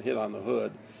hit on the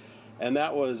hood. And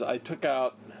that was, I took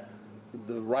out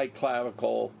the right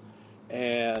clavicle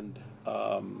and,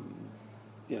 I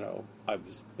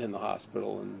was in the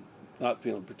hospital and not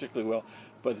feeling particularly well.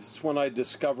 But it's when I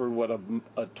discovered what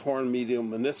a torn medial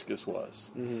meniscus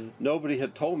was. Mm-hmm. Nobody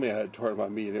had told me I had torn my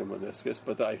medial meniscus,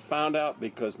 but I found out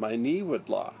because my knee would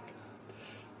lock.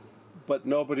 But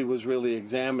nobody was really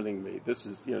examining me.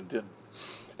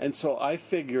 And so I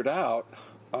figured out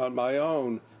on my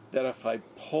own that if I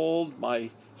pulled my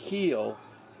heel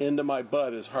into my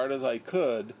butt as hard as I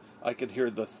could hear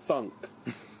the thunk.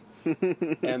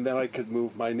 And then I could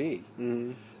move my knee.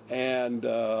 Mm-hmm. And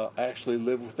I actually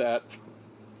lived with that.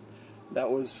 That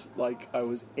was like I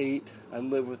was 8. I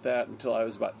lived with that until I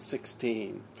was about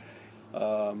 16.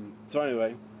 So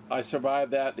anyway, I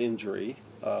survived that injury.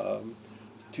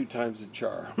 2 times a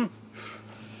charm.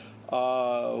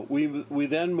 We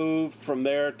then moved from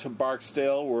there to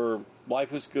Barksdale, where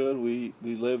life was good. We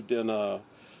lived in the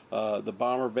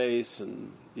bomber base,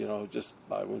 and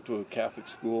I went to a Catholic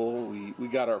school. We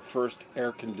got our first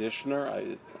air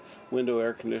conditioner, window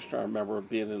air conditioner. I remember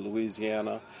being in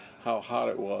Louisiana, how hot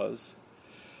it was.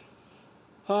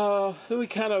 Then we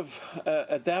kind of,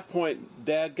 at that point,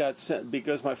 Dad got sent,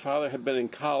 because my father had been in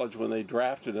college when they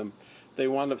drafted him, they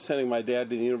wound up sending my dad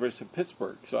to the University of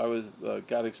Pittsburgh. So I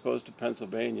got exposed to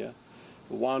Pennsylvania.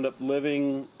 Wound up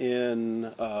living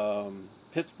in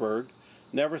Pittsburgh.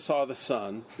 Never saw the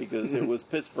sun, because it was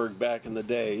Pittsburgh back in the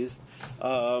days.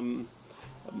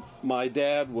 My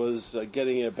dad was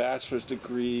getting a bachelor's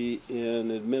degree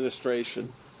in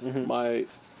administration. Mm-hmm.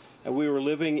 And we were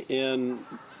living in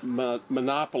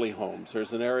monopoly homes.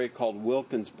 There's an area called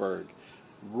Wilkinsburg.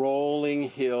 Rolling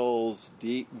hills,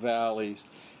 deep valleys.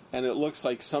 And it looks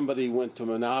like somebody went to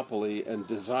Monopoly and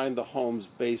designed the homes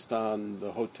based on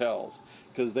the hotels.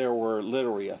 because there were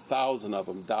literally 1,000 of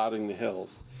them dotting the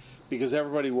hills, because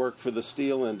everybody worked for the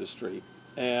steel industry.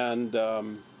 And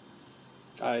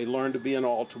I learned to be an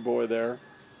altar boy there,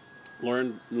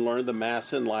 learned the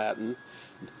Mass in Latin,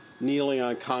 kneeling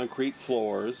on concrete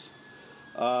floors.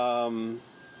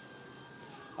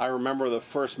 I remember the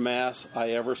first Mass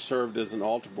I ever served as an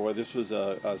altar boy. This was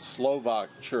a Slovak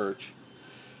church,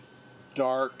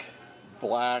 dark,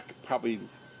 black, probably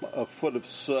a foot of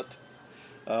soot.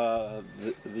 There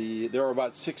were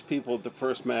about 6 people at the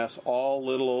first Mass, all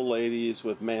little old ladies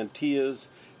with mantillas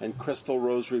and crystal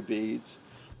rosary beads.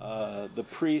 The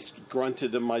priest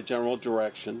grunted in my general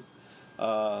direction.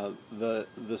 The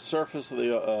surface of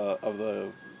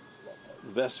the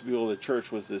vestibule of the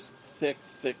church was this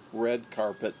thick red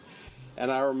carpet,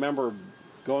 and I remember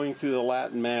going through the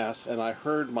Latin Mass, and I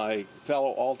heard my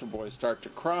fellow altar boys start to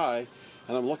cry,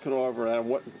 and I'm looking over and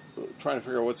I'm trying to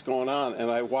figure out what's going on, and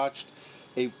I watched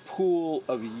a pool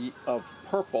of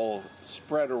purple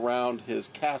spread around his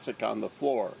cassock on the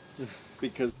floor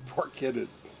because the poor kid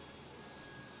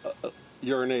had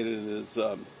urinated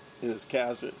in his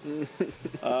cassock.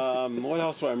 What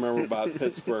else do I remember about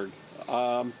Pittsburgh?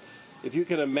 If you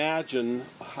can imagine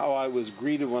how I was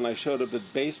greeted when I showed up at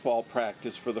baseball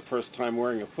practice for the first time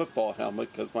wearing a football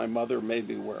helmet, because my mother made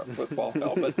me wear a football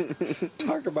helmet.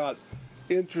 Talk about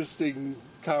interesting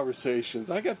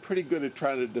conversations. I got pretty good at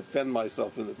trying to defend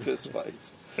myself in the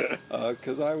fistfights,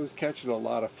 because I was catching a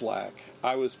lot of flack.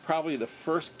 I was probably the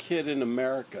first kid in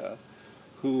America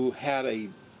who had a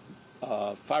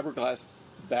fiberglass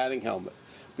batting helmet,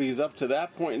 because up to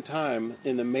that point in time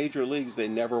in the major leagues they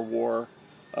never wore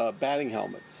batting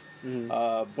helmets.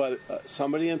 But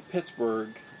somebody in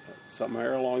Pittsburgh,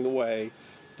 somewhere along the way,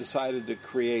 decided to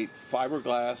create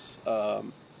fiberglass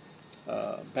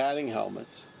batting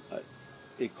helmets.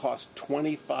 It cost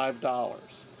 $25.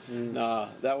 Now,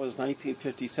 that was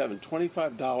 1957.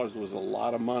 $25 was a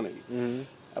lot of money.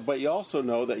 But you also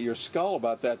know that your skull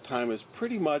about that time is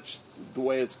pretty much the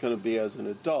way it's going to be as an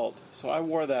adult. So I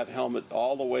wore that helmet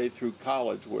all the way through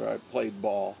college, where I played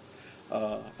ball.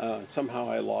 Somehow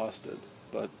I lost it,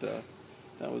 but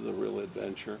that was a real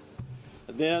adventure.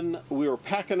 Then we were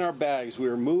packing our bags. We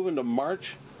were moving to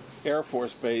March Air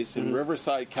Force Base in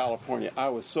Riverside, California. I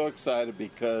was so excited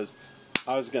because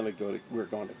we were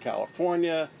going to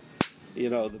California. You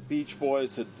know, the Beach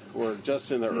Boys that were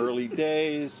just in their early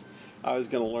days. I was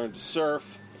going to learn to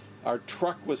surf. Our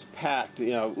truck was packed.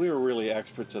 You know, we were really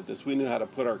experts at this. We knew how to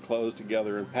put our clothes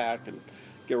together and pack and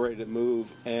get ready to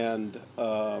move. And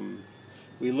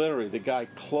the guy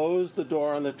closed the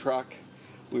door on the truck.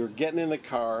 We were getting in the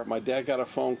car. My dad got a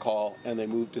phone call, and they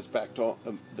moved us back to,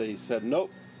 they said,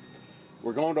 nope,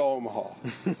 we're going to Omaha.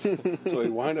 So we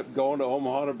wind up going to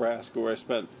Omaha, Nebraska, where I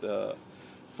spent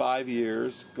 5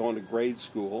 years going to grade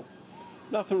school.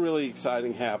 Nothing really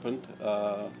exciting happened.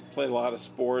 Played a lot of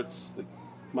sports.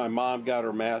 My mom got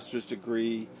her master's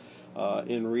degree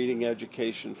in reading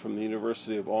education from the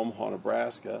University of Omaha,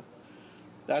 Nebraska.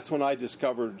 That's when I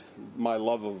discovered my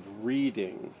love of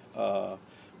reading,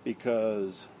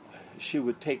 because she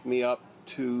would take me up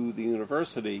to the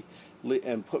university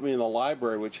and put me in the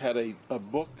library, which had a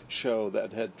book show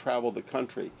that had traveled the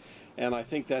country. And I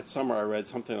think that summer I read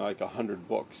something like 100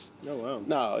 books. Oh, wow.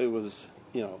 No, it was,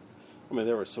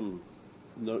 there were some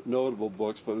notable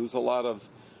books, but it was a lot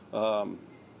of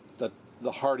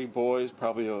the Hardy Boys,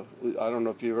 probably, I don't know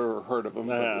if you've ever heard of them.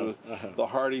 The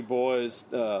Hardy Boys,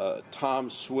 Tom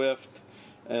Swift,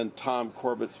 and Tom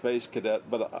Corbett Space Cadet.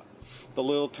 But the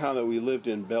little town that we lived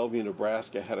in, Bellevue,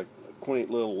 Nebraska, had a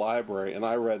quaint little library, and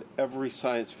I read every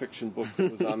science fiction book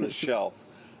that was on the shelf.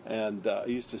 And I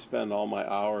used to spend all my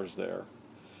hours there.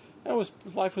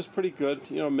 Life was pretty good,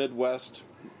 Midwest.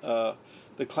 The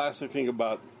classic thing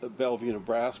about Bellevue,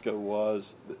 Nebraska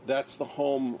was that's the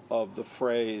home of the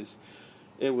phrase,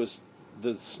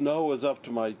 the snow was up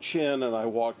to my chin and I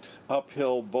walked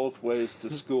uphill both ways to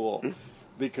school,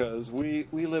 because we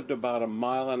lived about 1.5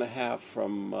 miles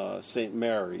from St.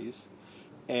 Mary's,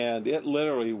 and it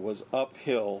literally was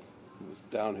uphill. It was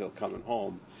downhill coming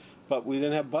home, but we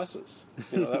didn't have buses.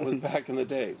 That was back in the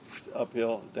day,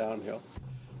 uphill, downhill.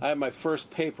 I had my first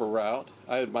paper route.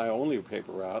 I had my only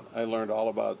paper route. I learned all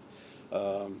about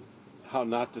how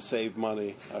not to save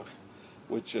money,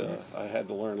 which I had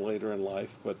to learn later in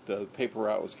life, but the paper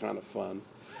route was kind of fun.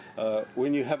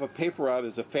 When you have a paper route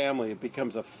as a family, it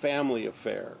becomes a family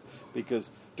affair,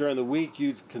 because during the week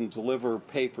you can deliver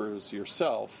papers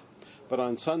yourself, but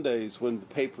on Sundays, when the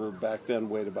paper back then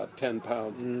weighed about 10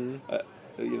 pounds,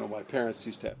 my parents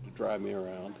used to have to drive me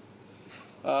around.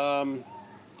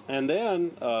 And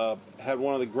then had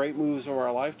one of the great moves of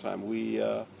our lifetime. We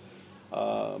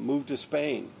Moved to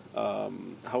Spain. How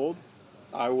old?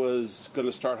 I was going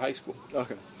to start high school.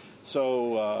 Okay.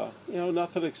 So,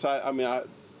 nothing exciting. I mean,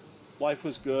 life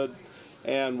was good.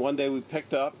 And one day we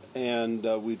picked up and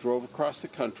we drove across the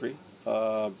country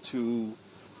to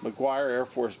McGuire Air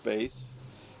Force Base.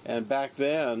 And back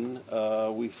then,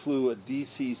 we flew a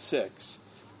DC-6.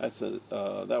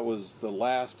 That was the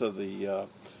last of the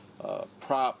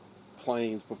prop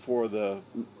planes before the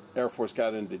Air Force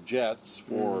got into jets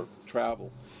for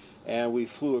travel. And we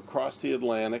flew across the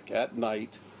Atlantic at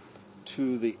night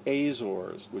to the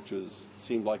Azores, which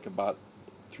seemed like about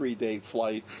a 3-day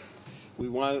flight. We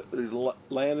wanted to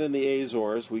land in the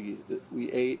Azores. We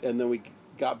ate, and then we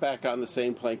got back on the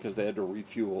same plane because they had to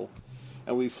refuel.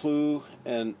 And we flew,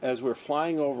 and as we're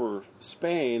flying over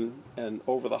Spain and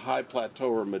over the high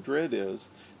plateau where Madrid is,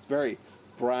 it's very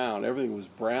brown. Everything was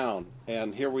brown.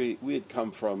 And here we had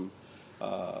come from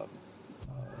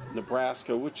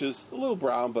Nebraska, which is a little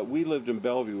brown, but we lived in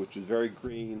Bellevue, which is very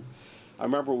green. I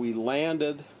remember we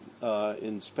landed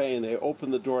in Spain. They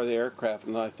opened the door of the aircraft,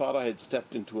 and I thought I had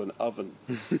stepped into an oven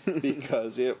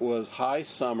because it was high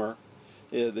summer.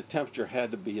 The temperature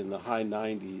had to be in the high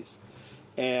 90s.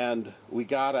 And we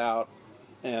got out,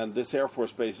 and this Air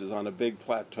Force base is on a big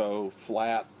plateau,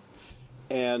 flat.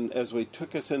 And as we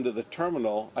took us into the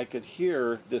terminal, I could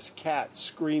hear this cat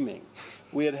screaming.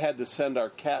 We had to send our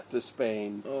cat to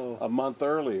Spain a month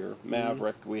earlier,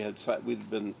 Maverick. Mm-hmm.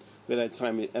 We'd had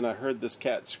time, and I heard this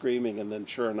cat screaming, and then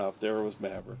sure enough, there was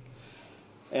Maverick.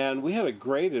 And we had a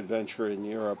great adventure in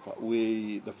Europe.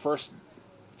 The first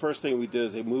thing we did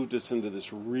is they moved us into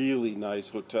this really nice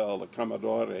hotel, the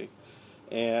Commodore.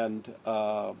 And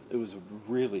it was a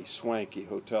really swanky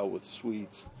hotel with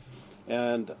suites.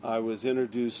 And I was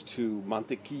introduced to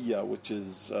mantequilla, which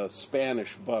is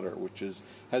Spanish butter, which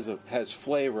has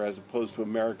flavor as opposed to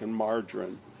American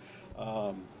margarine.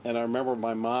 And I remember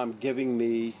my mom giving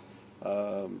me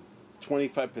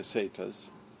 25 pesetas,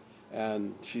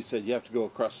 and she said, "You have to go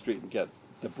across the street and get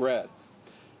the bread."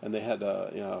 And they had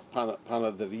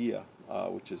panaderia,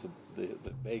 which is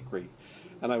the bakery.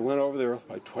 And I went over there with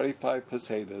my 25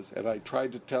 pesetas, and I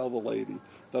tried to tell the lady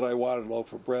that I wanted a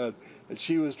loaf of bread, and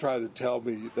she was trying to tell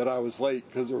me that I was late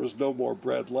because there was no more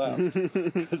bread left,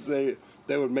 because they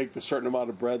would make a certain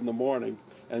amount of bread in the morning.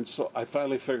 And so I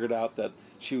finally figured out that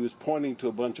she was pointing to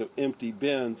a bunch of empty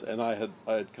bins, and I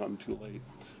had come too late.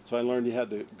 So I learned you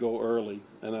had to go early,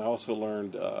 and I also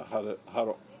learned how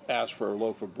to ask for a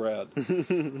loaf of bread.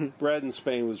 Bread in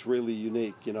Spain was really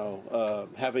unique,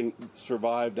 having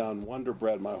survived on Wonder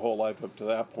Bread my whole life up to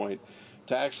that point,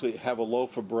 to actually have a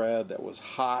loaf of bread that was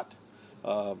hot,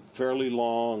 fairly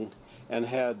long, and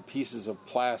had pieces of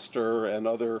plaster and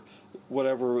other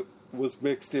whatever was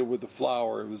mixed in with the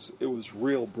flour. It was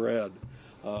real bread.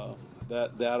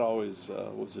 That always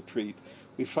was a treat.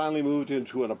 We finally moved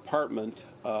into an apartment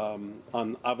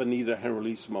on Avenida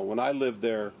Generalissimo. When I lived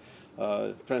there,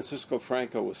 Francisco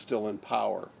Franco was still in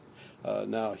power.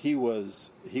 Now he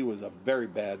was a very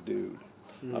bad dude.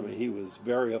 I mean, he was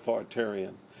very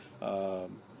authoritarian.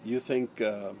 You think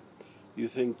that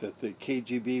the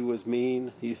KGB was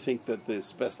mean? You think that the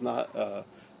Spetsnaz,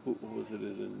 who was it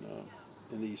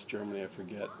in East Germany? I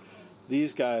forget.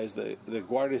 These guys, the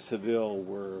Guardia Civil,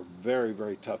 were very,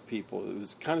 very tough people. It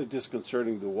was kind of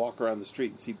disconcerting to walk around the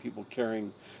street and see people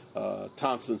carrying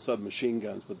Thompson submachine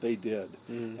guns, but they did.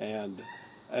 And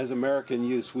as American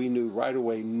youths, we knew right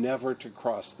away never to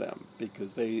cross them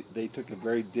because they took a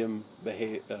very dim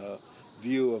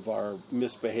view of our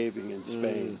misbehaving in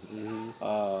Spain.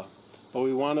 But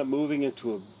we wound up moving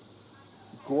into a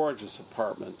gorgeous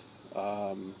apartment,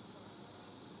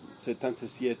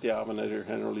 77 Avenida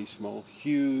Generalissimo,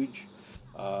 huge,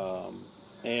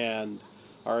 and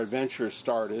our adventure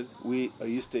started. I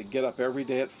used to get up every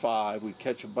day at 5. We'd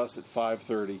catch a bus at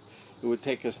 5:30. It would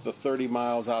take us the 30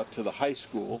 miles out to the high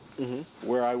school,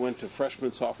 where I went to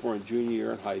freshman, sophomore, and junior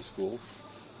year in high school.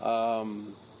 But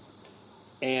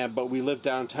we lived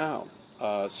downtown.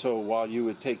 So while you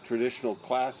would take traditional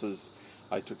classes,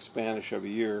 I took Spanish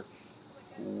every year.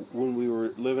 When we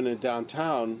were living in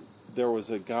downtown, there was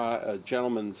a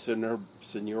gentleman, Senor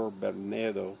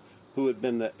Bernedo, who had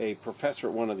been a professor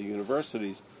at one of the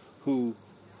universities, who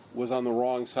was on the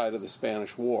wrong side of the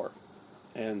Spanish War.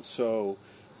 And so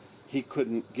he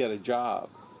couldn't get a job.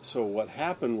 So what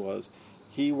happened was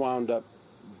he wound up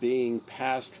being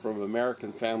passed from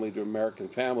American family to American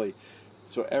family.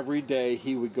 So every day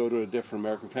he would go to a different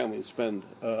American family and spend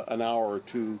an hour or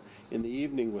two in the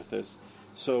evening with us.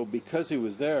 So because he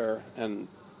was there, and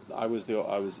I was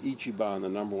Ichiban, the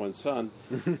number one son,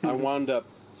 I wound up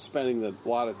spending a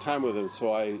lot of time with him.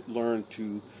 So I learned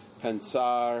to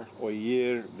pensar,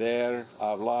 oír, ver,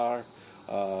 hablar,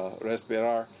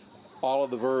 respirar. All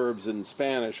of the verbs in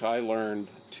Spanish I learned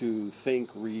to think,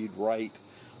 read, write,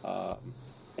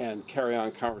 and carry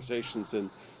on conversations. And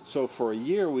so for a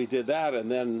year we did that, and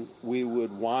then we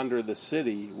would wander the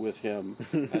city with him,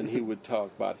 and he would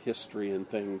talk about history and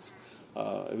things.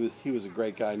 He was a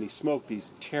great guy, and he smoked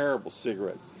these terrible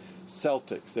cigarettes,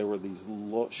 Celtics. They were these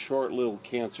short little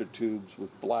cancer tubes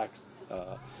with black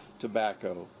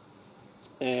tobacco.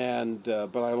 And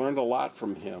but I learned a lot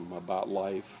from him about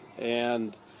life.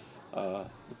 And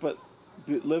but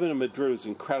living in Madrid was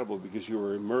incredible because you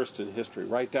were immersed in history.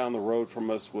 Right down the road from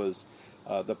us was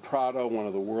the Prado, one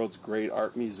of the world's great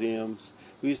art museums.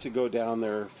 We used to go down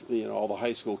there, all the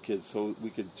high school kids, so we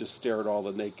could just stare at all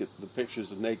the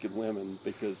pictures of naked women,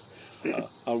 because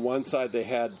on one side they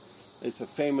had, it's a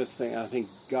famous thing, I think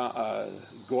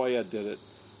Goya did it,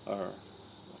 or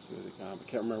I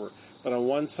can't remember, but on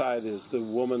one side is the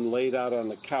woman laid out on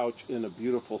the couch in a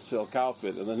beautiful silk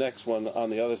outfit, and the next one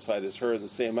on the other side is her in the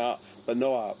same but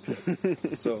no outfit.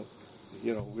 So,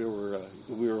 we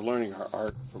were learning our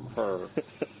art from her.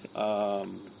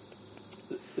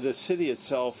 The city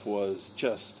itself was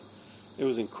it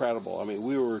was incredible. I mean,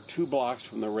 we were 2 blocks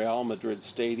from the Real Madrid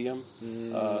Stadium,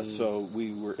 so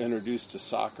we were introduced to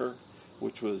soccer,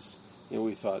 which was,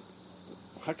 we thought,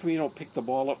 how come you don't pick the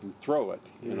ball up and throw it,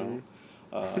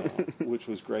 which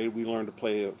was great. We learned to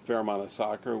play a fair amount of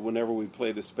soccer. Whenever we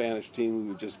played a Spanish team, we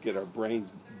would just get our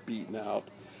brains beaten out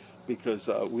because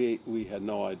we had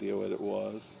no idea what it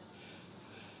was.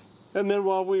 And then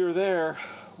while we were there,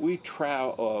 we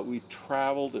traveled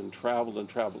and traveled and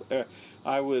traveled.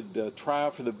 I would try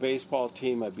out for the baseball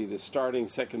team. I'd be the starting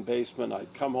second baseman.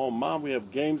 I'd come home, Mom, we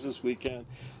have games this weekend.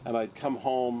 And I'd come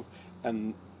home,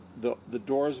 and the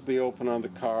doors would be open on the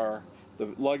car, the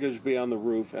luggage would be on the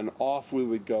roof, and off we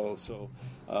would go. So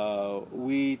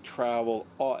we traveled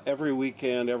every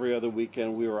weekend, every other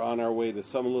weekend. We were on our way to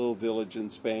some little village in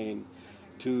Spain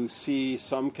to see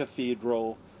some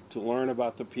cathedral, to learn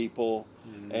about the people.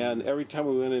 And every time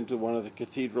we went into one of the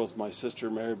cathedrals, my sister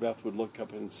Mary Beth would look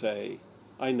up and say,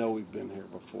 I know we've been here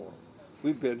before.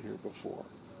 We've been here before.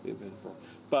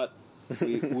 But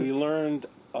we learned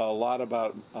a lot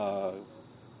about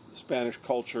Spanish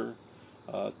culture.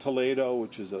 Toledo,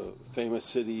 which is a famous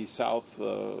city south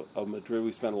of Madrid.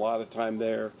 We spent a lot of time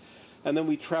there. And then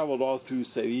we traveled all through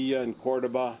Sevilla and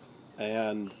Cordoba.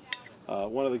 And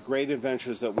one of the great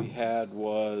adventures that we had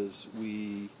was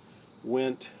we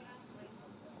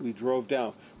drove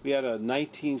down. We had a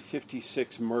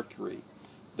 1956 Mercury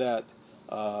that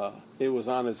it was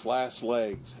on its last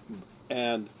legs.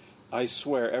 And I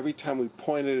swear, every time we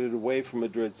pointed it away from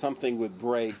Madrid, something would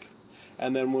break.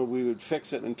 And then when we would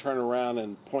fix it and turn around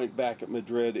and point back at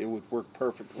Madrid, it would work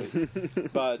perfectly.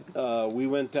 But we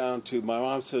went down to, my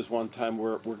mom says one time,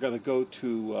 we're going to go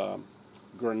to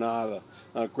Granada.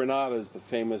 Granada is the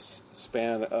famous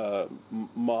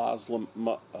Muslim,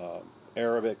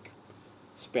 Arabic,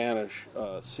 Spanish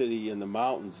city in the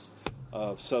mountains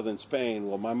of southern Spain.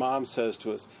 Well, my mom says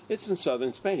to us, it's in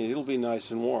southern Spain. It'll be nice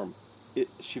and warm.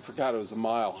 She forgot it was a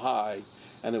mile high,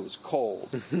 and it was cold.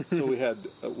 So we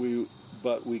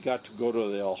got to go to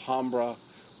the Alhambra.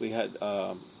 We had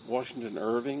Washington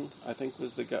Irving, I think,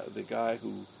 was the guy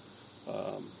who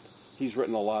he's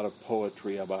written a lot of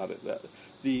poetry about it.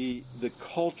 The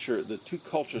culture, the two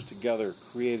cultures together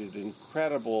created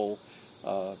incredible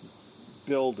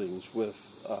buildings with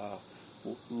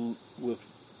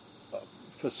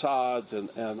facades and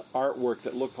artwork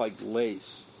that looked like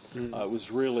lace. It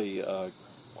was really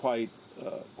quite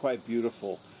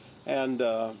beautiful. And,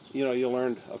 you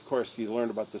learned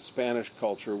about the Spanish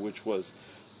culture, which was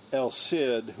El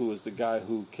Cid, who was the guy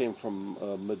who came from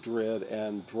Madrid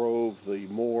and drove the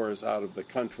Moors out of the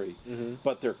country.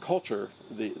 But their culture,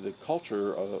 the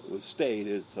culture stayed.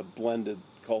 It's a blended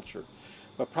culture.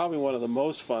 But probably one of the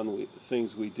most fun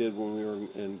things we did when we were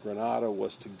in Granada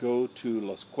was to go to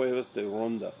Las Cuevas de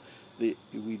Ronda.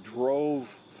 We drove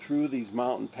through these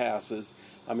mountain passes.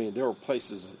 I mean, there were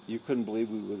places you couldn't believe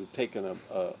we would have taken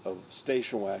a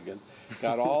station wagon,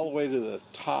 got all the way to the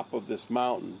top of this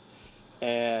mountain,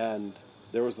 and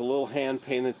there was a little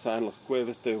hand-painted sign, Las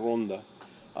Cuevas de Ronda,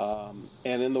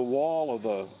 and in the wall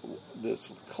of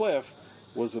this cliff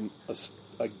was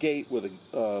a gate with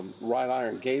a wrought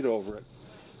iron gate over it,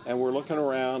 and we're looking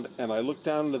around, and I look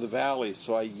down into the valley,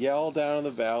 so I yell down in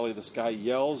the valley, this guy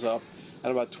yells up,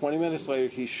 and about 20 minutes later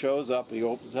he shows up, he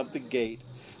opens up the gate.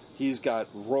 He's got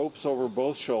ropes over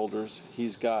both shoulders.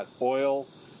 He's got oil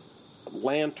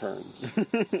lanterns.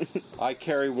 I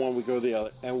carry one, we go the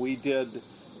other. And we did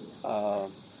a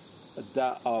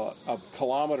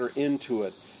kilometer into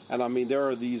it. And I mean, there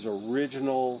are these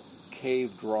original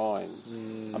cave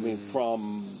drawings. I mean,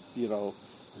 from,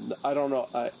 I don't know,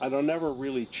 I don't never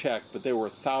really check, but there were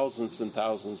thousands and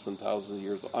thousands and thousands of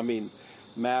years. I mean,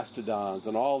 mastodons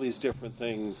and all these different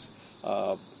things.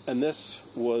 And this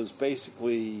was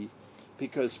basically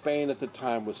because Spain at the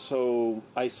time was so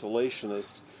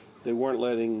isolationist, they weren't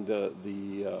letting the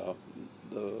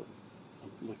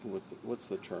looking with what's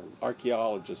the term,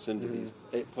 archaeologists into these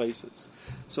places.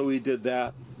 So we did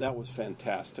that. That was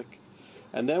fantastic.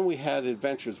 And then we had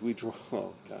adventures. We drove.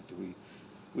 Oh God,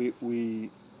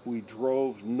 we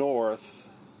drove north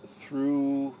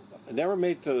through. I never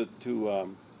made to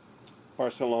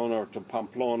Barcelona or to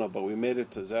Pamplona, but we made it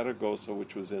to Zaragoza,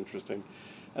 which was interesting.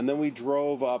 And then we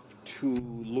drove up to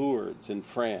Lourdes in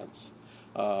France.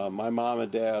 My mom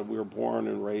and dad, we were born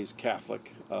and raised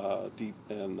Catholic, deep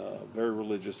and very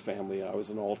religious family. I was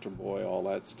an altar boy, all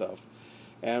that stuff.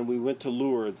 And we went to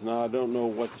Lourdes. Now, I don't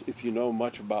know if you know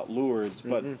much about Lourdes,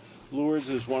 but Lourdes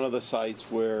is one of the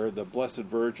sites where the Blessed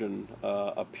Virgin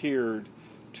appeared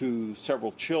to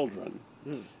several children.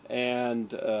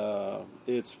 And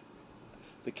it's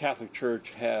the Catholic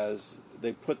Church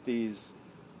they put these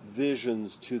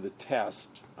visions to the test.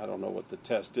 I don't know what the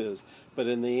test is, but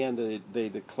in the end they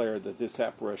declared that this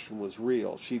apparition was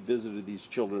real. She visited these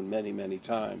children many, many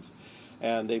times.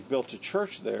 And they've built a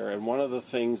church there, and one of the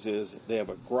things is they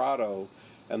have a grotto,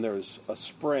 and there's a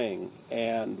spring,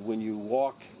 and when you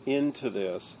walk into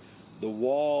this, the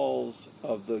walls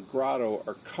of the grotto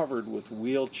are covered with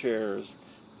wheelchairs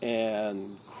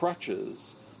and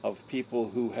crutches of people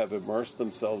who have immersed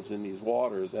themselves in these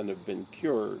waters and have been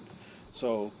cured.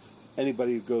 So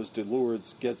anybody who goes to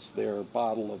Lourdes gets their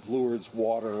bottle of Lourdes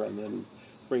water and then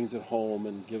brings it home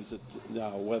and gives it.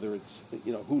 Now, whether it's,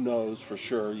 who knows for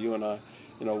sure, you and I,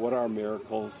 what are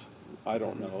miracles? I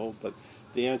don't know, but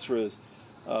the answer is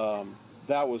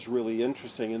that was really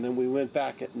interesting. And then we went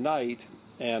back at night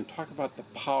and talked about the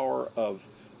power of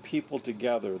people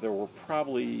together. There were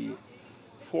probably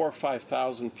 4,000 or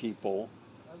 5,000 people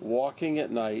walking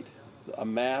at night, a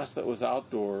mass that was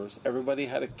outdoors. Everybody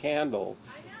had a candle,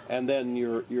 and then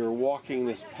you're walking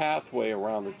this pathway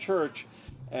around the church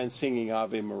and singing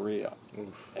Ave Maria.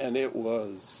 Oof. And it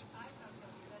was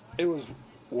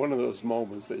one of those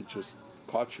moments that just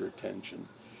caught your attention.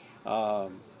 So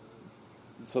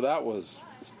that was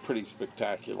pretty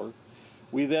spectacular.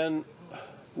 We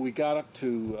got up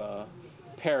to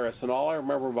Paris, and all I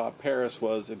remember about Paris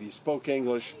was if you spoke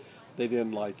English, they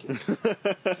didn't like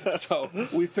it. So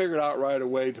we figured out right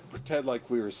away to pretend like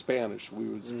we were Spanish. We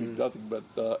would speak nothing but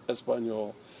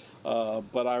Espanol.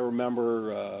 But I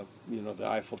remember, the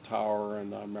Eiffel Tower,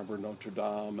 and I remember Notre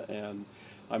Dame, and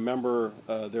I remember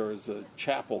there was a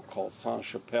chapel called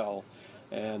Sainte-Chapelle,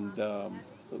 and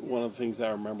one of the things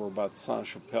I remember about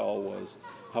Sainte-Chapelle was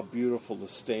how beautiful the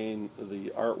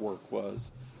artwork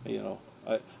was.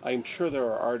 I'm sure there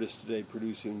are artists today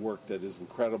producing work that is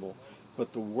incredible,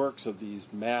 but the works of these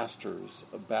masters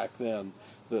back then,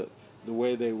 the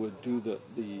way they would do the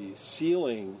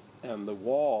ceiling and the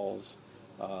walls.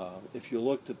 If you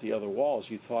looked at the other walls,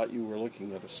 you thought you were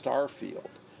looking at a star field.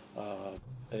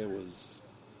 It was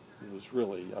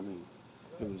really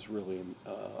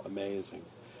amazing.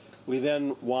 We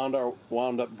then wound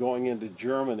up going into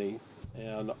Germany,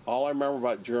 and all I remember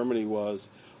about Germany was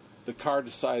the car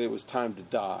decided it was time to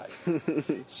die.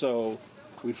 So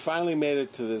we finally made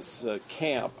it to this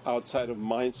camp outside of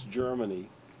Mainz, Germany,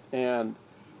 and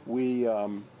we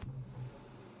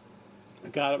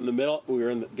got up in the middle.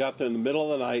 Got there in the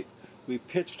middle of the night. We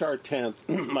pitched our tent.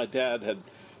 My dad had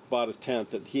bought a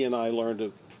tent that he and I learned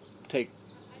to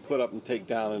put up and take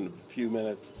down in a few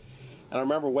minutes. And I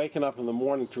remember waking up in the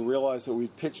morning to realize that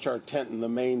we'd pitched our tent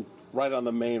right on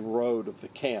the main road of the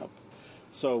camp.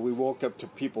 So we woke up to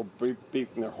people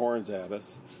beeping their horns at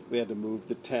us. We had to move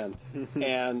the tent.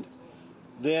 And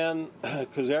then,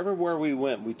 because everywhere we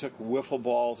went, we took wiffle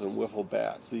balls and wiffle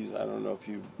bats. These, I don't know if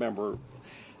you remember.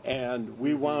 And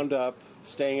we wound up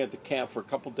staying at the camp for a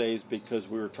couple days because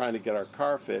we were trying to get our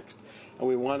car fixed. And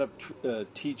we wound up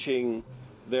teaching.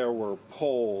 There were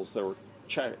Poles, there were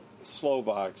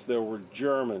Slovaks, there were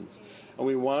Germans. And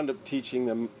we wound up teaching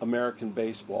them American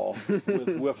baseball with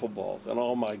wiffle balls. And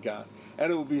oh my God.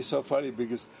 And it would be so funny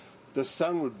because the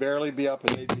sun would barely be up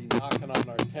and they'd be knocking on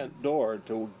our tent door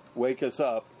to wake us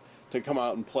up to come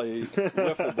out and play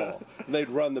wiffle ball. And they'd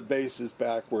run the bases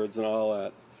backwards and all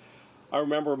that. I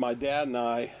remember my dad and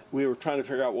I, we were trying to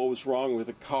figure out what was wrong with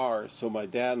the car. So my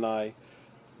dad and I,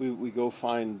 we go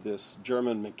find this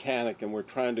German mechanic, and we're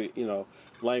trying to,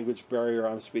 language barrier.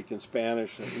 I'm speaking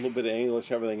Spanish, a little bit of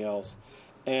English, everything else.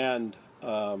 And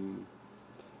my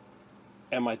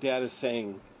dad is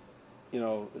saying,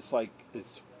 it's like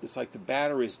the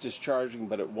battery is discharging,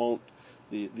 but it won't.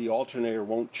 The alternator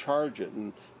won't charge it,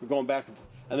 and we're going back and forth.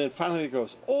 And then finally it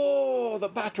goes, oh, the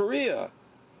bateria.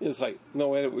 It's like, no,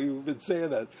 wait, we've been saying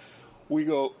that. We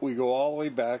go all the way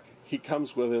back. He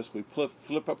comes with us. We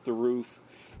flip up the roof,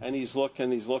 and he's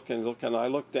looking. I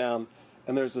look down,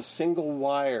 and there's a single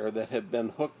wire that had been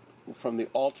hooked from the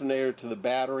alternator to the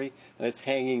battery, and it's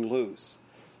hanging loose.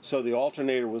 So the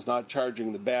alternator was not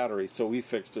charging the battery, so we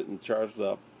fixed it and charged it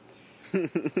up.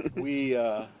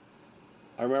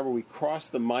 I remember we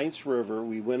crossed the Mainz River.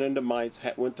 We went into Mainz,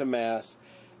 went to Mass,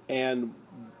 and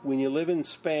when you live in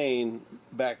Spain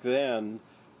back then,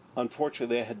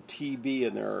 unfortunately they had TB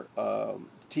in their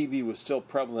TB was still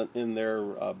prevalent in their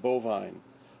bovine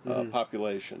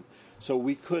population, so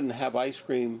we couldn't have ice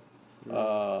cream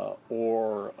or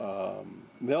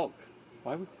milk.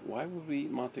 Why would we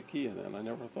eat mantequilla then? I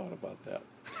never thought about that.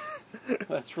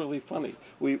 That's really funny.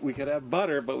 We could have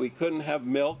butter, but we couldn't have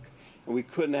milk, and we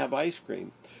couldn't have ice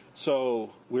cream.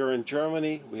 So we were in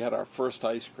Germany. We had our first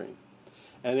ice cream,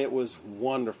 and it was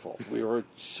wonderful. We were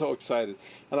so excited.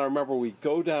 And I remember we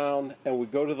go down and we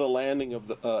go to the landing of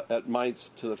the at Mainz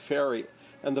to the ferry,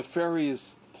 and the ferry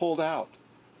is pulled out.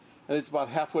 And it's about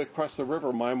halfway across the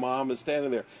river. My mom is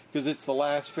standing there because it's the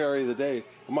last ferry of the day.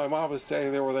 And my mom is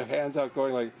standing there with her hands out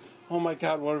going like, oh my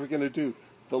God, what are we going to do?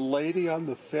 The lady on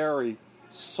the ferry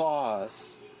saw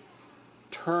us,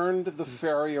 turned the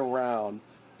ferry around,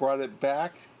 brought it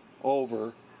back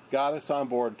over, got us on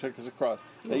board, took us across.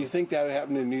 Now you think that would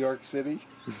happen in New York City?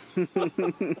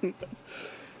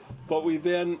 But we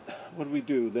then, what did we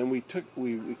do? Then we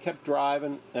kept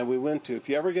driving, and we went to, if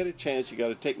you ever get a chance, you got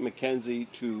to take Mackenzie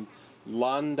to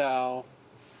Landau,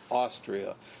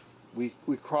 Austria. We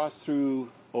crossed through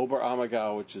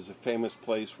Oberammergau, which is a famous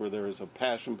place where there is a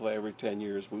passion play every 10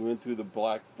 years. We went through the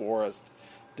Black Forest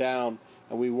down,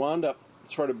 and we wound up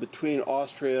sort of between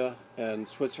Austria and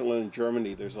Switzerland and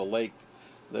Germany. There's a lake,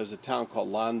 there's a town called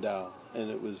Landau, and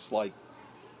it was like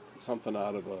something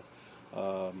out of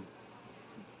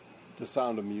The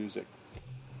Sound of Music.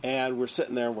 And we're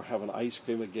sitting there, we're having ice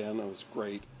cream again. It was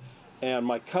great. And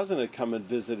my cousin had come and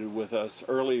visited with us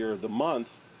earlier the month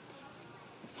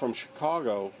from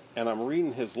Chicago, and I'm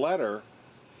reading his letter,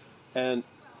 and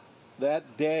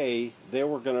that day they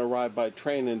were going to arrive by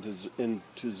train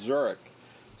into Zurich.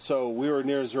 So we were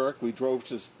near Zurich. We drove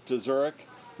to Zurich.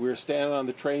 We were standing on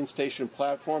the train station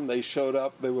platform. They showed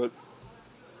up. They went,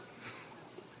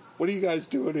 what are you guys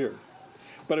doing here?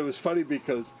 But it was funny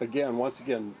because,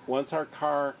 once our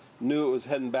car knew it was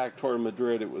heading back toward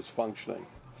Madrid, it was functioning.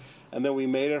 And then we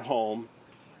made it home.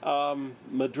 Living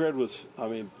in Madrid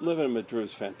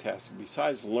was fantastic.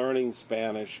 Besides learning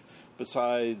Spanish,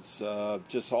 besides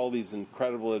just all these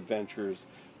incredible adventures,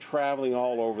 traveling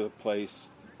all over the place,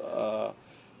 it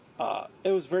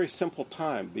was a very simple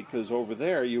time because over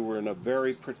there you were in a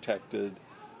very protected,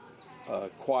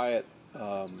 quiet,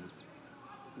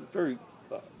 very...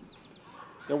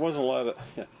 there wasn't a lot of,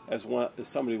 as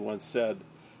somebody once said,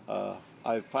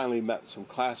 I finally met some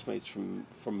classmates from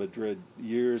Madrid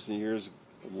years and years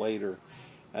later,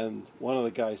 and one of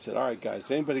the guys said, all right guys,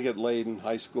 did anybody get laid in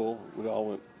high school? We all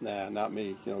went, nah, not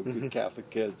me, good Catholic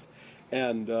kids.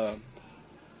 And then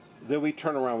we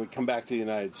turn around, we come back to the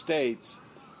United States.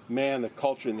 Man, the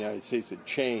culture in the United States had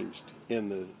changed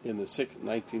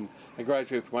I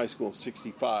graduated from high school in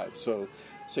 65, so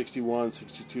 61,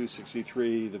 62,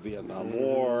 63, the Vietnam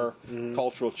War,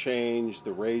 cultural change,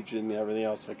 the rage and everything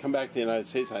else. I come back to the United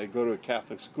States, and I go to a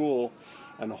Catholic school,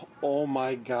 and oh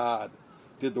my God,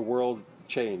 did the world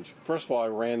change. First of all, I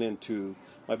ran into,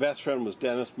 my best friend was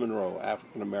Dennis Monroe,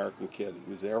 African-American kid.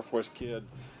 He was an Air Force kid,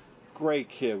 great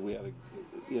kid.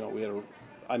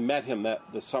 I met him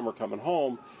the summer coming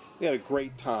home. We had a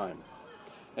great time.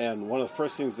 And one of the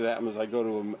first things that happened is I go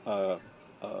to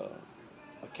a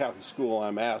Catholic school, and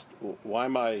I'm asked, why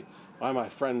am I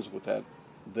friends with the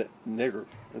nigger?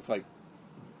 It's like,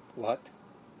 what?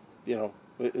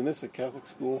 Isn't this a Catholic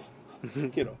school?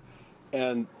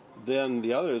 And then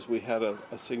the others, we had a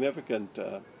significant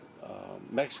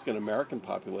Mexican American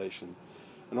population,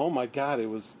 and oh my God, it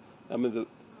was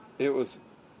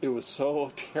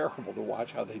so terrible to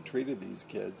watch how they treated these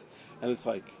kids. And it's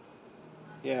like,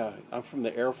 yeah, I'm from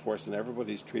the Air Force, and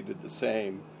everybody's treated the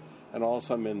same. And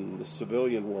also I'm in the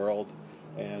civilian world,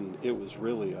 and it was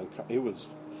really it was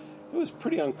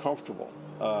pretty uncomfortable.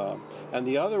 And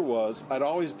the other was, I'd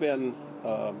always been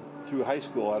through high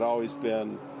school. I'd always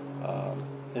been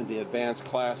in the advanced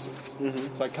classes.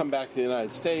 So I come back to the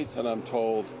United States, and I'm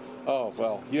told, oh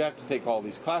well, you have to take all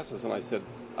these classes. And I said,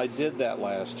 I did that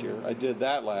last year. I did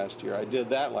that last year. I did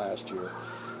that last year.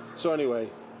 So anyway,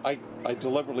 I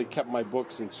deliberately kept my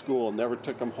books in school, never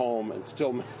took them home, and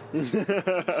still, and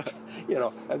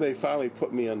they finally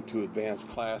put me into advanced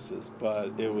classes.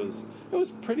 But it was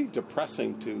pretty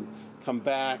depressing to come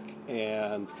back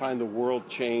and find the world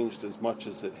changed as much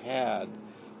as it had,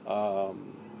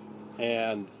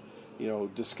 and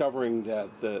discovering that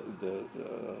the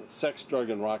sex, drug,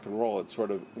 and rock and roll had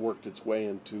sort of worked its way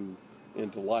into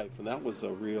life, and that was a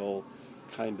real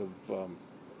kind of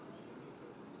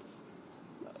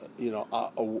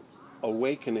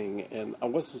awakening, and I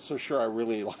wasn't so sure I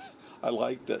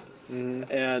liked it,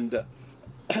 and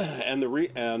the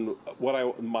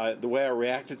way I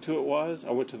reacted to it was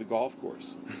I went to the golf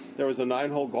course. There was a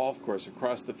 9-hole golf course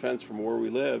across the fence from where we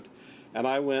lived, and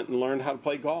I went and learned how to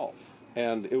play golf,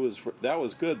 and that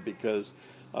was good because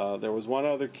there was one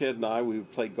other kid and we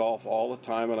would play golf all the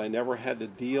time, and I never had to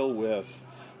deal with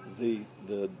the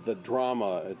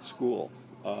drama at school.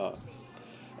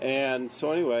 And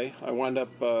so anyway, I wound up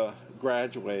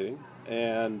graduating,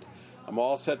 and I'm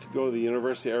all set to go to the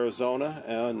University of Arizona,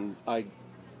 and I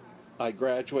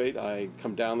graduate, I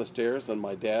come down the stairs, and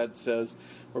my dad says,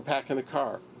 "We're packing the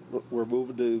car. We're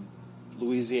moving to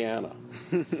Louisiana."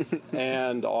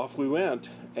 And off we went,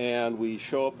 and we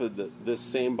show up at this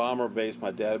same bomber base.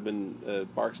 My dad had been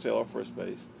at Barksdale Air Force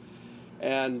Base.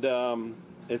 And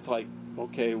it's like,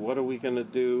 okay, what are we going to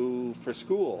do for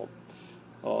school?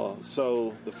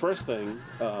 So the first thing,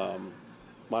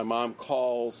 my mom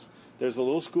calls. There's a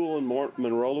little school in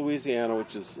Monroe, Louisiana,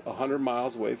 which is 100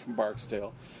 miles away from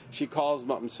Barksdale. She calls him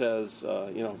up and says,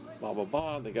 blah, blah,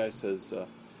 blah. The guy says,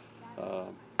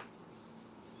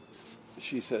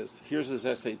 she says, here's his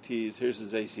SATs, here's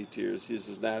his ACTs, here's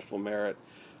his national merit.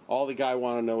 All the guy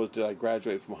wanted to know is, did I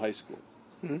graduate from high school?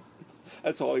 Mm-hmm.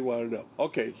 That's all he wanted to know.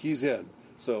 Okay, he's in.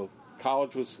 So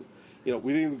college was, we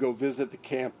didn't even go visit the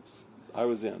campus. I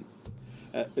was in.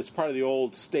 It's part of the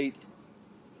old state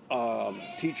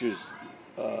teachers,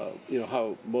 how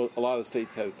a lot of the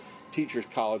states have teachers'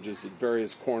 colleges at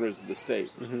various corners of the state.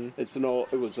 Mm-hmm. It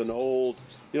was an old,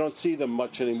 you don't see them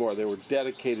much anymore. They were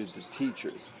dedicated to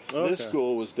teachers. Okay. This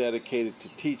school was dedicated to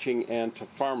teaching and to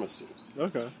pharmacy.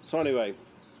 Okay. So anyway,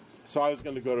 I was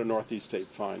going to go to Northeast State,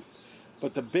 fine.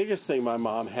 But the biggest thing my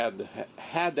mom had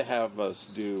to have us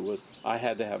do was I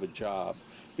had to have a job,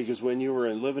 because when you were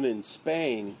living in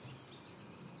Spain,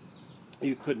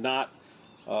 you could not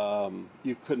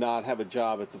have a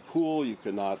job at the pool. You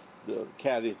could not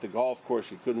caddy at the golf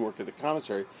course. You couldn't work at the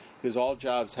commissary because all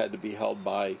jobs had to be held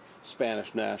by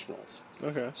Spanish nationals.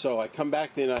 Okay. So I come back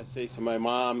to the United States, and my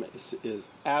mom is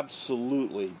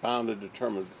absolutely bound and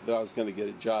determined that I was going to get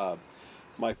a job.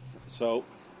 So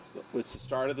it's the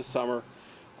start of the summer.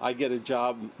 I get a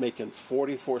job making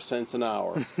 44 cents an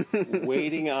hour,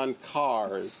 waiting on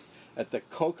cars at the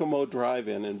Kokomo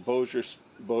Drive-In in Bossier,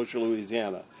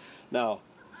 Louisiana. Now,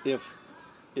 if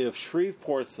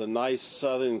Shreveport's the nice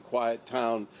southern quiet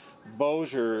town,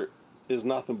 Bossier is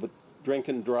nothing but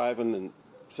drinking, driving, and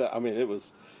it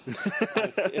was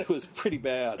it was pretty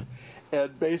bad.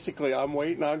 And basically, I'm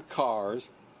waiting on cars,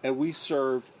 and we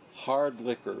served hard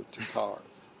liquor to cars.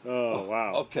 Oh,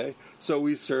 wow. Okay, so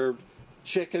we served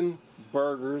chicken,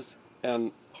 burgers,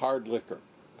 and hard liquor.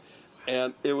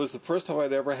 And it was the first time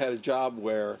I'd ever had a job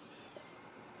where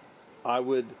I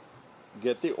would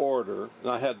get the order,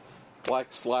 and I had black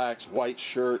slacks, white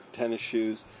shirt, tennis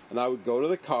shoes, and I would go to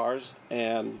the cars,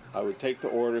 and I would take the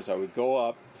orders, I would go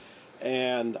up,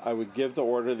 and I would give the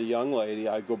order to the young lady,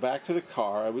 I'd go back to the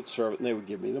car, I would serve it, and they would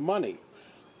give me the money.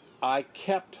 I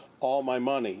kept all my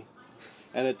money,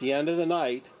 and at the end of the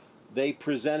night, they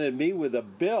presented me with a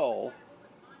bill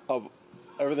of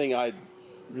everything I'd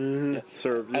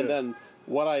served. And then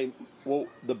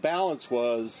the balance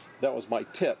was my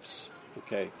tips.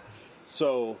 Okay,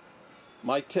 so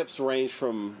my tips ranged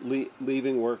from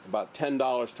leaving work about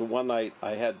 $10 to one night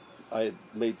I had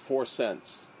made 4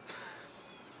 cents.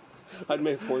 I'd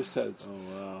made 4 cents.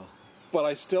 Oh wow! But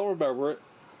I still remember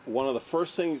one of the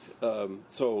first things.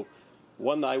 So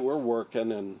one night we're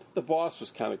working, and the boss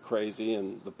was kind of crazy,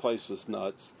 and the place was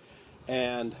nuts.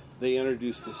 And they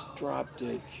introduced this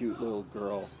drop-dead cute little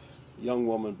girl, young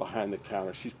woman behind the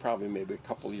counter. She's probably maybe a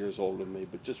couple of years older than me,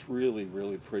 but just really,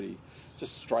 really pretty,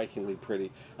 just strikingly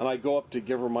pretty. And I go up to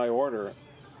give her my order,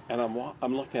 and I'm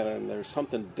looking at her, and there's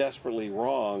something desperately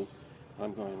wrong. And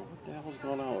I'm going, what the hell's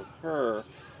going on with her?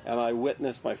 And I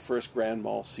witnessed my first grand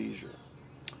mal seizure.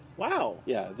 Wow.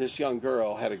 Yeah, this young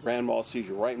girl had a grand mal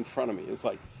seizure right in front of me. It was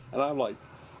like, and I'm like,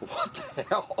 what the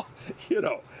hell?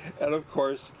 And of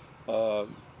course, I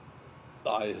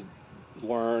had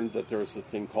learned that there was this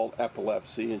thing called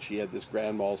epilepsy, and she had this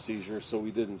grand mal seizure, so we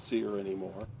didn't see her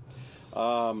anymore.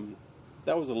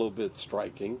 that was a little bit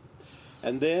striking.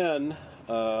 And then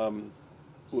I'm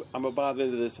about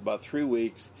into this about 3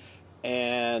 weeks,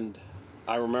 and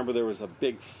I remember there was a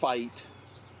big fight,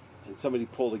 and somebody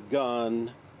pulled a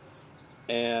gun,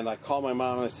 and I called my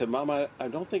mom and I said, Mom, I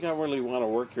don't think I really want to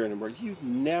work here anymore. You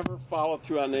never follow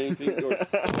through on anything. You're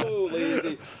so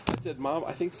lazy. I said, Mom,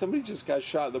 I think somebody just got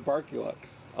shot in the parking lot.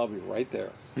 I'll be right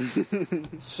there.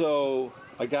 So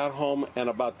I got home, and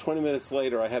about 20 minutes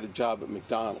later, I had a job at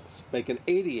McDonald's, making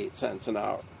 88 cents an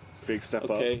hour. Big step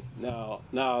up. Okay,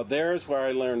 now there's where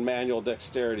I learned manual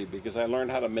dexterity, because I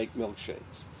learned how to make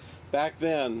milkshakes. Back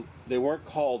then, they weren't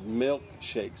called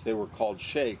milkshakes. They were called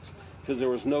shakes, because there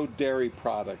was no dairy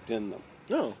product in them.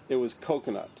 No. It was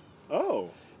coconut. Oh.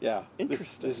 Yeah.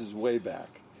 Interesting. This is way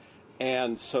back.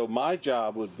 And so my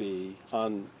job would be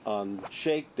on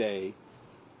shake day,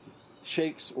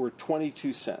 shakes were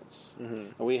 22 cents. Mm-hmm.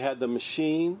 And we had the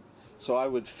machine, so I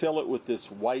would fill it with this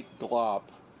white glop,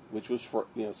 which was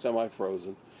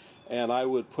semi-frozen, and I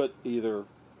would put either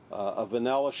a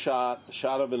vanilla shot, a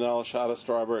shot of vanilla, a shot of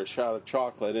strawberry, a shot of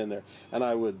chocolate in there, and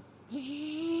I would...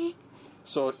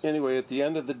 So anyway, at the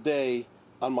end of the day,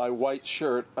 on my white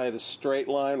shirt, I had a straight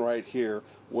line right here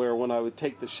where when I would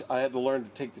take I had to learn to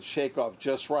take the shake off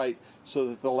just right so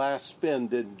that the last spin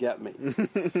didn't get me.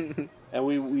 And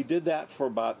we did that for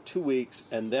about 2 weeks,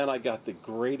 and then I got the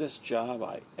greatest job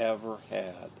I ever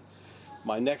had.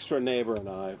 My next door neighbor and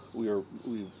I, we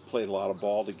played a lot of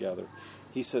ball together.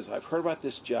 He says, I've heard about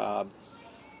this job.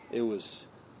 It was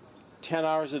 10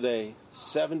 hours a day,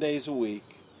 7 days a week,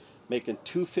 making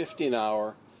 $2.50 an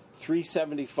hour,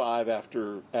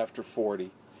 $3.75 after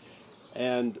 40.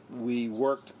 And we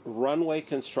worked runway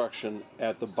construction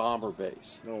at the bomber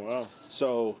base. Oh, wow.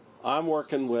 So I'm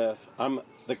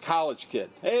the college kid.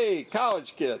 Hey,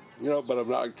 college kid! But I'm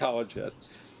not in college yet.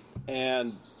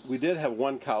 And we did have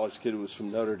one college kid who was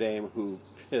from Notre Dame who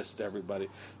pissed everybody.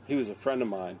 He was a friend of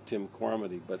mine, Tim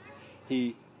Cormody, but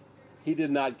he did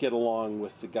not get along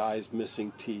with the guys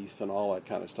missing teeth and all that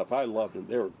kind of stuff. I loved them.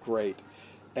 They were great.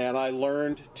 And I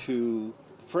learned the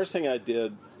first thing I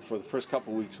did for the first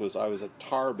couple of weeks was I was a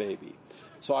tar baby.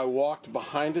 So I walked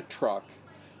behind a truck,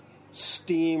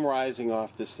 steam rising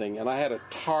off this thing, and I had a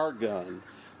tar gun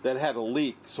that had a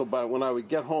leak. So when I would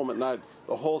get home at night,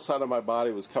 the whole side of my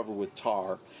body was covered with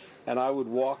tar. And I would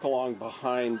walk along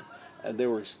behind, and they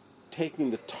were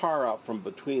taking the tar out from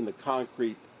between the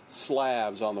concrete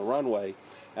slabs on the runway,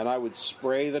 and I would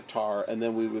spray the tar, and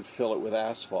then we would fill it with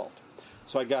asphalt.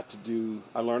 So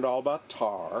I learned all about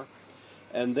tar,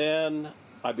 and then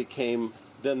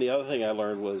the other thing I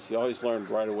learned was, you always learned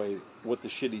right away what the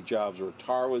shitty jobs were.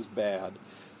 Tar was bad.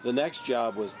 The next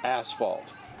job was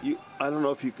asphalt. I don't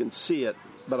know if you can see it,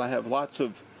 but I have lots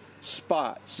of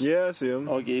spots. Yeah, I see them.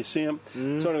 Okay, you see them?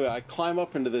 Mm-hmm. So anyway, I climb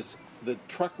up into this. The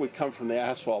truck would come from the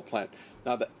asphalt plant.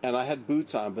 And I had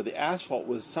boots on, but the asphalt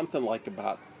was something like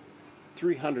about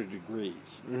 300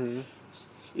 degrees. Mm-hmm.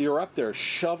 You're up there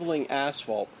shoveling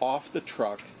asphalt off the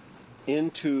truck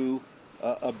into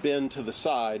a bin to the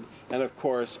side, and of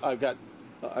course I've got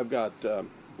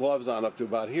gloves on up to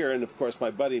about here, and of course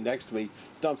my buddy next to me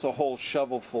dumps a whole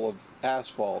shovel full of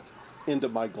asphalt into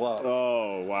my glove.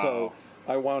 Oh, wow. So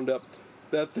I wound up,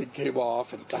 that thing came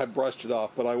off, and I brushed it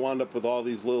off, but I wound up with all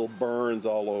these little burns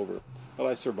all over. But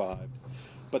I survived.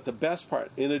 But the best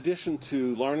part, in addition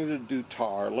to learning to do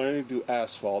tar, learning to do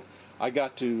asphalt, I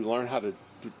got to learn how to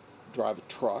drive a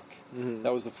truck. Mm-hmm.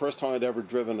 That was the first time I'd ever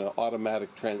driven an automatic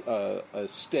a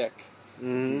stick,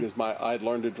 mm-hmm. because I'd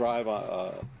learned to drive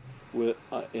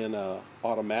in a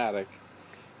automatic.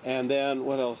 And then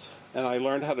what else? And I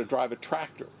learned how to drive a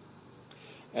tractor.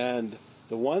 And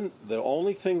the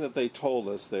only thing that they told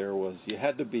us there was you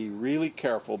had to be really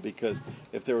careful, because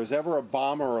if there was ever a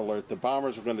bomber alert, the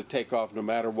bombers were going to take off no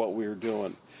matter what we were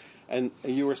doing. And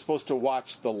you were supposed to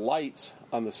watch the lights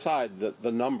on the side,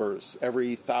 the numbers,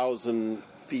 every 1,000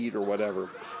 feet or whatever.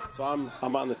 So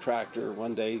I'm on the tractor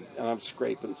one day, and I'm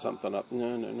scraping something up.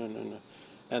 No.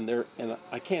 And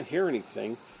I can't hear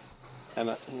anything. And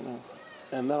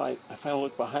then I finally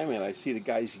look behind me, and I see the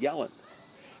guys yelling.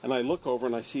 And I look over,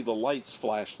 and I see the lights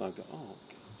flash, and I go, oh,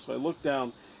 okay. So I look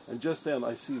down, and just then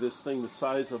I see this thing the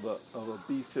size of a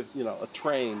B-50, a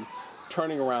train,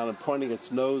 turning around and pointing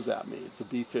its nose at me. It's a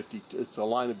B-50. It's a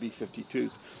line of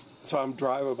B-52s. So I'm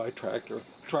driving my tractor,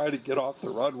 trying to get off the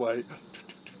runway.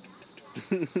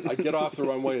 I get off the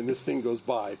runway, and this thing goes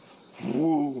by.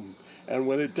 Boom! And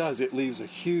when it does, it leaves a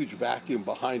huge vacuum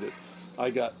behind it.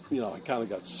 I kind of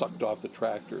got sucked off the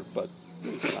tractor, but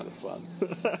it was kind of fun.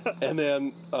 And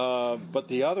then, but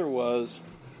the other was,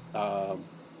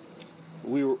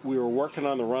 we were working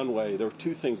on the runway. There were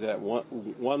two things that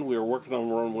one we were working on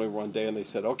the runway one day, and they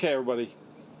said, "Okay, everybody,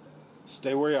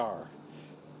 stay where you are."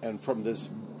 And from the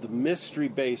mystery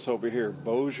base over here,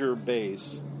 Bossier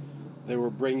Base, they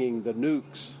were bringing the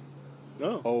nukes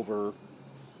over,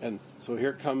 and so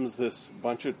here comes this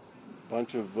bunch of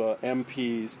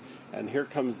MPs, and here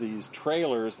comes these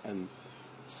trailers, and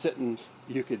sitting,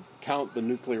 you could count the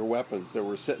nuclear weapons that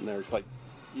were sitting there. It's like,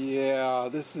 yeah,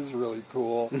 this is really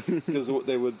cool, because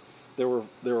there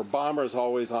were bombers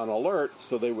always on alert,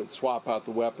 so they would swap out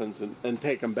the weapons and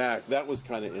take them back. That was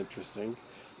kind of interesting.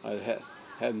 I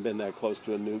hadn't been that close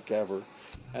to a nuke ever.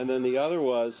 And then the other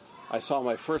was, I saw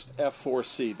my first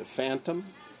F-4C, the Phantom.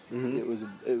 Mm-hmm.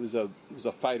 It was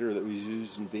a fighter that was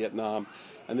used in Vietnam,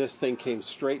 and this thing came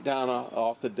straight down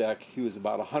off the deck. He was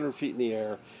about 100 feet in the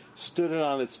air, stood it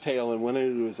on its tail, and went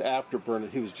into his afterburner.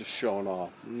 He was just showing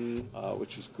off,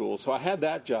 which was cool. So I had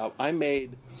that job. I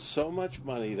made so much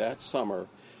money that summer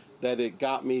that it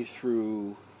got me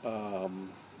through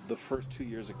the first 2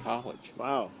 years of college.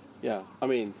 Wow. Yeah, I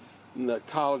mean, in the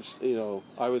college,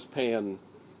 I was paying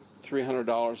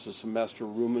 $300 a semester,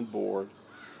 room and board.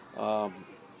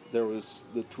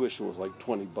 The tuition was like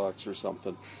 $20 or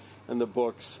something, and the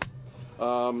books.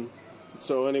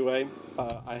 So anyway,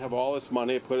 I have all this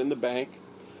money. I put it in the bank.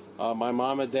 My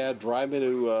mom and dad drive me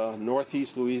to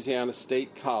Northeast Louisiana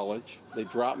State College. They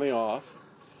drop me off.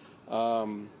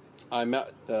 I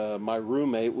met my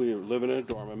roommate. We were living in a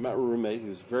dorm. I met a roommate. He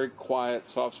was very quiet,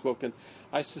 soft-spoken.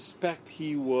 I suspect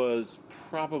he was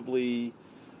probably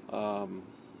on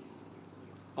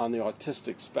the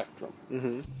autistic spectrum.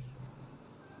 Mm-hmm.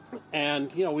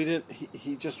 And, we didn't,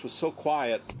 he just was so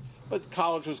quiet. But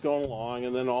college was going along,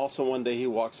 and then also one day he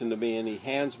walks into me and he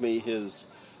hands me his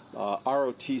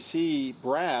ROTC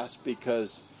brass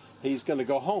because he's going to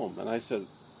go home. And I said,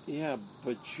 "Yeah,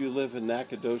 but you live in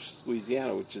Nacogdoches,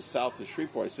 Louisiana, which is south of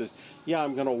Shreveport." He says, "Yeah,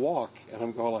 I'm going to walk." And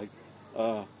I'm going like,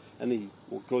 and he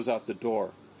goes out the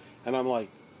door. And I'm like,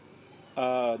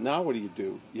 now what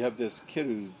do? You have this kid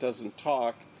who doesn't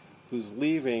talk, who's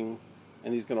leaving,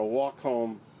 and he's going to walk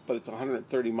home, but it's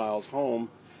 130 miles home.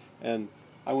 And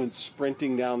I went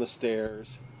sprinting down the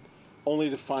stairs, only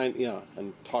to find,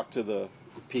 and talk to the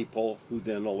people who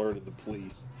then alerted the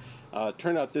police.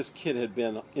 Turned out this kid had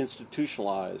been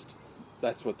institutionalized.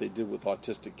 That's what they did with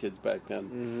autistic kids back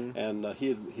then. Mm-hmm. And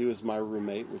he was my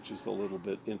roommate, which is a little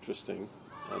bit interesting.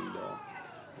 And I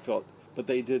felt, but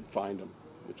they did find him,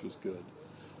 which was good.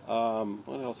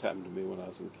 What else happened to me when I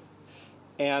was in?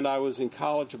 And I was in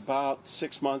college about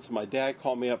 6 months. And my dad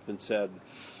called me up and said,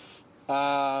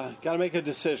 "Got to make a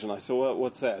decision." I said,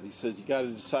 "What's that?" He said, "You got to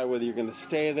decide whether you're going to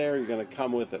stay there or you're going to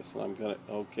come with us." And I'm going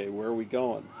to, "Okay, where are we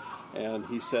going?" And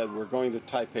he said, "We're going to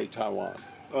Taipei, Taiwan."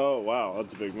 Oh, wow,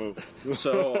 that's a big move.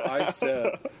 So I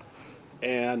said,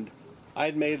 and I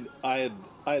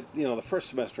had the first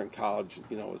semester in college,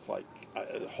 was like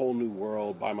a whole new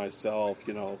world by myself,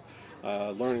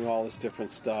 learning all this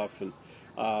different stuff. And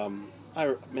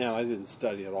I didn't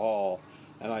study at all.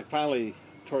 And I finally,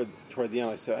 toward the end,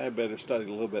 I said, I better study a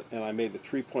little bit. And I made a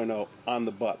 3.0 on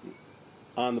the button.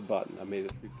 I made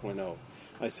a 3.0.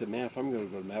 I said, man, if I'm going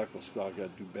to go to medical school, I've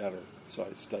got to do better. So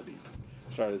I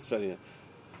started studying it.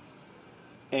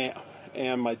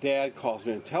 And my dad calls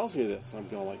me and tells me this. And I'm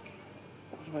going like,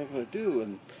 what am I going to do?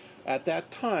 And at that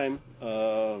time,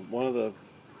 one of the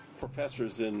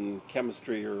professors in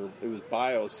chemistry, or it was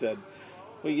bio, said,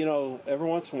 well, every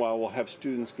once in a while we'll have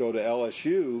students go to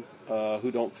LSU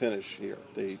who don't finish here.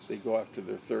 They go after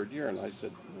their third year. And I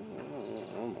said, I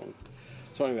don't know.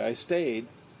 So anyway, I stayed.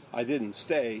 I didn't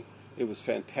stay. It was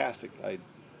fantastic. I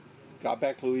got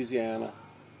back to Louisiana,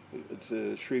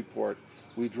 to Shreveport.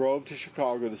 We drove to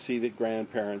Chicago to see the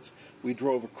grandparents. We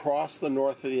drove across the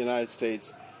north of the United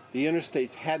States. The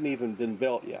interstates hadn't even been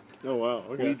built yet. Oh, wow.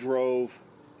 Okay. We drove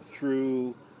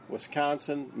through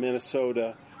Wisconsin,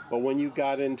 Minnesota, but when you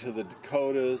got into the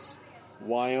Dakotas,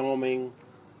 Wyoming,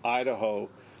 Idaho,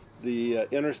 the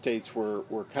interstates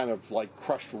were kind of like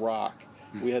crushed rock.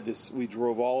 We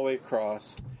drove all the way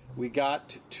across. We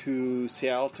got to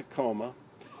Seattle, Tacoma.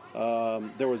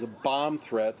 There was a bomb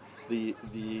threat. The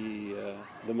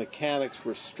mechanics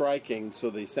were striking, so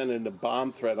they sent in a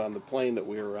bomb threat on the plane that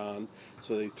we were on,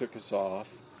 so they took us off.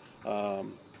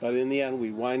 But in the end,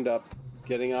 we wind up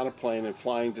getting on a plane and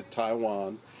flying to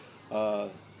Taiwan.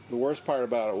 The worst part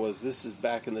about it was this is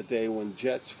back in the day when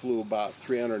jets flew about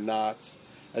 300 knots,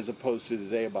 as opposed to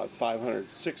today about 500,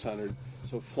 600.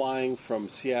 So flying from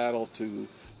Seattle to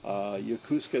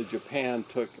Yokosuka, Japan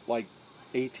took like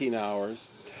 18 hours.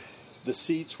 The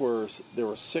seats there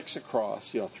were 6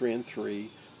 across, 3 and 3.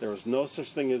 There was no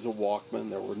such thing as a Walkman.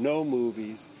 There were no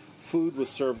movies. Food was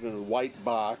served in a white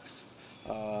box.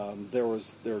 There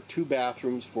were 2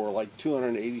 bathrooms for like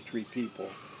 283 people,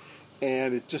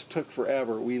 and it just took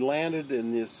forever. We landed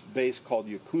in this base called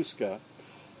Yokosuka.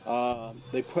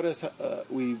 They put us.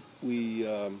 We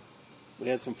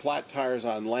had some flat tires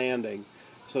on landing,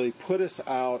 so they put us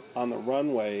out on the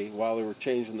runway while they were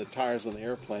changing the tires on the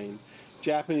airplane.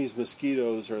 Japanese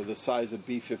mosquitoes are the size of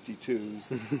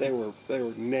B-52s. They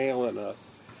were nailing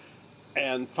us.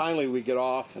 And finally we get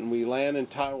off and we land in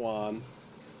Taiwan.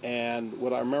 And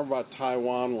what I remember about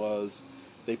Taiwan was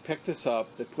they picked us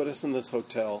up, they put us in this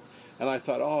hotel, and I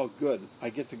thought, oh, good, I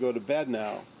get to go to bed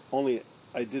now. Only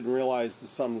I didn't realize the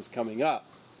sun was coming up,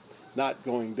 not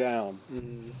going down.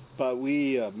 Mm-hmm. But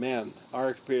our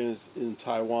experience in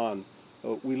Taiwan,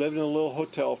 we lived in a little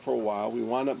hotel for a while. We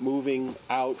wound up moving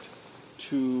out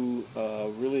to a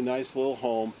really nice little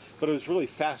home, but it was really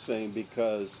fascinating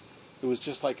because it was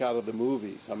just like out of the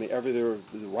movies. I mean, there were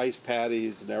the rice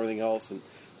paddies and everything else, and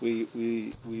we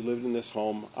lived in this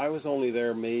home. I was only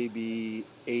there maybe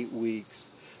 8 weeks.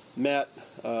 Met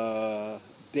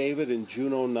David and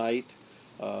Juno Knight.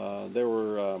 There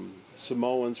were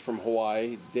Samoans from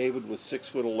Hawaii. David was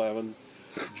 6'11".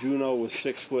 Juno was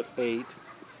 6'8".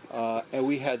 And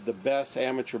we had the best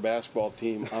amateur basketball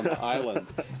team on the island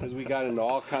because we got into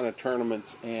all kind of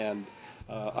tournaments, and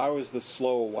I was the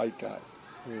slow white guy.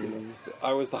 Mm-hmm. You know,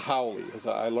 I was the howley. As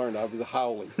I learned, I was a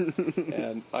howley.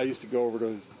 And I used to go over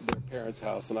to their parents'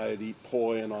 house, and I'd eat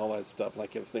poi and all that stuff. And I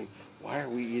kept thinking, why are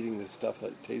we eating this stuff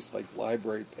that tastes like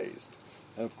library paste?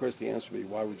 And, of course, the answer would be,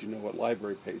 why would you know what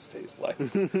library paste tastes like?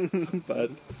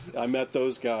 But I met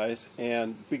those guys,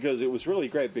 and because it was really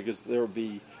great because there would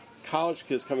be college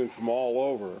kids coming from all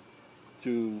over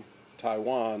to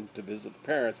Taiwan to visit the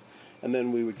parents, and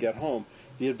then we would get home.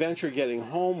 The adventure getting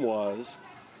home was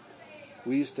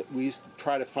we used to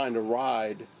try to find a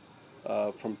ride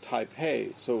from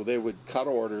Taipei. So they would cut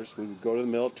orders. We would go to the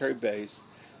military base,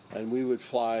 and we would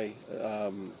fly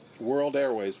World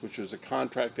Airways, which was a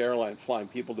contract airline flying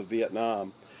people to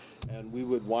Vietnam, and we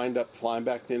would wind up flying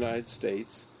back to the United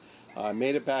States. I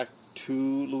made it back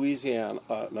to Louisiana,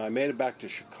 and I made it back to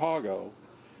Chicago,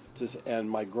 and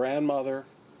my grandmother,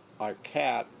 our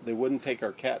cat, they wouldn't take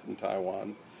our cat in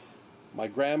Taiwan. My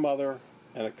grandmother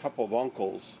and a couple of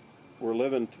uncles were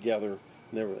living together,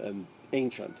 and they were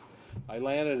ancient. I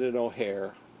landed in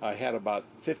O'Hare. I had about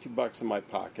 $50 in my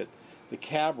pocket. The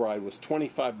cab ride was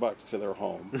 $25 to their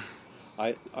home.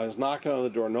 I was knocking on the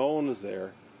door. No one was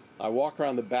there. I walk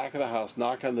around the back of the house,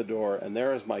 knock on the door, and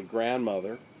there is my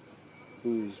grandmother,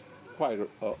 who's quite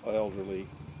elderly.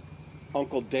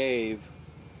 Uncle Dave,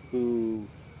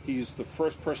 he's the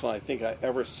first person I think I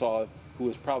ever saw who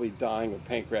was probably dying of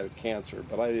pancreatic cancer,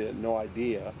 but I had no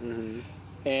idea. Mm-hmm.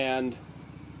 And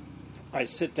I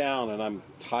sit down, and I'm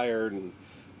tired, and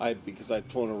because I'd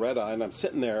flown a red eye, and I'm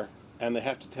sitting there, and they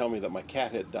have to tell me that my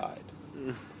cat had died.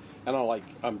 Mm. And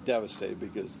I'm devastated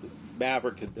because the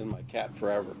Maverick had been my cat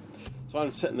forever. So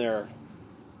I'm sitting there,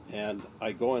 and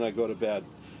I go to bed.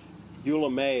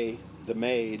 Eula May, the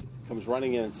maid, comes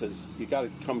running in and says, "You got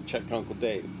to come check Uncle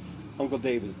Dave. Uncle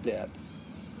Dave is dead.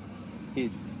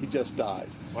 He just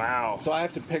dies." Wow. So I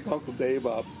have to pick Uncle Dave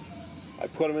up. I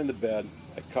put him in the bed.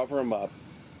 I cover him up.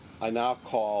 I now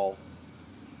call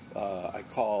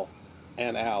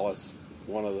Aunt Alice,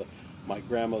 one of my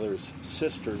grandmother's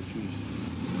sisters, who's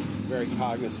very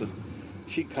cognizant.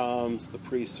 She comes, the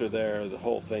priests are there, the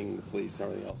whole thing, the police and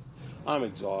everything else. I'm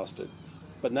exhausted.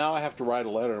 But now I have to write a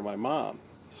letter to my mom.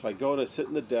 So I go to sit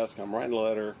in the desk, I'm writing a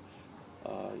letter,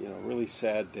 really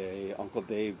sad day, Uncle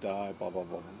Dave died, blah, blah,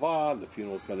 blah, blah, blah, and the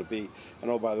funeral's going to be, and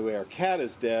oh, by the way, our cat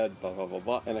is dead, blah, blah, blah,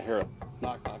 blah, and I hear a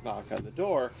knock, knock, knock on the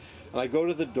door, and I go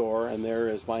to the door, and there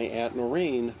is my Aunt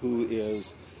Noreen, who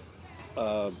is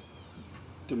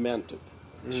demented.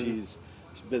 Mm. She's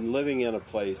been living in a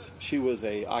place. She was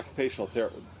a occupational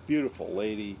therapist, beautiful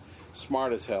lady,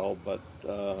 smart as hell, but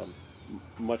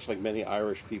much like many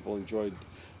Irish people, enjoyed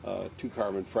 2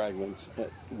 carbon fragments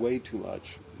way too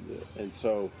much. And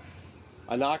so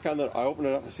I open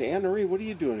it up and say, "Aunt Noreen, what are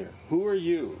you doing here? Who are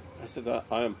you?" I said,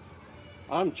 I'm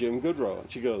Jim Goodrow.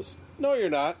 And she goes, "No, you're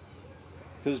not,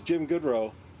 because Jim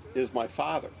Goodrow is my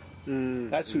father."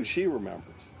 Mm-hmm. That's who she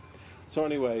remembers. So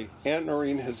anyway, Aunt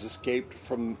Noreen has escaped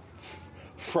from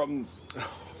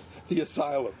the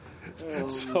asylum. Oh,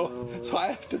 so I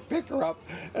have to pick her up,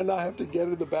 and I have to get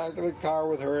in the back of the car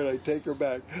with her, and I take her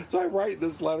back. So I write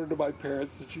this letter to my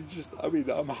parents, and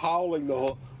I'm howling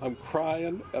I'm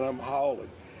crying, and I'm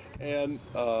howling. And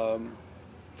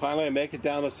finally I make it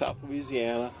down to South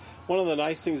Louisiana. One of the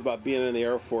nice things about being in the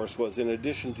Air Force was, in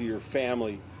addition to your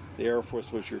family, the Air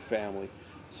Force was your family.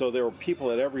 So there were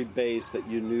people at every base that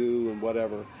you knew and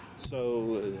whatever.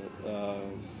 So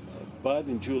Bud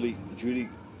and Judy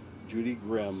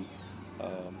Grimm,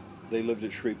 they lived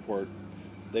at Shreveport.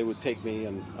 They would take me,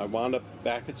 and I wound up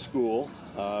back at school.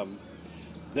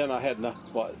 Then I had no.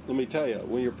 Well, let me tell you,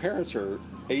 when your parents are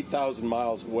 8,000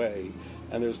 miles away,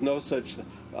 and there's no such.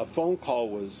 A phone call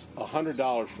was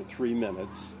 $100 for 3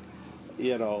 minutes,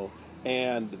 you know,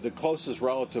 and the closest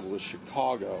relative was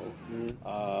Chicago.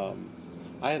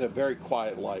 I had a very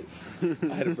quiet life.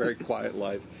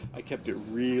 I kept it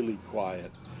really quiet.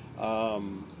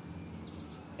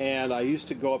 And I used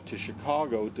to go up to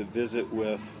Chicago to visit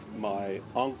with my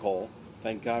uncle.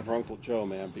 Thank God for Uncle Joe,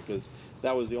 man, because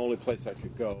that was the only place I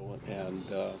could go. And,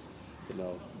 you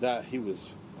know, that he was,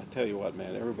 I tell you what,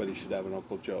 man, everybody should have an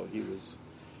Uncle Joe. He was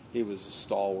a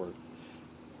stalwart.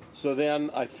 So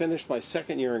then I finished my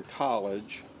second year in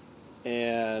college,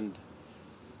 and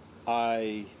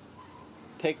I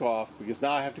take off because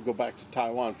now I have to go back to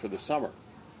Taiwan for the summer.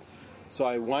 So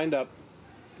I wind up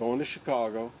going to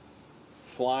Chicago,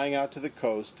 flying out to the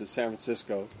coast to San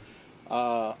Francisco.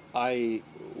 I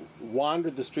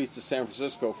wandered the streets of San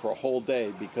Francisco for a whole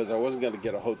day because I wasn't going to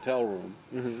get a hotel room.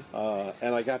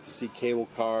 And I got to see cable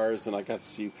cars, and I got to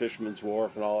see Fisherman's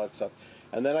Wharf and all that stuff.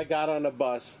 And then I got on a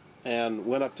bus and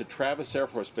went up to Travis Air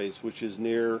Force Base, which is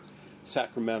near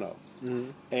Sacramento,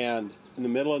 and in the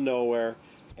middle of nowhere.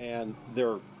 And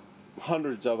there are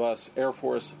hundreds of us Air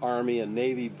Force, Army, and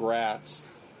Navy brats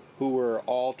who were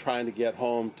all trying to get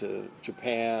home to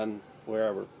Japan,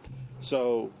 wherever.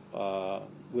 So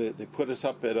they put us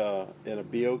up in a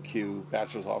BOQ,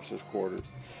 Bachelor's Officers Quarters,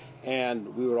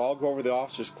 and we would all go over to the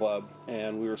Officers Club,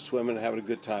 and we were swimming and having a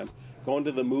good time. Going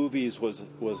to the movies was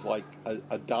like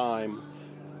a dime,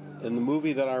 and the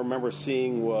movie that I remember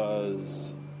seeing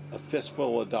was A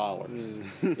Fistful of Dollars,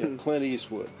 Clint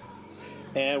Eastwood.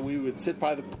 And we would sit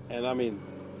by and I mean,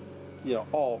 you know,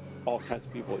 all kinds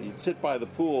of people. You'd sit by the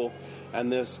pool,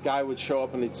 and this guy would show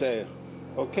up and he'd say,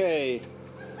 "Okay,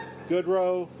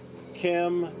 Goodrow,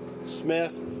 Kim,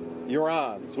 Smith, you're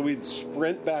on." So we'd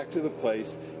sprint back to the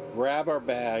place, grab our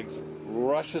bags,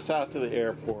 rush us out to the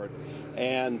airport,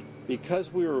 and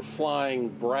because we were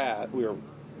flying we were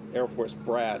Air Force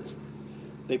brats,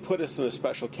 they put us in a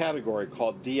special category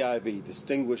called DIV,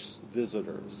 Distinguished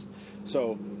Visitors.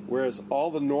 So whereas all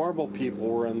the normal people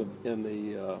were in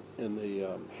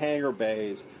the hangar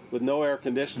bays with no air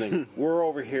conditioning, we're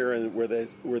over here where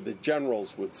the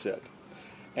generals would sit.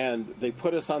 And they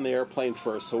put us on the airplane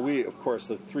first. So we, of course,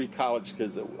 the 3 college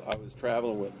kids that I was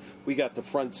traveling with, we got the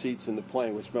front seats in the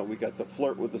plane, which meant we got to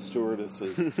flirt with the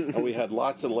stewardesses, and we had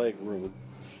lots of leg room.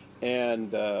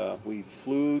 And we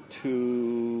flew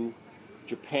to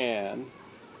Japan,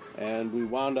 and we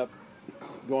wound up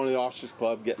going to the Officers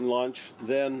Club, getting lunch.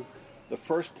 Then the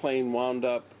first plane made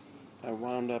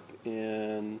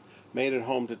it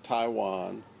home to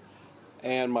Taiwan,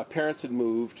 and my parents had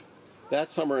moved. That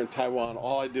summer in Taiwan,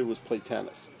 all I did was play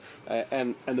tennis.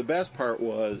 And the best part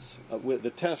was,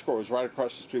 the tennis court was right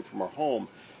across the street from our home,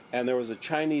 and there was a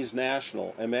Chinese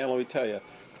national. And man, let me tell you,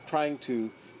 trying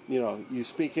to, you know, you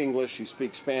speak English, you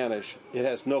speak Spanish, it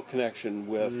has no connection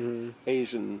with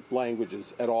Asian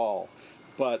languages at all.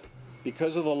 But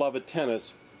because of the love of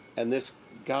tennis, and this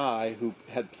guy who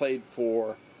had played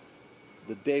for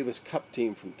the Davis Cup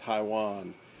team from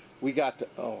Taiwan, we had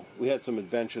some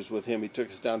adventures with him. He took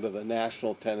us down to the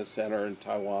National Tennis Center in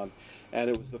Taiwan, and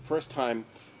it was the first time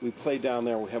we played down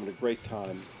there. We're having a great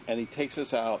time, and he takes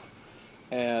us out,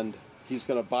 and he's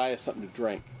going to buy us something to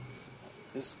drink.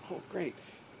 Great.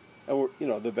 And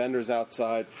the vendor's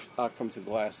outside, out comes the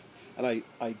glass, and I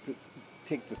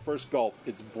take the first gulp.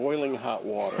 It's boiling hot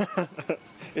water.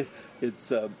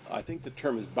 It's I think the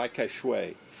term is baikai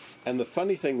shui. And the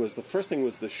funny thing was, the first thing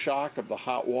was the shock of the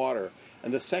hot water.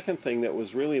 And the second thing that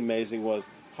was really amazing was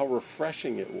how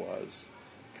refreshing it was.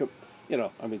 You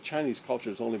know, I mean, Chinese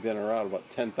culture has only been around about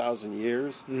 10,000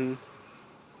 years.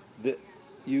 That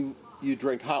you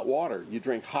drink hot water, you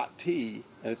drink hot tea,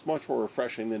 and it's much more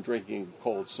refreshing than drinking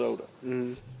cold soda.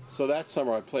 So that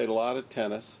summer I played a lot of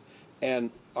tennis, and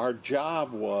our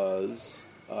job was,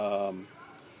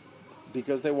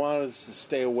 because they wanted us to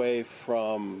stay away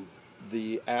from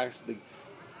during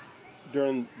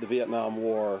the Vietnam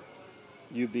War,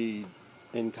 you'd be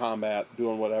in combat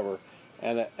doing whatever,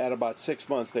 and at about 6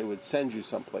 months they would send you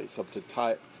someplace up to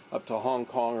Hong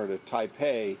Kong or to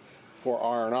Taipei for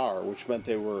R&R, which meant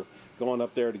they were going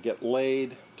up there to get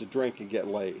laid, to drink and get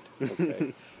laid.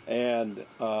 Okay, and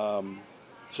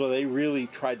so they really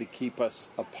tried to keep us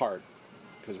apart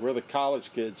because we're the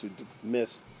college kids who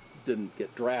didn't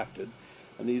get drafted,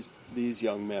 and these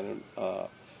young men.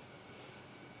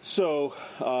 So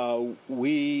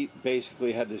we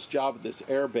basically had this job at this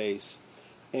air base,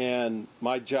 and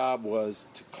my job was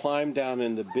to climb down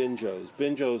into binjos.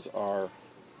 Binjos are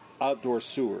outdoor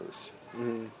sewers,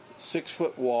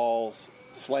 6-foot walls,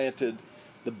 slanted,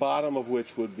 the bottom of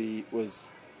which was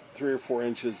 3 or 4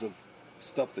 inches of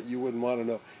stuff that you wouldn't want to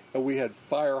know. And we had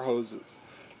fire hoses.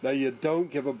 Now, you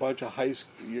don't give a bunch of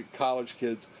college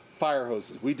kids fire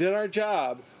hoses. We did our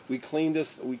job. We cleaned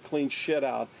shit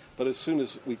out. But as soon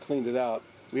as we cleaned it out,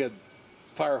 we had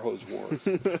fire hose wars,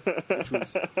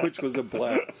 which was a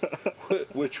blast.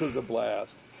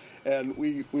 And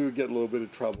we would get a little bit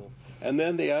of trouble. And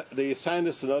then they assigned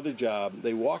us another job.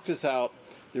 They walked us out.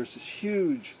 There's this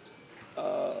huge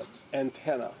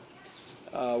antenna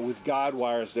with guide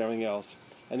wires and everything else.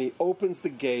 And he opens the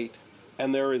gate,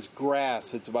 and there is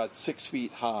grass that's about 6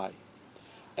 feet high.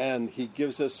 And he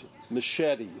gives us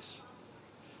machetes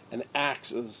and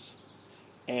axes,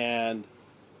 and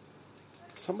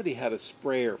somebody had a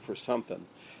sprayer for something.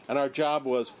 And our job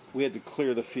was we had to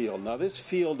clear the field. Now, this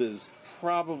field is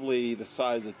probably the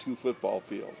size of 2 football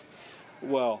fields.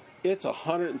 Well, it's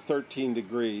 113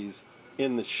 degrees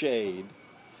in the shade,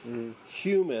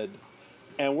 humid,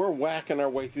 and we're whacking our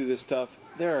way through this stuff.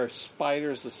 There are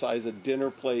spiders the size of dinner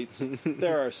plates.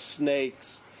 There are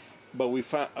snakes. But we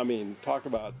found, talk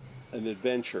about an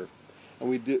adventure. And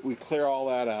we clear all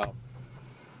that out.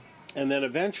 And then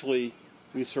eventually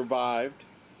we survived.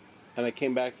 And I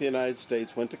came back to the United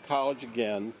States, went to college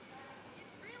again.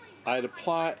 I'd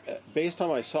applied, based on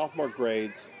my sophomore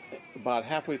grades, about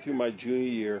halfway through my junior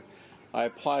year, I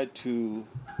applied to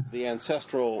the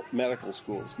ancestral medical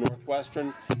schools,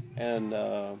 Northwestern and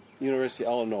University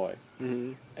of Illinois.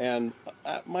 And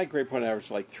my grade point average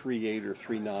was like 3.8 or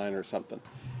 3.9 or something.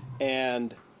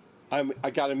 And I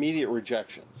got immediate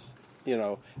rejections. You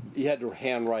know, you had to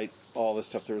handwrite all this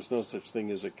stuff. There was no such thing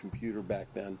as a computer back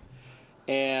then.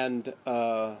 And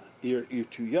you're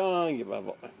too young,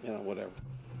 whatever.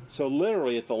 So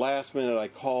literally at the last minute, I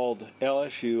called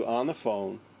LSU on the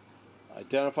phone,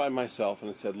 identified myself, and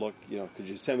I said, look, could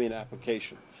you send me an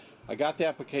application? I got the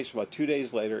application about 2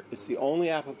 days later. It's the only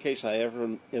application I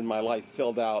ever in my life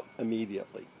filled out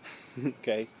immediately.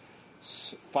 Okay?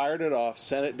 Fired it off,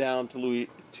 sent it down to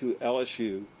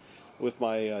LSU with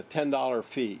my $10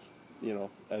 fee,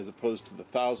 as opposed to the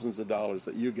thousands of dollars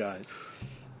that you guys.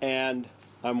 And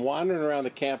I'm wandering around the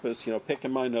campus,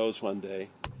 picking my nose one day,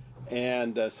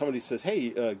 and somebody says, hey,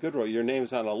 Goodrow, your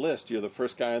name's on a list. You're the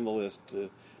first guy on the list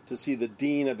to see the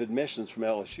dean of admissions from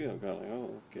LSU. I'm going like, oh,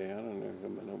 okay, I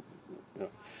don't know.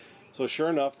 So sure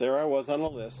enough, there I was on the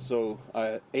list. So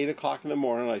 8 o'clock in the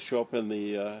morning, I show up in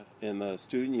the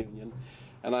student union,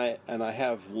 and I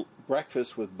have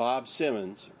breakfast with Bob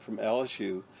Simmons from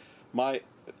LSU.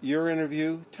 Your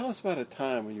interview. Tell us about a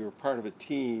time when you were part of a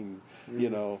team.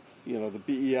 The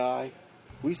BEI.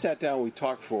 We sat down. We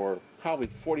talked for probably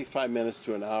 45 minutes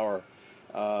to an hour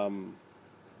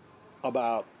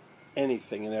about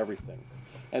anything and everything.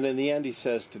 And in the end, he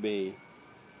says to me,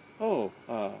 well,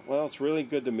 it's really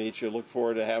good to meet you. Look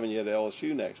forward to having you at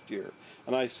LSU next year.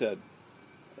 And I said,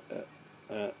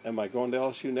 am I going to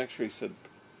LSU next year? He said,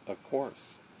 of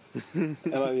course. And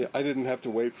I didn't have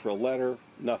to wait for a letter,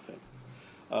 nothing.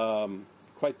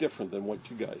 Quite different than what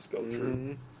you guys go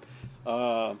through.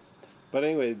 But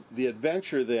anyway, the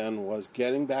adventure then was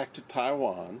getting back to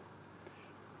Taiwan.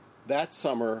 That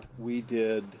summer we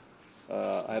did,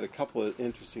 I had a couple of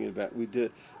interesting events.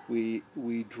 We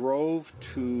drove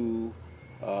to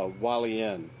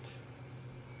Hualien.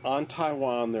 On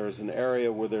Taiwan, there's an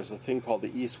area where there's a thing called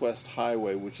the East-West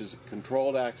Highway, which is a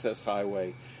controlled access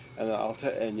highway,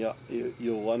 and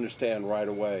you'll understand right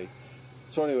away.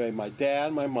 So anyway, my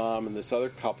dad, my mom, and this other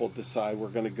couple decide we're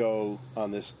going to go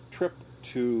on this trip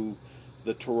to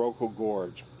the Taroko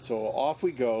Gorge. So off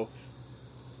we go.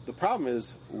 The problem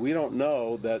is we don't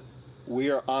know that we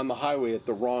are on the highway at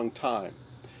the wrong time.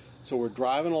 So we're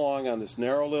driving along on this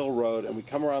narrow little road, and we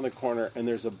come around the corner, and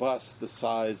there's a bus the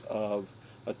size of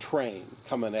a train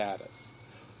coming at us.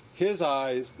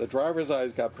 The driver's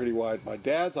eyes got pretty wide. My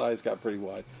dad's eyes got pretty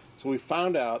wide. So we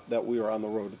found out that we were on the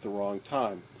road at the wrong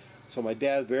time. So my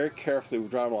dad very carefully was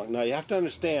driving along. Now you have to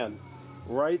understand,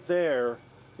 right there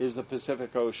is the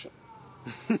Pacific Ocean,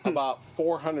 about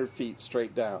 400 feet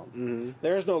straight down.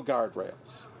 There's no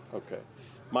guardrails. Okay.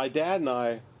 My dad and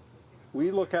I,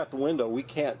 we look out the window, we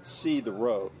can't see the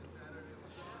road.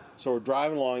 So we're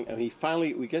driving along, and we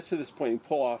get to this point, and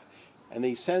pull off, and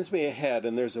he sends me ahead,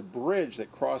 and there's a bridge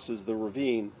that crosses the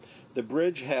ravine. The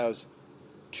bridge has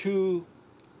two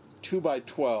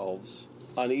 2x12s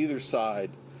on either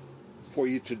side for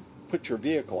you to put your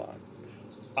vehicle on.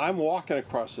 I'm walking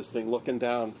across this thing, looking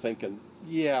down, thinking,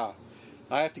 yeah,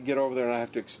 I have to get over there and I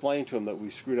have to explain to them that we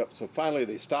screwed up. So finally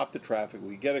they stop the traffic,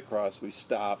 we get across, we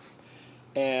stop,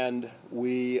 and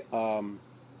we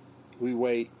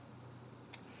wait.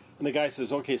 And the guy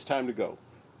says, okay, it's time to go.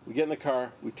 We get in the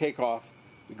car, we take off,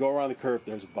 we go around the curve,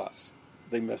 there's a bus.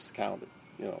 They miscounted,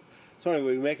 you know. So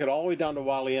anyway, we make it all the way down to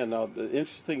Hualien. Now, the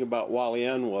interesting thing about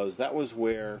Hualien was that was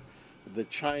where the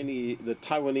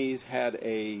Taiwanese had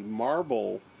a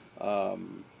marble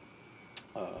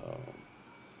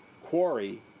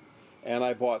quarry, and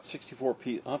I bought 64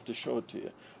 pieces. I'll have to show it to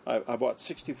you. I bought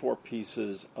 64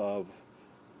 pieces of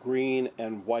green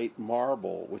and white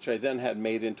marble, which I then had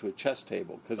made into a chess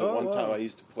table, because at one time I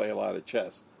used to play a lot of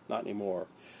chess. Not anymore.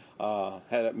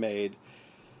 Had it made.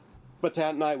 But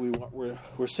that night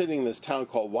we're sitting in this town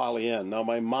called Hualien. Now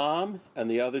my mom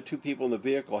and the other two people in the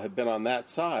vehicle had been on that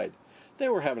side. They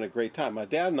were having a great time. My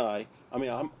dad and I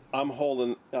mean, I'm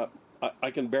holding, I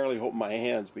can barely hold my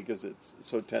hands because it's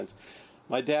so tense.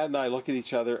 My dad and I look at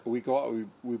each other. We go out.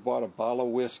 We bought a bottle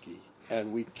of whiskey,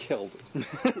 and we killed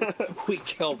it. We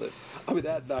killed it. I mean,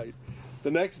 that night.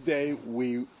 The next day,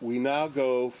 we now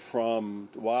go from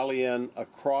Hualien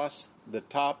across the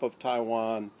top of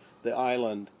Taiwan, the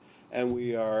island, and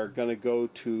we are going to go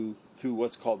through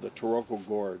what's called the Taroko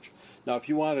Gorge. Now, if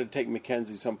you wanted to take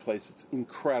Mackenzie someplace, it's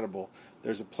incredible.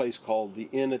 There's a place called the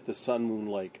Inn at the Sun Moon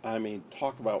Lake. I mean,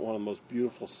 talk about one of the most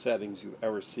beautiful settings you've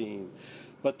ever seen.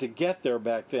 But to get there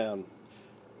back then,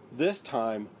 this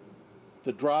time,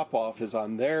 the drop-off is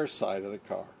on their side of the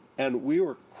car. And we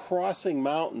were crossing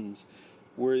mountains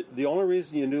where the only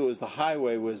reason you knew it was the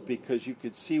highway was because you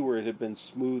could see where it had been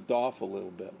smoothed off a little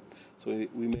bit. So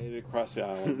we made it across the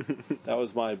island. That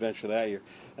was my adventure that year.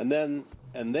 And then,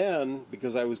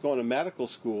 because I was going to medical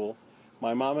school,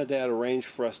 my mom and dad arranged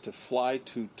for us to fly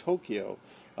to Tokyo.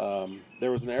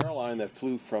 There was an airline that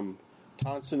flew from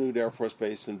Tan Son Nhut Air Force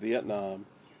Base in Vietnam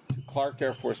to Clark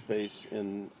Air Force Base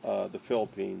in the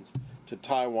Philippines, to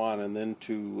Taiwan, and then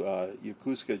to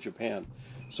Yokosuka, Japan.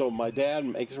 So my dad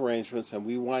makes arrangements, and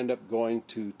we wind up going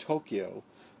to Tokyo.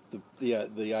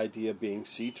 The idea being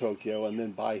see Tokyo and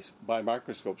then buy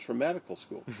microscopes for medical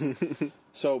school.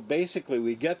 So basically,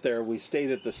 we get there. We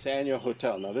stayed at the Sanyo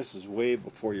Hotel. Now this is way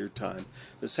before your time.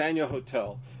 The Sanyo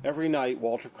Hotel. Every night,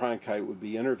 Walter Cronkite would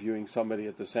be interviewing somebody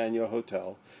at the Sanyo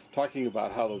Hotel, talking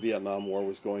about how the Vietnam War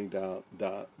was going down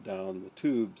the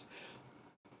tubes.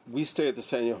 We stay at the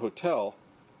Sanyo Hotel.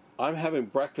 I'm having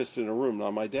breakfast in a room.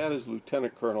 Now my dad is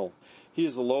lieutenant colonel. He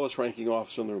is the lowest ranking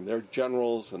officer in the room. They're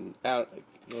generals and.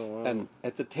 And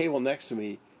at the table next to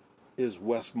me is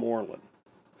Westmoreland.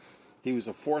 He was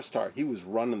a 4-star. He was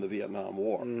running the Vietnam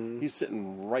War. Mm-hmm. He's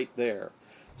sitting right there.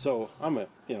 So I'm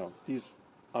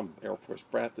Air Force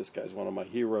brat. This guy's one of my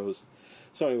heroes.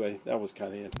 So anyway, that was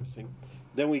kind of interesting.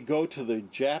 Then we go to the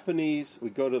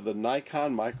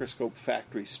Nikon microscope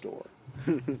factory store,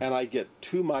 and I get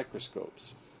 2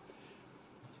 microscopes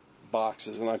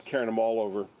boxes, and I'm carrying them all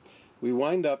over. We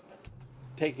wind up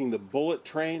taking the bullet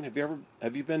train.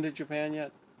 Have you been to Japan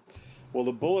yet? Well,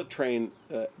 the bullet train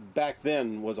back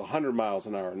then was 100 miles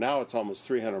an hour. Now it's almost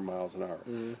 300 miles an hour.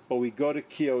 Mm-hmm. But we go to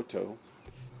Kyoto,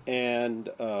 and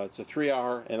it's a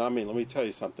 3-hour. And I mean, let me tell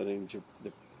you something.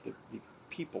 The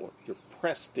people, you're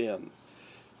pressed in,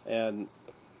 and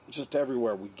just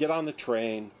everywhere. We get on the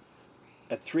train.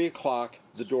 At 3 o'clock,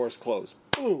 the doors close.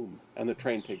 Boom, and the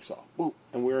train takes off. Boom,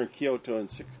 and we're in Kyoto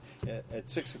at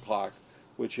 6 o'clock.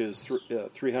 Which is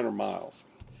 300 miles.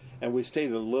 And we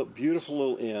stayed at a beautiful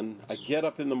little inn. I get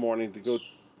up in the morning to go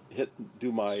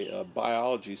do my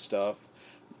biology stuff,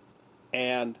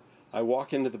 and I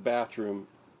walk into the bathroom,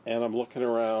 and I'm looking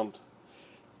around,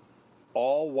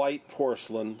 all white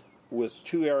porcelain with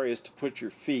 2 areas to put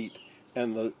your feet,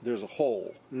 and there's a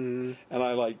hole. Mm-hmm. And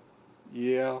I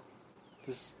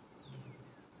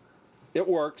it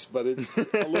works, but it's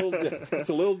a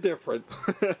little different.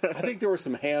 I think there were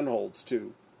some handholds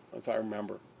too, if I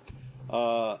remember.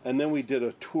 And then we did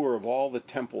a tour of all the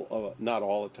not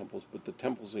all the temples, but the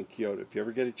temples in Kyoto. If you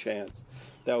ever get a chance,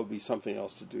 that would be something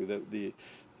else to do.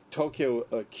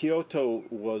 Kyoto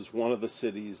was one of the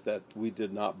cities that we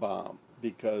did not bomb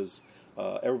because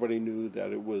everybody knew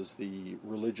that it was the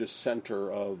religious center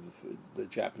of the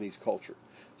Japanese culture.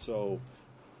 So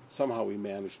somehow we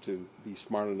managed to be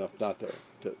smart enough not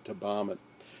to bomb it.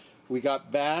 We got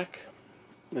back,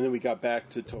 and then we got back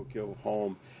to Tokyo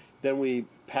home. Then we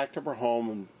packed up our home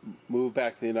and moved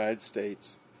back to the United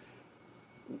States.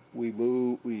 We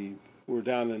were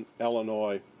down in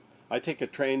Illinois. I take a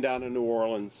train down to New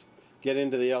Orleans, get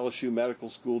into the LSU Medical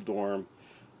School dorm.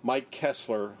 Mike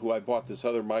Kessler, who I bought this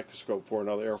other microscope for,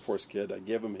 another Air Force kid, I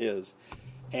give him his.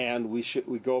 And we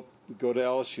go to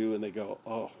LSU, and they go,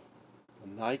 oh,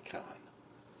 A Nikon.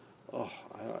 Oh,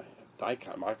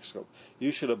 Nikon microscope.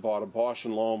 You should have bought a Bausch &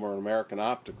 Lomb or an American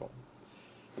Optical.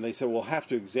 And they said, we'll have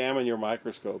to examine your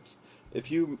microscopes.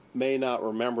 If you may not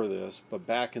remember this, but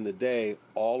back in the day,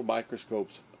 all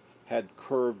microscopes had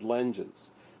curved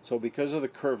lenses. So because of the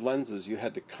curved lenses, you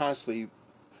had to constantly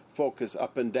focus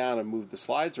up and down and move the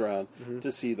slides around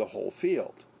to see the whole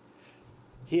field.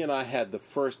 He and I had the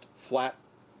first flat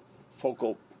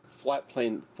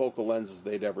plane focal lenses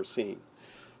they'd ever seen.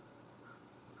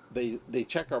 They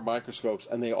check our microscopes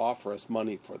and they offer us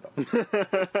money for them.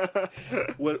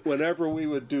 Whenever we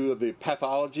would do the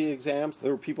pathology exams,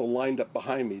 there were people lined up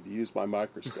behind me to use my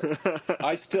microscope.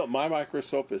 My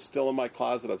microscope is still in my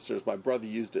closet upstairs. My brother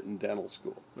used it in dental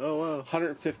school. Oh wow!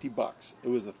 $150. It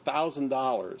was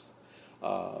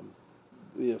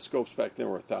 $1,000. Scopes back then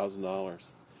were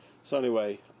 $1,000. So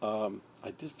anyway, I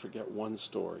did forget one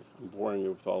story. I'm boring you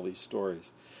with all these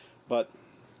stories, but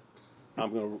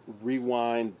I'm going to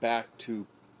rewind back to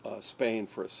Spain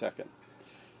for a second.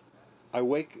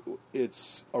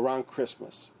 It's around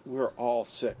Christmas. We're all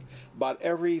sick. About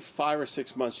every 5 or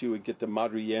 6 months, you would get the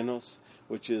madrillenos,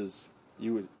 which is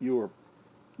you would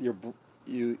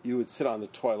sit on the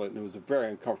toilet, and it was a very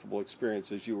uncomfortable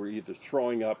experience, as you were either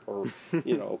throwing up or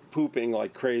pooping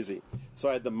like crazy. So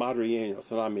I had the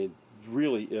madrillenos, and I mean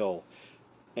really ill.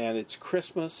 And it's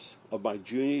Christmas of my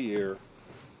junior year.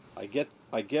 I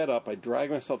get up, I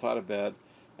drag myself out of bed,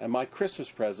 and my Christmas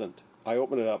present, I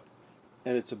open it up,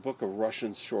 and it's a book of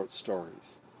Russian short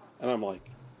stories. And I'm like,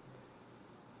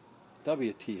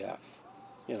 WTF?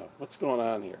 What's going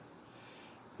on here?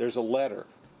 There's a letter,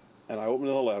 and I open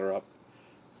the letter up.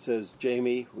 It says,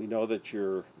 Jamie, we know that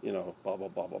you're, blah, blah,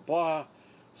 blah, blah, blah.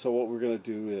 So what we're going to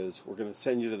do is we're going to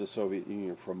send you to the Soviet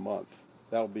Union for a month.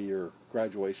 That'll be your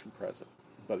graduation present,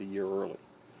 but a year early.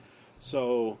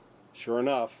 So, sure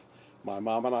enough, my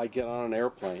mom and I get on an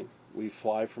airplane. We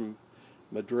fly from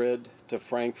Madrid to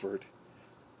Frankfurt.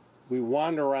 We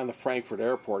wander around the Frankfurt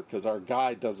airport because our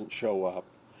guide doesn't show up.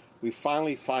 We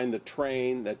finally find the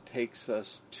train that takes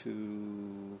us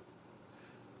to...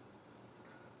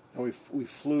 We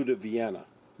flew to Vienna.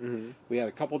 Mm-hmm. We had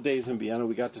a couple days in Vienna.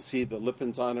 We got to see the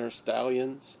Lipizzaner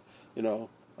stallions.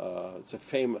 It's a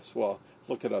famous... Well,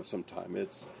 look it up sometime.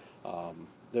 It's...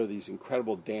 They're these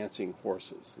incredible dancing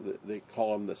horses. They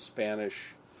call them the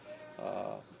Spanish.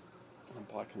 I'm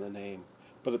blocking the name,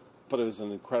 but it was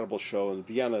an incredible show. And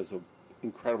Vienna is an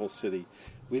incredible city.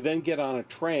 We then get on a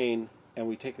train, and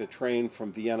we take the train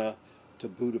from Vienna to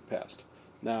Budapest.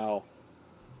 Now,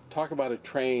 talk about a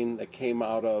train that came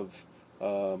out of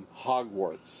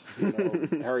Hogwarts,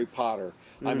 Harry Potter.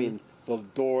 Mm-hmm. I mean,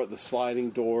 the sliding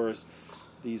doors,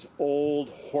 these old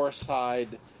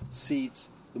horsehide seats.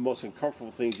 The most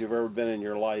uncomfortable things you've ever been in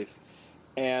your life,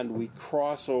 and we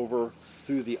cross over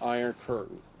through the Iron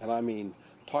Curtain. And I mean,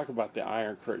 talk about the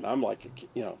Iron Curtain. I'm like,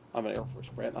 I'm an Air Force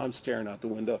brat. I'm staring out the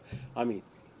window. I mean,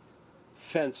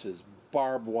 fences,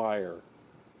 barbed wire,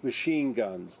 machine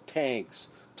guns, tanks,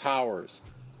 towers.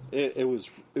 It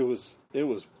was,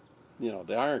 the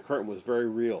Iron Curtain was very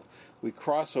real. We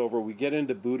cross over. We get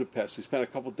into Budapest. We spent a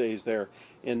couple days there.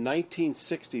 In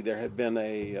 1960, there had been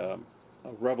a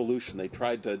revolution. They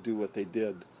tried to do what they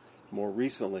did more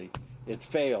recently. It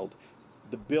failed.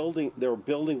 There were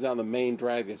buildings on the main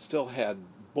drag that still had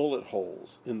bullet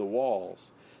holes in the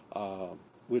walls,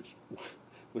 which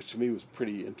to me was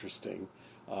pretty interesting.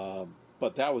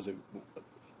 But that was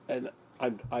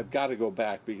I've got to go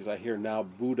back because I hear now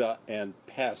Buda and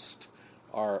Pest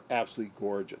are absolutely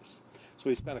gorgeous. So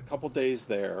we spent a couple days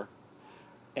there,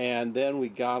 and then we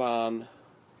got on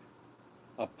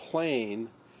a plane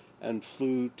and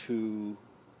flew to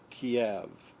Kiev.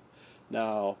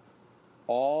 Now,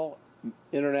 all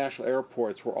international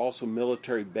airports were also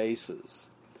military bases.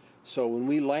 So when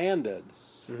we landed,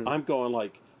 mm-hmm. I'm going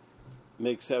like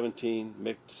MiG-17,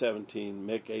 MiG-17,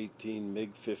 MiG-18,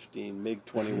 MiG-15,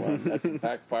 MiG-21. That's a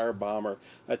backfire bomber.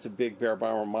 That's a big bear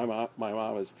bomber. My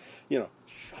mom is, shut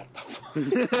up.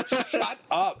 Shut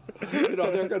up.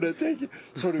 They're going to take you.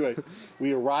 So anyway,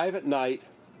 we arrive at night.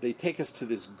 They take us to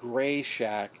this gray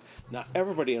shack. Now,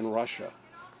 everybody in Russia,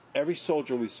 every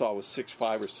soldier we saw was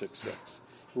 6'5" or 6'6",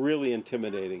 really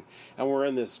intimidating. And we're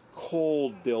in this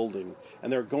cold building,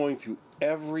 and they're going through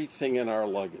everything in our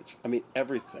luggage. I mean,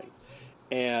 everything.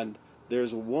 And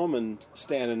there's a woman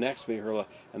standing next to me,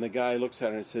 and the guy looks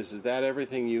at her and says, "Is that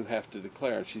everything you have to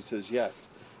declare?" And she says, "Yes."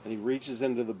 And he reaches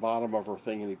into the bottom of her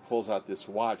thing, and he pulls out this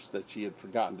watch that she had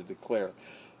forgotten to declare.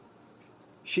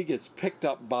 She gets picked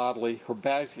up bodily, her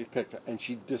bags get picked up, and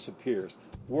she disappears.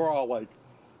 We're all like,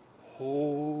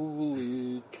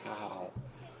 holy cow.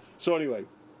 So anyway,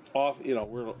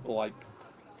 we're like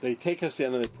they take us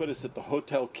in and they put us at the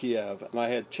Hotel Kiev, and I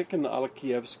had chicken a la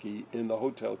Kievsky in the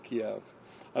Hotel Kiev.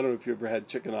 I don't know if you ever had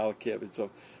chicken a la Kiev.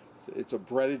 It's a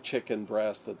breaded chicken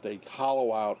breast that they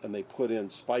hollow out and they put in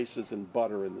spices and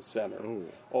butter in the center.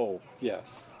 Oh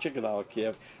yes, chicken a la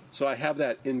Kiev. So I have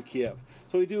that in Kiev.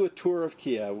 So we do a tour of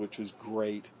Kiev, which was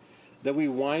great. Then we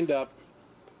wind up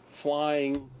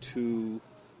flying to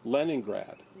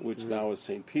Leningrad, which now is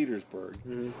St. Petersburg,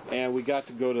 and we got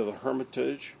to go to the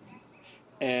Hermitage,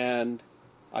 and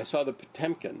I saw the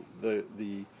Potemkin,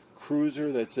 the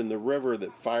cruiser that's in the river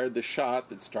that fired the shot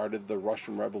that started the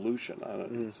Russian Revolution on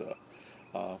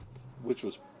it, which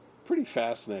was pretty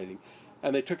fascinating.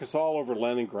 And they took us all over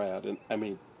Leningrad, and I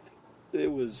mean,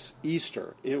 it was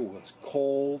Easter. It was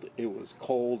cold, and it was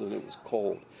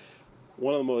cold.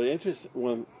 One of the most interesting,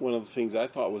 one of the things I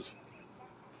thought was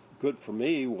good for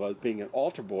me was being an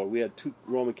altar boy. We had 2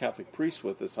 Roman Catholic priests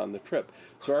with us on the trip.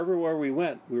 So everywhere we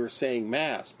went, we were saying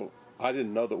Mass, but I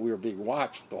didn't know that we were being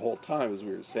watched the whole time as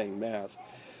we were saying Mass.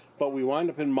 But we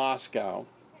wound up in Moscow.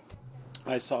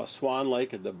 I saw Swan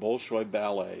Lake at the Bolshoi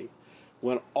Ballet.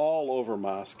 Went all over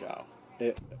Moscow.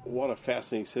 What a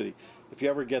fascinating city. If you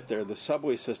ever get there, the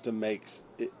subway system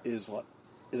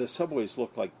the subways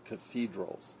look like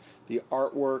cathedrals. The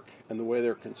artwork and the way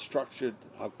they're constructed,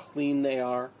 how clean they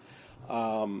are.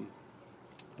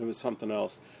 It was something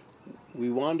else. We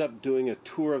wound up doing a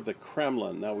tour of the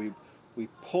Kremlin. Now we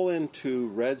pull into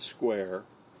Red Square,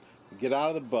 get out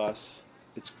of the bus.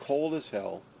 It's cold as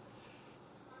hell.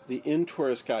 The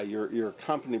in-tourist guy, you're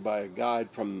accompanied by a guide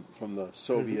from the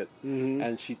Soviet,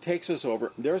 and she takes us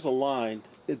over. There's a line.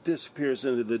 It disappears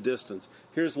into the distance.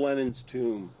 Here's Lenin's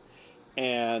tomb.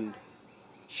 And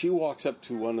she walks up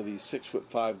to one of these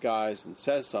 6'5" guys and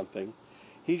says something.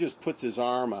 He just puts his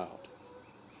arm out.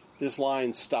 This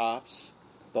line stops.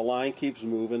 The line keeps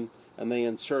moving, and they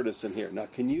insert us in here. Now,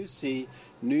 can you see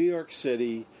New York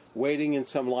City waiting in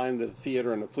some line to the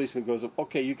theater, and the policeman goes up,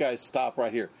 okay, you guys stop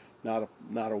right here. Not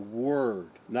a word,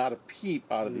 not a peep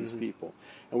out of these people.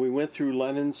 And we went through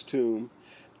Lenin's tomb,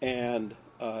 and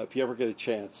if you ever get a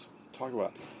chance, talk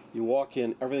about it. You walk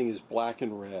in, everything is black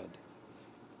and red.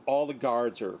 All the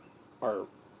guards are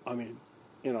I mean,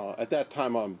 you know, at that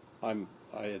time I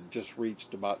had just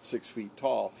reached about 6 feet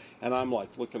tall, and I'm like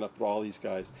looking up at all these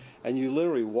guys, and you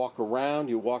literally walk around,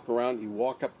 you walk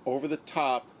up over the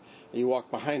top, and you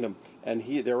walk behind him, and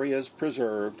there he is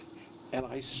preserved, and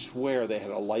I swear they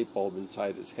had a light bulb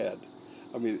inside his head.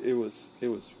 I mean, it was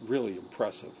really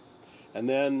impressive. And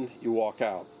then you walk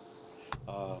out.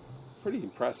 Pretty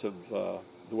impressive the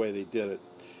way they did it.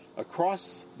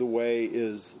 Across the way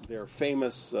is their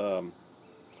famous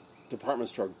department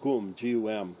store, GUM,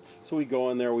 G-U-M. So we go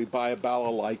in there, we buy a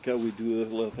balalaika, we do the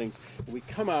little things. We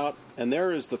come out, and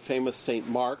there is the famous St.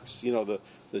 Mark's, you know,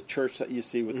 the church that you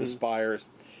see with the spires.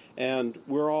 And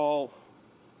we're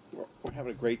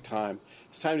having a great time.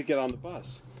 It's time to get on the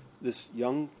bus. This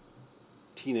young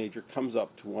teenager comes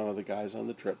up to one of the guys on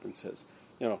the trip and says,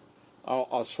 you know,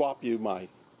 I'll swap you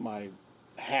my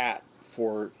hat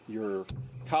for your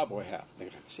cowboy hat. And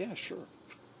I go, yeah, sure.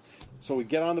 So we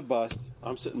get on the bus.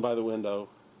 I'm sitting by the window.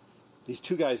 These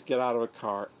 2 guys get out of a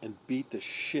car and beat the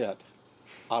shit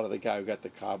out of the guy who got the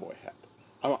cowboy hat.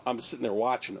 I'm sitting there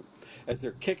watching them. As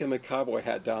they're kicking the cowboy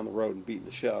hat down the road and beating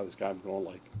the shit out of this guy, I'm going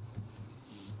like,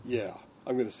 yeah,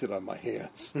 I'm going to sit on my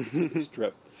hands this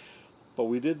trip. But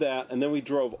we did that, and then we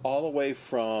drove all the way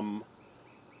from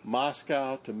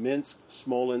Moscow to Minsk,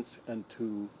 Smolensk, and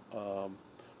to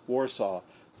Warsaw.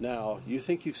 Now,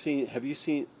 have you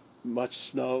seen much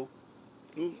snow?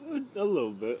 A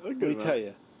little bit. Let me tell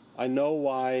you, I know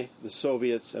why the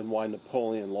Soviets and why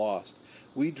Napoleon lost.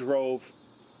 We drove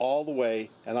all the way,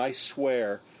 and I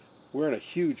swear, we're in a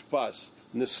huge bus,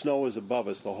 and the snow was above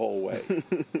us the whole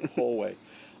way.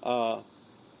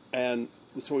 And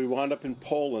so we wound up in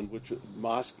Poland,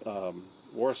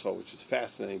 Warsaw, which is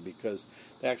fascinating because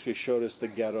they actually showed us the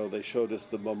ghetto, they showed us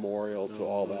the memorial to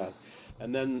all that.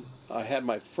 And then I had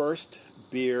my first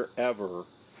beer ever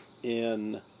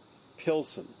in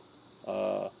Pilsen,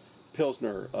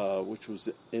 Pilsner, which was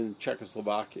in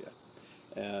Czechoslovakia,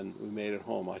 and we made it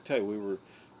home. I tell you,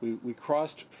 we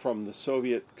crossed from the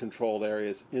Soviet-controlled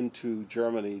areas into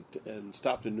Germany and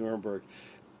stopped in Nuremberg.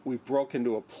 We broke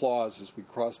into applause as we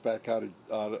crossed back out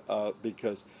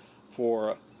because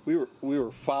we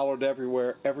were followed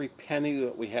everywhere. Every penny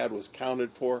that we had was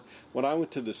counted for. When I went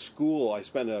to the school, I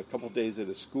spent a couple of days at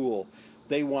a school.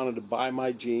 They wanted to buy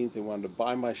my jeans. They wanted to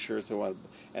buy my shirts.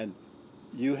 And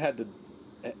you had to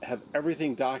have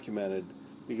everything documented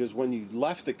because when you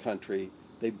left the country,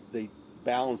 they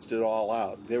balanced it all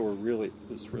out. It was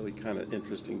really kind of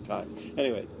interesting time.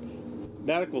 Anyway,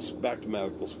 back to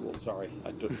medical school. Sorry,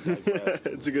 I digressed.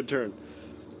 It's a good turn.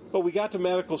 But we got to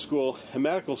medical school, and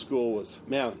medical school was,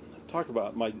 man, talk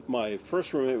about, my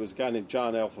first roommate was a guy named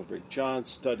John Elfenberg. John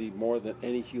studied more than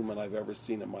any human I've ever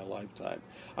seen in my lifetime.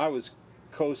 I was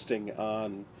coasting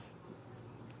on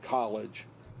college,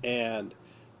 and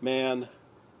man,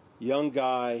 young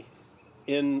guy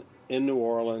in New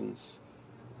Orleans,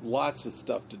 lots of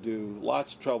stuff to do,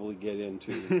 lots of trouble to get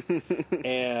into.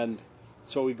 And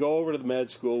so we go over to the med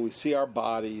school, we see our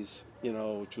bodies,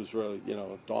 which was really,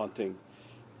 daunting.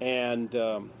 And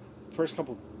first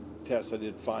couple tests I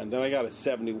did fine. Then I got a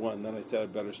 71. Then I said I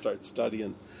better start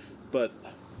studying. But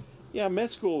yeah, med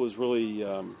school was really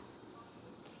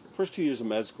first 2 years of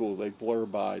med school, they blur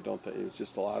by, don't they? It was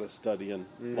just a lot of studying,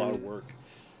 a lot of work.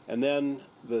 And then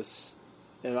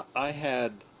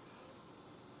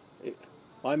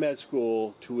my med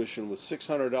school tuition was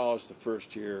 $600 the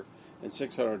first year and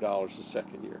 $600 the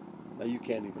second year. Now you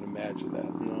can't even imagine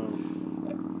that. No.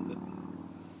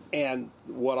 And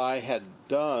what I had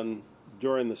done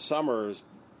during the summers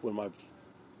when we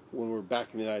were back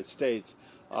in the United States,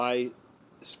 I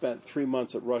spent 3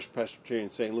 months at Rush Presbyterian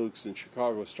St. Luke's in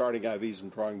Chicago starting IVs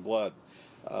and drawing blood.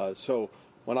 So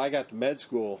when I got to med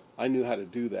school, I knew how to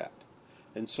do that.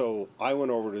 And so I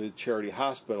went over to the Charity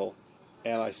Hospital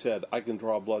and I said, I can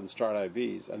draw blood and start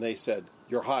IVs. And they said,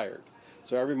 you're hired.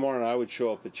 So every morning I would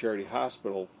show up at Charity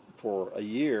Hospital for a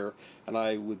year, and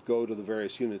I would go to the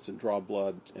various units and draw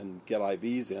blood and get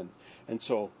IVs in. And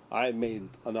so I made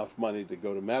enough money to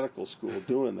go to medical school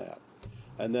doing that.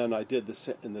 And then I did this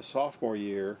in the sophomore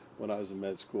year when I was in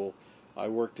med school. I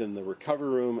worked in the recovery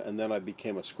room, and then I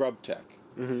became a scrub tech.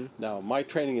 Mm-hmm. Now, my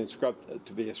training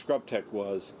to be a scrub tech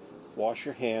was wash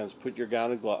your hands, put your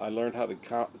gown and glove. I learned how to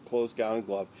close gown and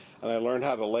glove, and I learned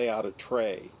how to lay out a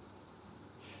tray.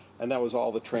 And that was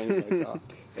all the training I got.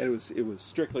 And it was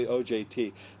strictly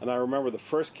OJT. And I remember the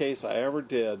first case I ever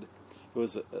did, it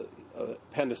was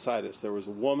appendicitis. There was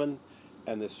a woman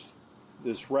and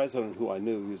this resident who I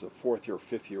knew. He was a fourth year or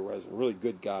fifth year resident, really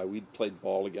good guy. We'd played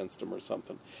ball against him or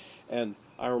something. And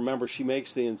I remember she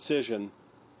makes the incision,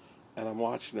 and I'm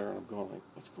watching her, and I'm going like,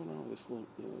 what's going on with this little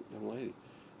young lady?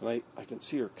 And I can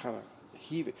see her kind of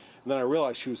heaving. And then I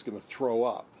realized she was going to throw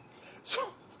up. So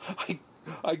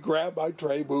I grabbed my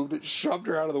tray, moved it, shoved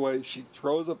her out of the way. She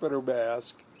throws up in her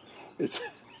mask. It's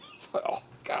like, oh,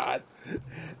 God.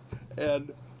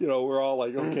 And, we're all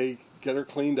like, okay, get her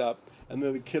cleaned up. And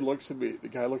then the guy looks at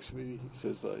me, he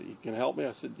says, you can help me?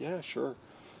 I said, yeah, sure.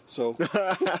 So,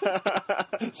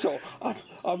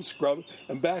 I'm scrubbing.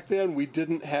 And back then, we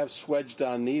didn't have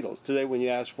swedged-on needles. Today, when you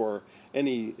ask for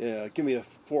any, give me a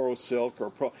 4-0 silk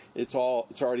or pro, it's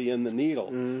already in the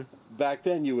needle. Mm. Back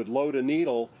then, you would load a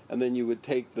needle, and then you would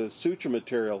take the suture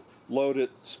material, load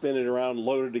it, spin it around,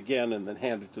 load it again, and then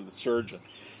hand it to the surgeon.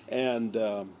 And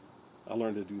I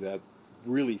learned to do that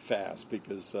really fast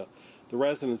because the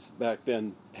residents back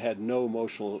then had no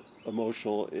emotional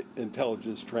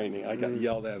intelligence training. I got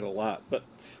yelled at a lot. But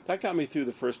that got me through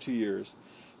the first 2 years.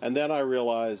 And then I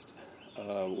realized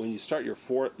when you start your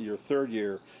third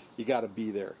year, you got to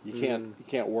be there. You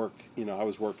can't work. I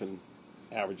was working,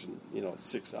 averaging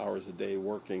 6 hours a day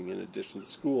working in addition to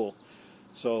school.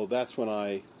 So that's when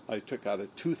I took out a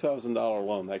 $2,000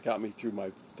 loan. That got me through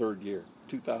my third year.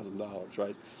 $2,000,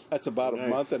 right? That's about a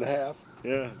month and a half.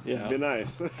 Yeah, be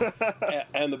nice.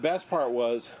 And the best part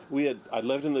was I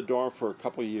lived in the dorm for a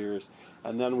couple of years,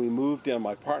 and then we moved in.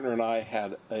 My partner and I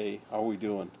had how are we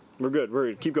doing? We're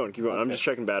good. Keep going. Okay. I'm just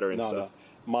checking battery and stuff.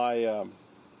 No.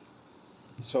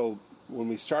 So when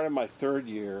we started my third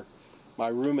year, my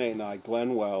roommate and I,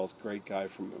 Glenn Wells, great guy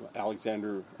from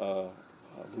Alexander,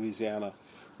 Louisiana,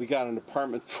 we got an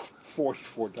apartment for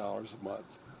 $44 a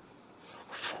month.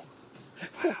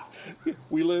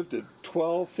 We lived at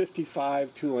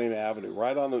 1255 Tulane Avenue,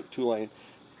 right on the Tulane.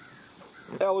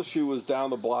 LSU was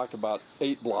down the block about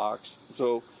 8 blocks.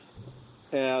 So,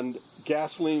 and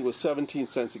gasoline was 17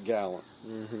 cents a gallon.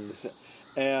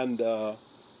 Mm-hmm. And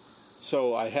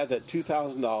so I had that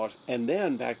 $2,000. And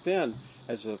then back then,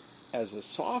 as a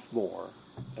sophomore,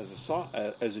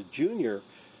 as a junior,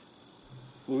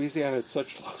 Louisiana had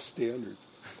such low standards.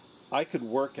 I could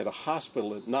work at a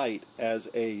hospital at night as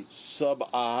a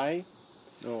sub-I.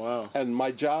 Oh, wow. And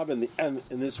my job in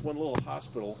this one little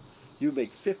hospital, you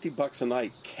make $50 a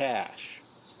night cash.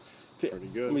 Pretty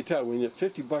good. Let me tell you, when you get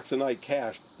 $50 a night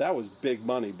cash, that was big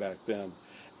money back then.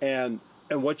 And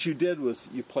what you did was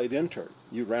you played intern.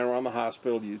 You ran around the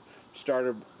hospital, you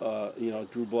started,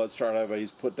 drew blood, started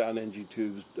IVs, put down NG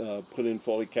tubes, put in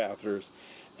Foley catheters,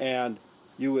 and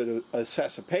you would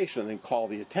assess a patient and then call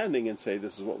the attending and say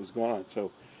this is what was going on.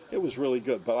 So it was really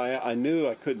good. But I knew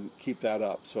I couldn't keep that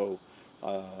up. So,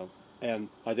 and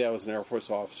my dad was an Air Force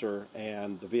officer,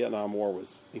 and the Vietnam War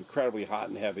was incredibly hot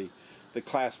and heavy. The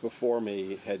class before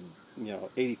me had,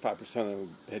 85% of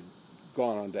them had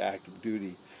gone on to active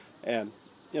duty, and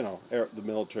the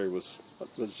military was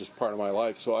just part of my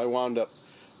life. So I wound up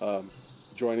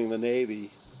joining the Navy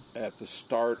at the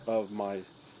start of my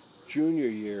junior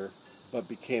year, but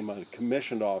became a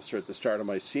commissioned officer at the start of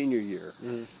my senior year.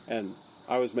 And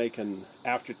I was making,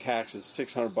 after taxes,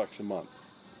 $600 a month.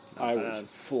 I was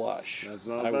flush. That's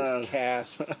not I bad. was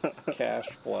cash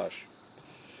flush.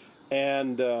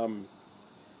 And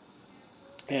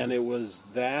it was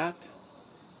that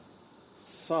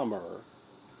summer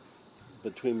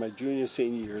between my junior and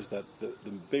senior years that the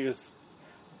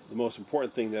most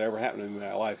important thing that ever happened in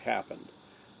my life happened.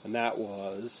 And that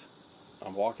was,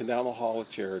 I'm walking down the hall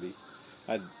at Charity.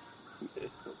 It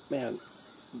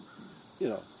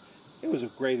was a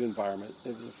great environment. It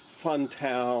was a fun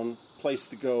town, place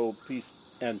to go, peace,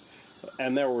 and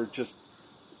there were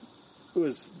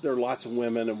lots of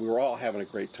women, and we were all having a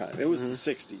great time. It was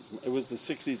the 60s. It was the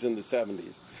 60s and the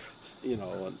 70s. And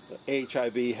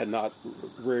HIV had not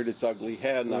reared its ugly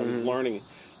head, and I was learning.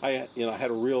 I had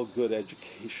a real good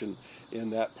education in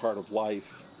that part of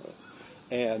life.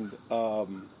 And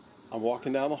I'm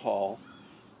walking down the hall,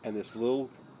 and this little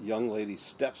young lady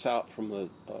steps out from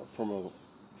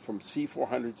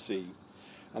C400C,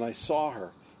 and I saw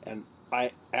her, and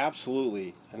I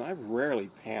absolutely, and I rarely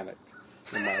panic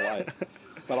in my life,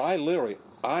 but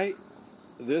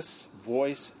this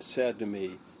voice said to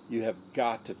me, "You have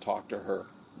got to talk to her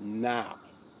now."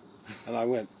 And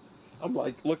I'm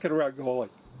like looking around going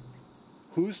like,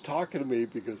 who's talking to me?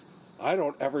 Because I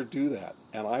don't ever do that.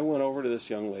 And I went over to this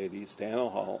young lady, standing in the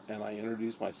hall, and I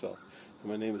introduced myself.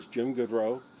 My name is Jim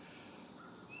Goodrow.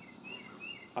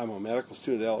 I'm a medical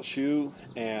student at LSU,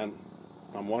 and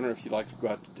I'm wondering if you'd like to go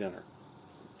out to dinner.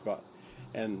 Go out.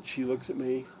 And she looks at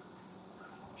me.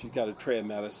 She's got a tray of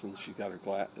medicines. She's got her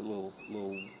little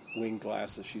wing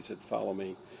glasses. She said, "Follow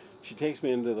me." She takes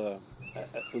me into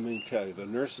let me tell you, the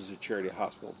nurses at Charity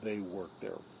Hospital, they work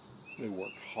there. They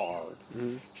work hard.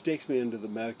 She takes me into the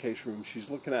medication room. She's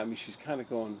looking at me. She's kind of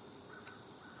going,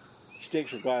 she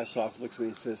takes her glasses off, looks at me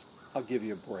and says, "I'll give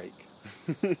you a break."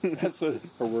 That's her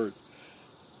words.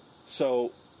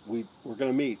 So we're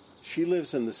going to meet. She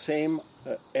lives in the same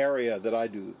area that I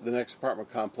do, the next apartment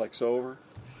complex over.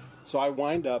 So I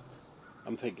wind up,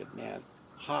 I'm thinking, man,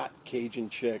 hot Cajun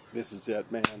chick, this is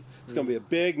it, man. It's going to be a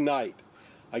big night.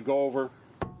 I go over,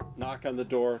 knock on the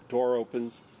door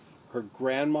opens. Her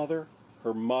grandmother,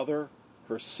 her mother,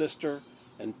 her sister,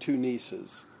 and 2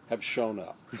 nieces have shown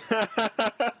up.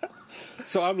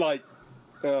 So I'm like,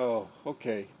 oh,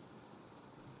 okay.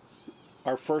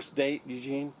 Our first date,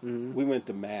 Eugene, we went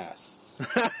to Mass.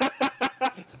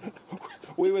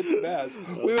 We went to Mass.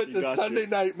 We went to Sunday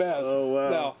night Mass. Oh, wow.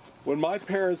 Now, when my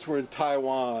parents were in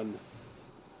Taiwan,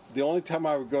 the only time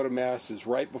I would go to Mass is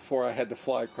right before I had to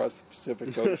fly across the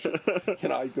Pacific Ocean.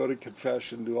 I'd go to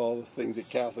confession, do all the things that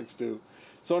Catholics do.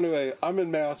 So anyway, I'm in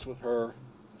Mass with her,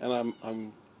 and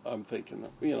I'm thinking,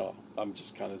 I'm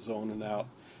just kind of zoning out.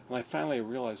 And I finally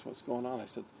realized what's going on. I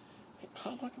said, "Hey,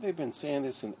 how long have they been saying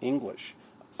this in English?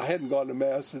 I hadn't gone to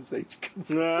Mass since they...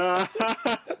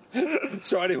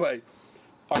 So anyway,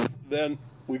 then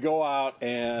we go out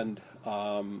and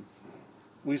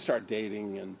we start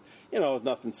dating, and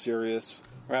nothing serious.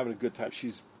 We're having a good time.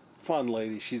 She's a fun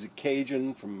lady. She's a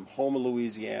Cajun from Houma,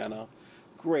 Louisiana.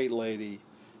 Great lady.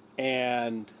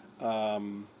 And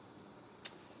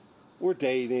we're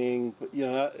dating, but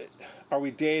are we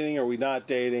dating? Are we not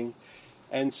dating?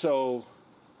 And so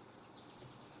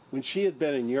when she had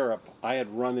been in Europe, I had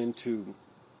run into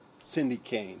Cindy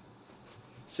Kane.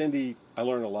 Cindy, I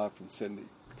learned a lot from Cindy.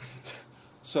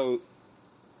 So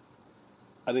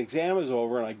an exam is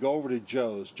over, and I go over to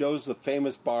Joe's. Joe's the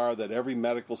famous bar that every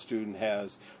medical student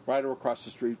has right across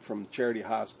the street from Charity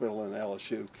Hospital and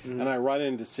LSU. And I run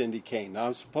into Cindy Kane. Now,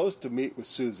 I'm supposed to meet with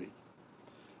Susie,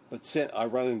 but I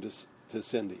run into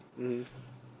Cindy.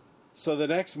 So the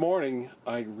next morning,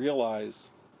 I realize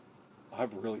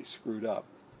I've really screwed up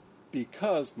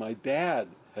because my dad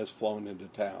has flown into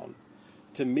town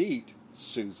to meet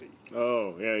Susie.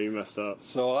 Oh, yeah, you messed up.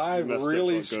 So I've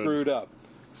really screwed up.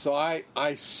 So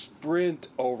I sprint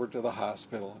over to the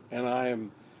hospital, and I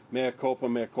am mea culpa,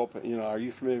 mea culpa. Are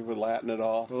you familiar with Latin at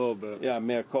all? A little bit. Yeah,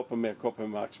 mea culpa,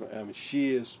 maxima. I mean,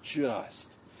 she is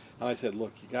just. And I said,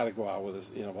 "Look, you got to go out with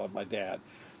us, about my dad."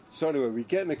 So anyway, we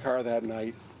get in the car that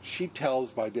night. She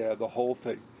tells my dad the whole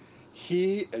thing.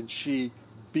 He and she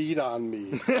beat on me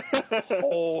the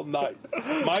whole night.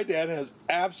 My dad has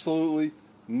absolutely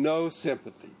no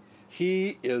sympathy.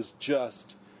 He is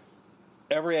just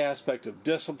every aspect of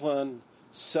discipline,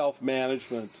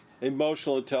 self-management,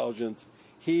 emotional intelligence.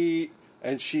 He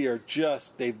and she are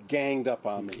just, they've ganged up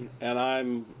on me. And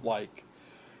I'm like,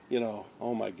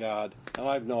 oh my God. And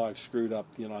I know I've screwed up,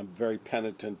 I'm very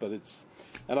penitent, but it's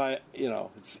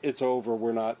over.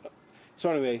 We're not.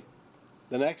 So anyway,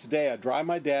 the next day I drive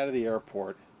my dad to the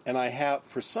airport, and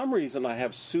for some reason, I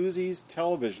have Susie's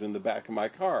television in the back of my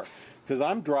car because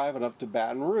I'm driving up to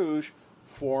Baton Rouge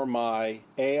for my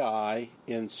AI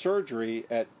in surgery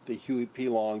at the Huey P.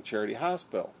 Long Charity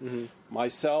Hospital. Mm-hmm.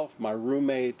 Myself, my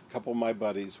roommate, a couple of my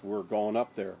buddies were going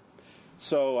up there.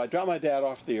 So I drop my dad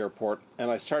off at the airport,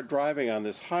 and I start driving on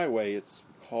this highway. It's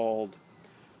called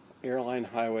Airline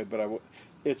Highway, but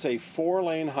it's a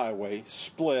 4-lane highway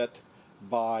split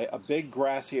by a big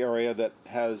grassy area that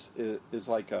is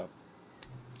like a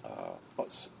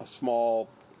small,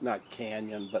 not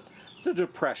canyon, but it's a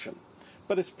depression.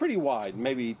 But it's pretty wide,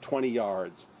 maybe 20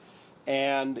 yards.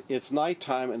 And it's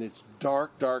nighttime, and it's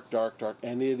dark,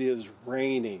 and it is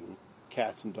raining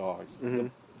cats and dogs. Mm-hmm.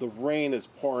 The rain is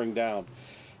pouring down.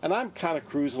 And I'm kind of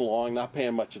cruising along, not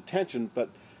paying much attention, but,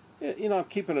 I'm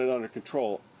keeping it under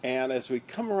control. And as we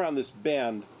come around this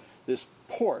bend, this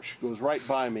Porsche goes right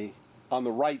by me on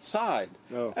the right side.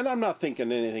 Oh. And I'm not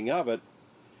thinking anything of it.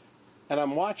 And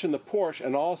I'm watching the Porsche,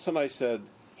 and all of a sudden I said,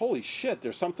 holy shit,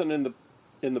 there's something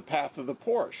in the path of the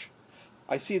Porsche.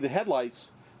 I see the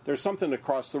headlights, there's something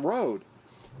across the road.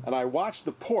 And I watch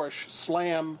the Porsche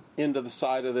slam into the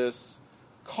side of this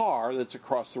car that's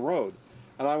across the road.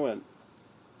 And I went,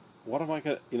 what am I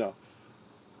going to,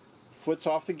 foot's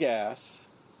off the gas.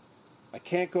 I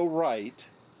can't go right.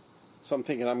 So I'm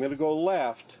thinking I'm going to go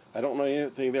left. I don't know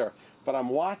anything there. But I'm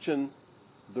watching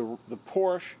the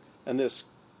Porsche and this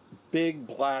big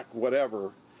black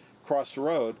whatever cross the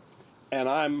road. And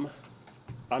I'm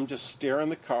just steering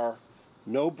the car,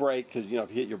 no brake, because if you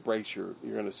hit your brakes, you're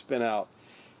going to spin out.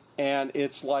 And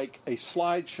it's like a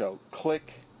slideshow,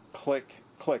 click, click,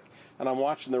 click. And I'm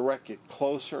watching the wreck get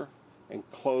closer and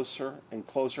closer and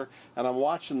closer. And I'm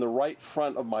watching the right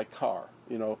front of my car,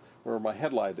 where my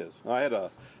headlight is. And I had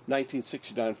a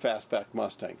 1969 Fastback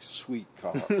Mustang, sweet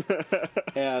car,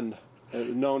 and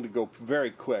known to go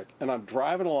very quick. And I'm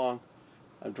driving along.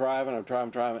 I'm driving,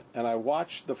 and I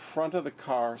watched the front of the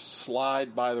car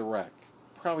slide by the wreck,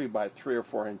 probably by 3 or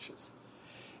 4 inches.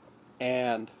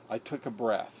 And I took a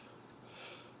breath.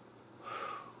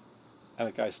 And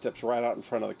a guy steps right out in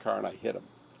front of the car, and I hit him.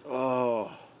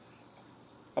 Oh.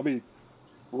 I mean,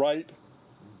 right,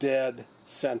 dead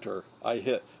center. I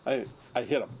hit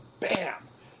him. Bam!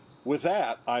 With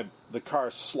that, the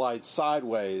car slides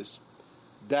sideways,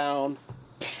 down,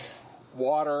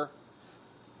 water.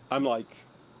 I'm like,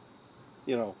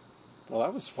 well,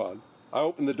 that was fun. I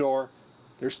open the door.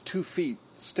 There's 2 feet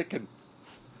sticking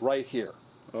right here.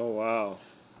 Oh, wow.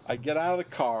 I get out of the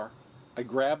car. I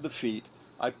grab the feet.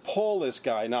 I pull this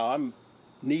guy. Now, I'm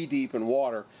knee-deep in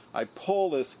water. I pull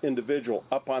this individual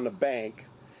up on the bank,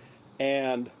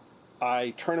 and I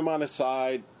turn him on his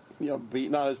side,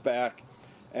 beating on his back,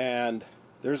 and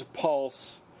there's a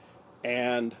pulse,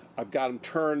 and I've got him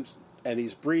turned, and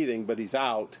he's breathing, but he's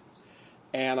out.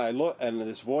 And I look, and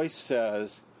this voice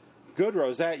says, Goodrow,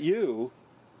 is that you?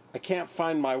 I can't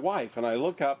find my wife. And I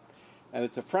look up, and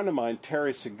it's a friend of mine,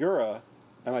 Terry Segura,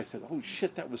 and I said, oh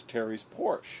shit, that was Terry's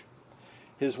Porsche.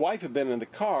 His wife had been in the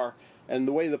car, and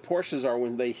the way the Porsches are,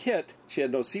 when they hit, she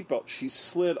had no seatbelt. She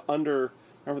slid under,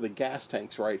 remember the gas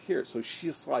tank's right here, so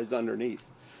she slides underneath.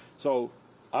 So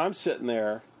I'm sitting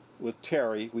there with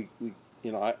Terry.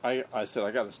 I said,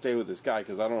 I got to stay with this guy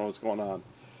because I don't know what's going on.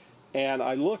 And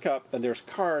I look up, and there's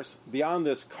cars beyond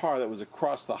this car that was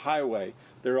across the highway.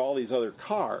 There are all these other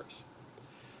cars.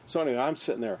 So anyway, I'm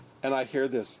sitting there, and I hear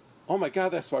this, oh my God,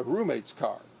 that's my roommate's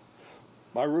car.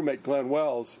 My roommate, Glenn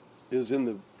Wells, is in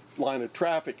the line of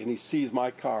traffic, and he sees my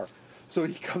car. So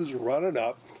he comes running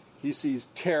up. He sees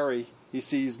Terry. He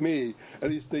sees me,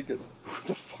 and he's thinking, who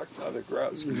the fuck's on the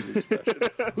ground? Excuse the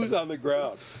expression. Who's on the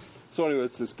ground? So anyway,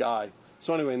 it's this guy.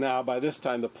 So anyway, now by this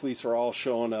time the police are all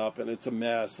showing up, and it's a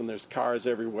mess, and there's cars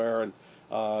everywhere, and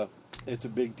it's a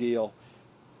big deal.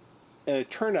 And it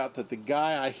turned out that the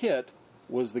guy I hit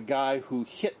was the guy who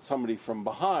hit somebody from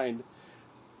behind.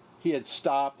 He had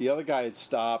stopped. The other guy had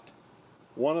stopped.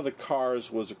 One of the cars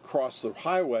was across the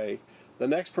highway. The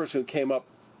next person who came up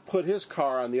put his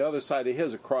car on the other side of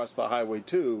his across the highway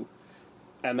too,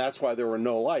 and that's why there were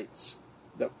no lights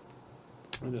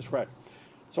in this wreck.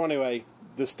 So anyway,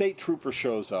 the state trooper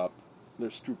shows up.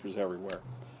 There's troopers everywhere.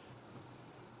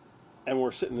 And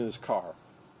we're sitting in his car.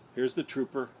 Here's the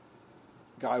trooper,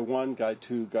 guy 1, guy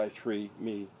 2, guy 3,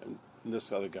 me, and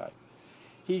this other guy.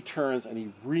 He turns and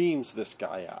he reams this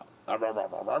guy out.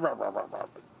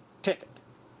 Ticket.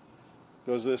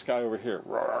 Goes to this guy over here.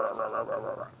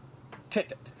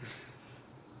 Ticket.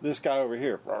 This guy over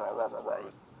here.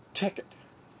 Ticket.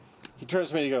 He turns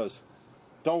to me and he goes,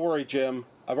 "Don't worry, Jim.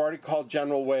 I've already called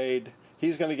General Wade.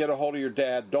 He's going to get a hold of your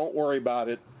dad. Don't worry about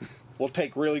it. We'll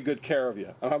take really good care of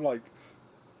you." And I'm like,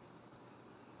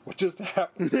 what just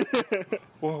happened?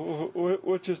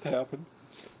 What just happened?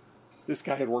 This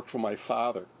guy had worked for my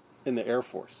father in the Air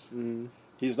Force. Mm.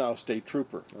 He's now a state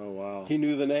trooper. Oh, wow. He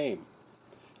knew the name,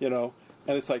 And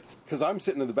it's like, because I'm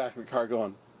sitting in the back of the car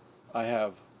going, I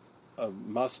have a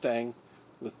Mustang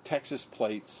with Texas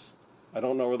plates. I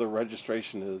don't know where the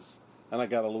registration is. And I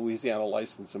got a Louisiana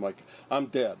license. I'm like, I'm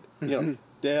dead.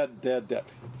 Dead.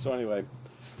 So anyway,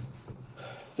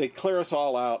 they clear us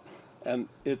all out, and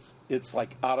it's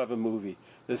like out of a movie.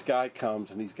 This guy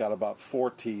comes, and he's got about 4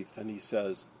 teeth, and he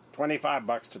says,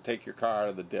 $25 to take your car out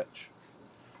of the ditch.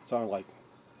 So I'm like,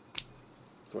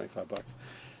 $25.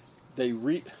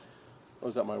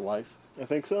 Was that my wife? I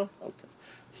think so.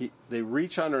 Okay. They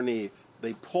reach underneath.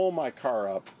 They pull my car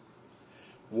up.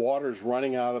 Water's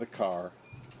running out of the car.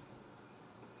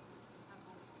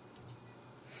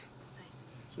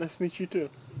 Nice to meet you, too.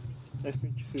 Nice to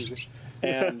meet you, Susie.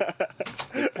 And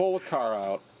they pull the car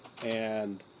out,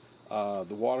 and the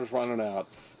water's running out.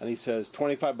 And he says,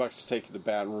 $25 to take you to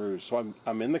Baton Rouge. So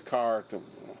I'm in the car.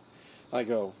 I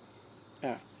go,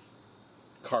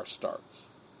 car starts.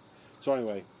 So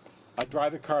anyway, I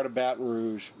drive the car to Baton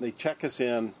Rouge. They check us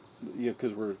in,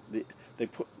 because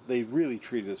they really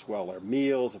treated us well. There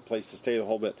meals, a place to stay, the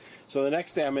whole bit. So the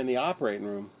next day I'm in the operating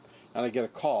room, and I get a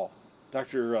call.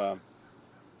 Dr.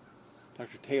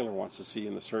 Taylor wants to see you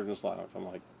in the surgeon's lounge. I'm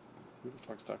like, who the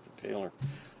fuck's Dr. Taylor?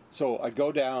 So I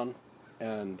go down,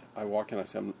 and I walk in. I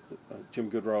say, I'm Jim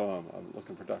Goodrow. I'm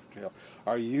looking for Dr. Taylor.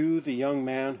 Are you the young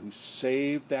man who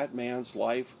saved that man's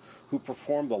life, who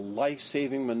performed the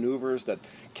life-saving maneuvers that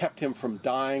kept him from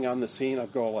dying on the scene? I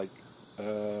go like,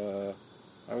 I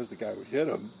was the guy who hit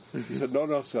him. He said,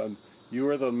 no, son. You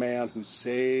are the man who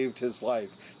saved his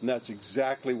life. And that's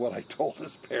exactly what I told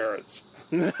his parents.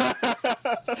 And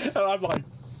I'm like,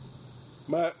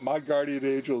 my guardian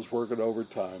angel is working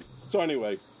overtime. So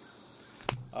anyway,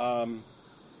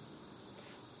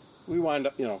 we wind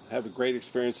up, have a great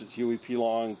experience at Huey P.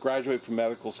 Long, graduate from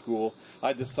medical school.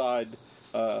 I decide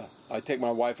I take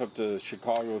my wife up to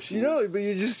Chicago. But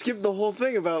you just skipped the whole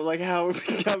thing about like how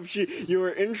you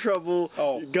were in trouble,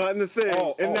 got in the thing,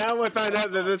 and now I find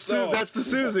out that that's the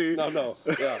Susie. No.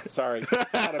 Yeah, sorry.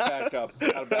 Gotta back up.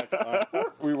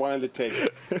 Rewind the tape.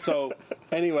 So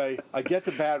anyway, I get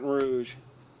to Baton Rouge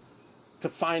to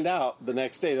find out the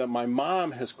next day that my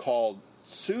mom has called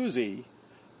Susie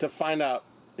to find out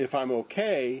if I'm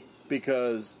okay,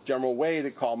 because General Wade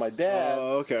had called my dad.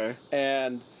 Oh, okay.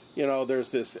 And there's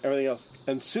this, everything else.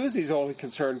 And Susie's only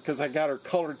concerned because I got her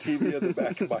color TV in the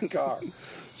back of my car.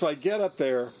 So I get up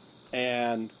there,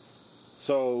 and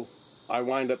so I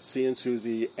wind up seeing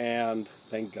Susie, and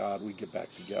thank God we get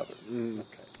back together. Mm.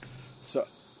 Okay. So,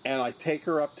 and I take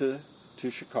her up to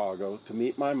Chicago to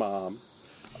meet my mom.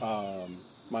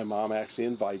 My mom actually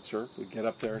invites her. We get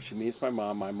up there, she meets my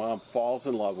mom. My mom falls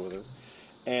in love with her.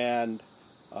 And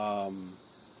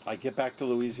I get back to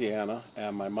Louisiana,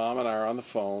 and my mom and I are on the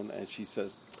phone, and she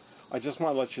says, I just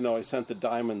want to let you know I sent the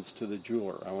diamonds to the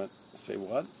jeweler. I went, say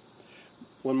what?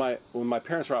 When my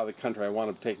parents were out of the country, I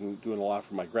wound up doing a lot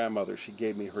for my grandmother. She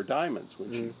gave me her diamonds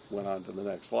when she went on to the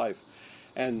next life.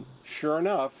 And sure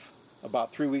enough,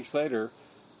 about 3 weeks later,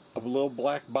 a little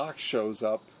black box shows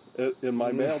up in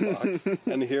my mailbox,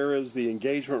 and here is the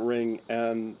engagement ring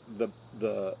and the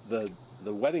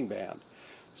wedding band.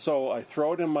 So I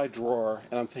throw it in my drawer,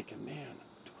 and I'm thinking, man,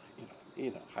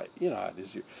 how it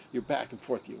is. You're back and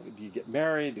forth. Do you get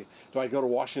married? Do I go to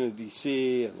Washington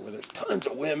D.C. and where there's tons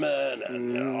of women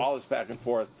and all this back and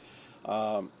forth?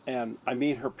 And I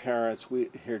meet her parents.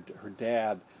 Her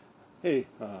dad. Hey,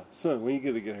 son, when are you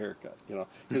going to get a haircut?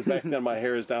 Because back then my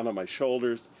hair is down on my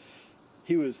shoulders.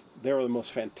 They were the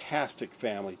most fantastic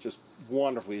family, just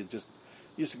wonderfully. It just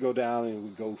used to go down and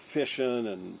we'd go fishing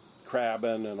and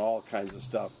crabbing and all kinds of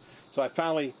stuff. So I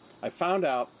found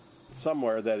out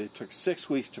somewhere that it took 6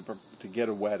 weeks to get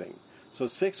a wedding. So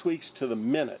 6 weeks to the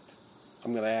minute,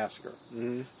 I'm going to ask her.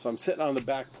 Mm-hmm. So I'm sitting on the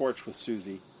back porch with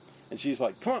Susie, and she's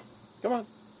like, come on,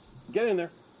 get in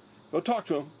there. Go talk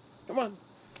to him. Come on.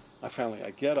 I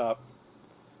get up.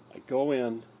 I go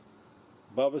in.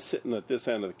 Bubba's sitting at this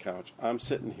end of the couch. I'm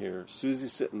sitting here.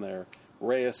 Susie's sitting there.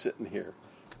 Rhea's sitting here.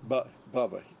 But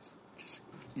Bubba,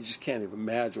 you just can't even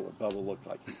imagine what Bubba looked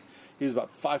like. He was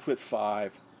about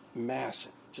 5'5",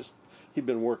 massive, just he'd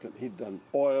been working. He'd done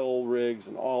oil rigs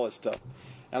and all this stuff.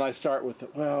 And I start with,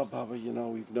 well, Bubba, you know,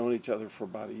 we've known each other for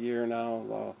about a year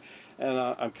now. And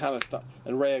I'm kind of stuck.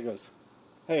 And Rhea goes,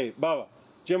 hey, Bubba,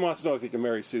 Jim wants to know if he can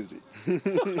marry Susie.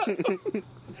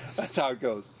 That's how it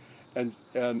goes. And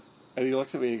he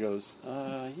looks at me and he goes,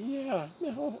 yeah,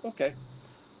 okay.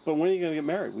 But when are you going to get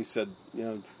married? We said, you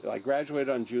know, I graduated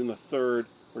on June the 3rd.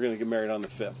 We're going to get married on the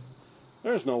 5th.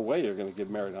 There's no way you're going to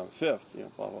get married on the 5th, you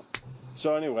know, blah, blah.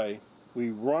 So anyway, we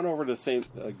run over to St.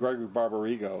 Gregory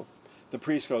Barbarigo. The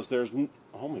priest goes,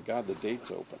 oh my God, the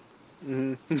date's open.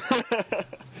 Mm-hmm.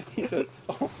 He says,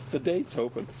 oh, the date's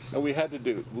open. And we had to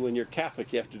do, when you're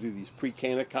Catholic, you have to do these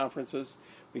pre-Cana conferences.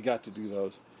 We got to do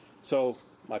those. So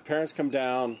my parents come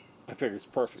down. I figure it's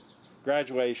perfect.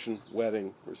 Graduation,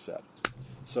 wedding, we're set.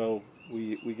 So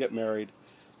we get married.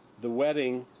 The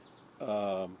wedding, it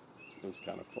was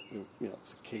kind of fun, you know, it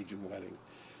was a Cajun wedding.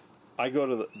 I go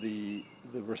to the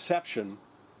reception.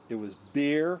 It was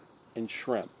beer and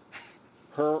shrimp.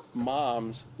 Her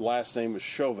mom's last name was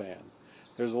Chauvin.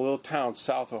 There's a little town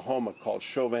south of Houma called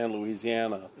Chauvin,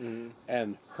 Louisiana,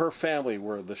 and her family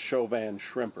were the Chauvin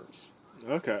Shrimpers.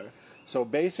 Okay. So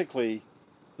basically,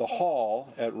 the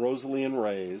hall at Rosalie and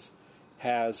Ray's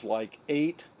has like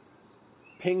 8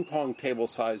 ping pong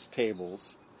table-sized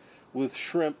tables with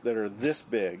shrimp that are this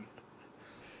big,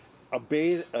 a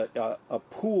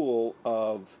pool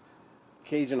of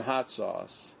Cajun hot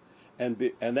sauce,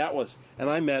 and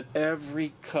I met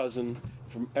every cousin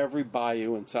from every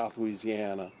bayou in South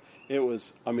Louisiana. And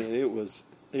it's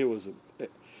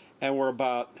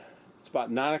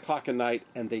about 9 o'clock at night,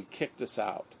 and they kicked us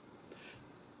out.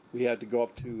 We had to go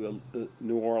up to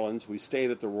New Orleans. We stayed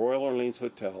at the Royal Orleans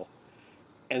Hotel.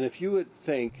 And if you would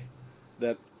think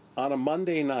that on a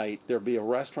Monday night there'd be a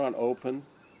restaurant open,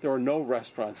 there were no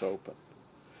restaurants open.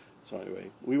 So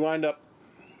anyway, we wind up,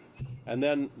 and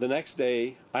then the next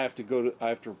day I have to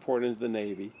report into the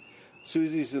Navy.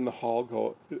 Susie's in the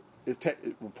hall.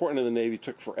 Reporting to the Navy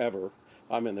took forever.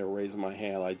 I'm in there raising my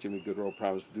hand. I, Jimmy Goodrow,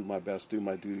 promise to do my best, do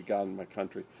my duty, God and my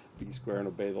country, be square and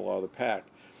obey the law of the pack.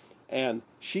 And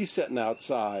she's sitting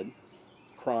outside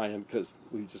crying because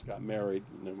we just got married,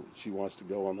 and then she wants to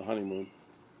go on the honeymoon.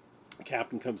 The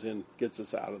captain comes in, gets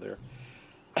us out of there.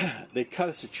 They cut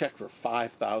us a check for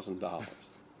 $5,000.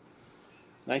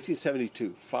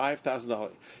 1972,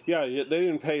 $5,000. Yeah, they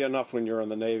didn't pay you enough when you were in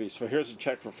the Navy, so here's a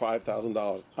check for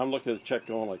 $5,000. I'm looking at the check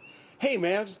going like, hey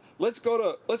man, let's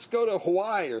go to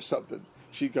Hawaii or something.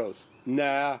 She goes,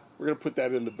 nah, we're going to put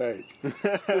that in the bank.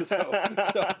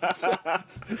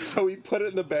 So we put it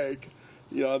in the bank,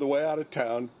 you know, on the way out of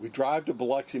town. We drive to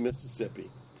Biloxi, Mississippi,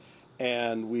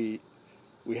 and we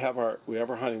have our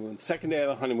honeymoon. Second day of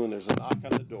the honeymoon, there's a knock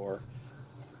on the door.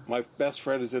 My best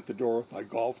friend is at the door with my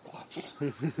golf clubs.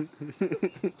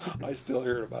 I still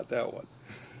hear about that one.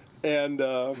 And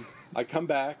I come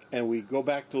back, and we go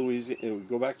back to Louisiana, and we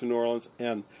go back to New Orleans,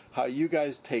 and how you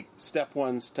guys take step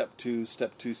 1, step 2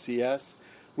 CS,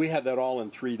 we had that all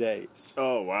in 3 days.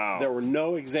 Oh, wow. There were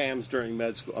no exams during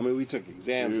med school. I mean, we took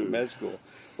exams in med school,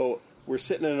 but we're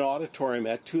sitting in an auditorium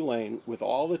at Tulane with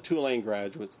all the Tulane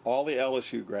graduates, all the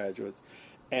LSU graduates,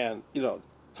 and, you know,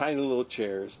 tiny little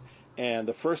chairs. And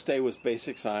the first day was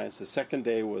basic science, the second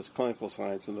day was clinical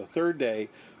science, and the third day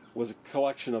was a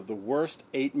collection of the worst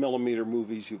 8mm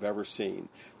movies you've ever seen.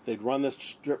 They'd run the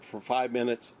strip for 5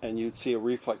 minutes, and you'd see a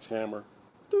reflex hammer,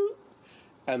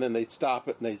 and then they'd stop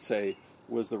it, and they'd say,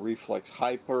 was the reflex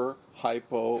hyper,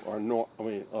 hypo,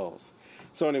 or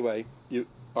So anyway,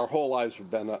 our whole lives were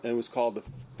bent up, and it was called the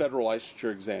Federal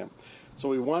Licensure Exam. So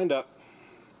we wind up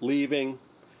leaving,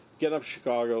 getting up to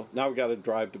Chicago. Now we got to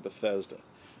drive to Bethesda.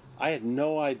 I had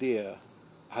no idea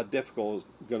how difficult it was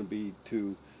going to be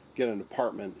to get an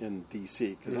apartment in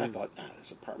D.C. because I thought,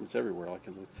 there's apartments everywhere.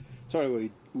 So anyway,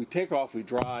 we take off, we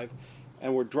drive,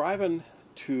 and we're driving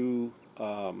to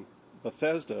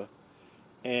Bethesda,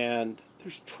 and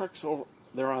there's trucks over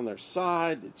there on their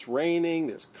side. It's raining.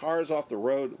 There's cars off the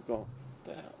road. We're going,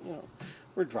 you know,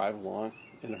 we're driving along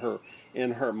in her.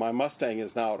 My Mustang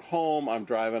is now at home. I'm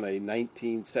driving a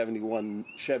 1971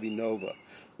 Chevy Nova,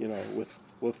 you know, with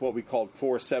what we called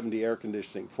 470 air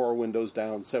conditioning, 4 windows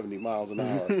down, 70 miles an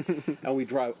hour. And we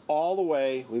drive all the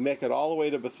way. We make it all the way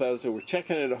to Bethesda. We're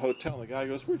checking in at a hotel. And the guy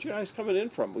goes, where'd you guys coming in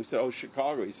from? We said, oh,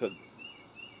 Chicago. He said,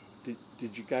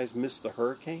 did you guys miss the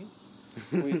hurricane?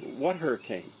 What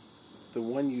hurricane? The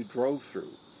one you drove through.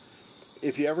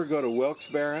 If you ever go to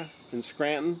Wilkes-Barre in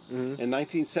Scranton, in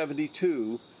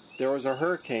 1972, there was a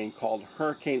hurricane called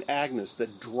Hurricane Agnes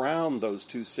that drowned those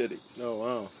 2 cities. Oh,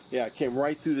 wow. Yeah, it came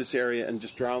right through this area and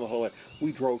just drowned the whole area.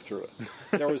 We drove through it.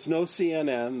 There was no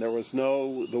CNN. There was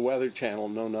no the Weather Channel,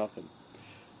 no nothing.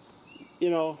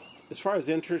 as far as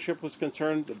internship was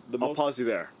concerned, the I'll most... pause you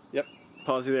there. Yep.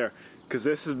 Pause you there. Because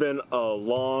this has been a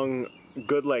long,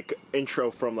 good,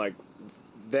 intro from,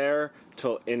 there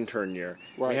till intern year.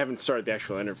 Right. We haven't started the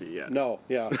actual interview yet. No,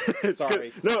 yeah. It's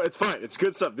Sorry. good. No, it's fine. It's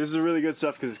good stuff. This is really good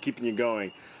stuff because it's keeping you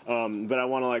going. But I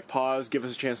want to, pause, give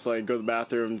us a chance to, go to the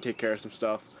bathroom, take care of some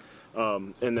stuff.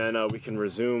 And then we can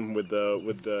resume with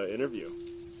the interview.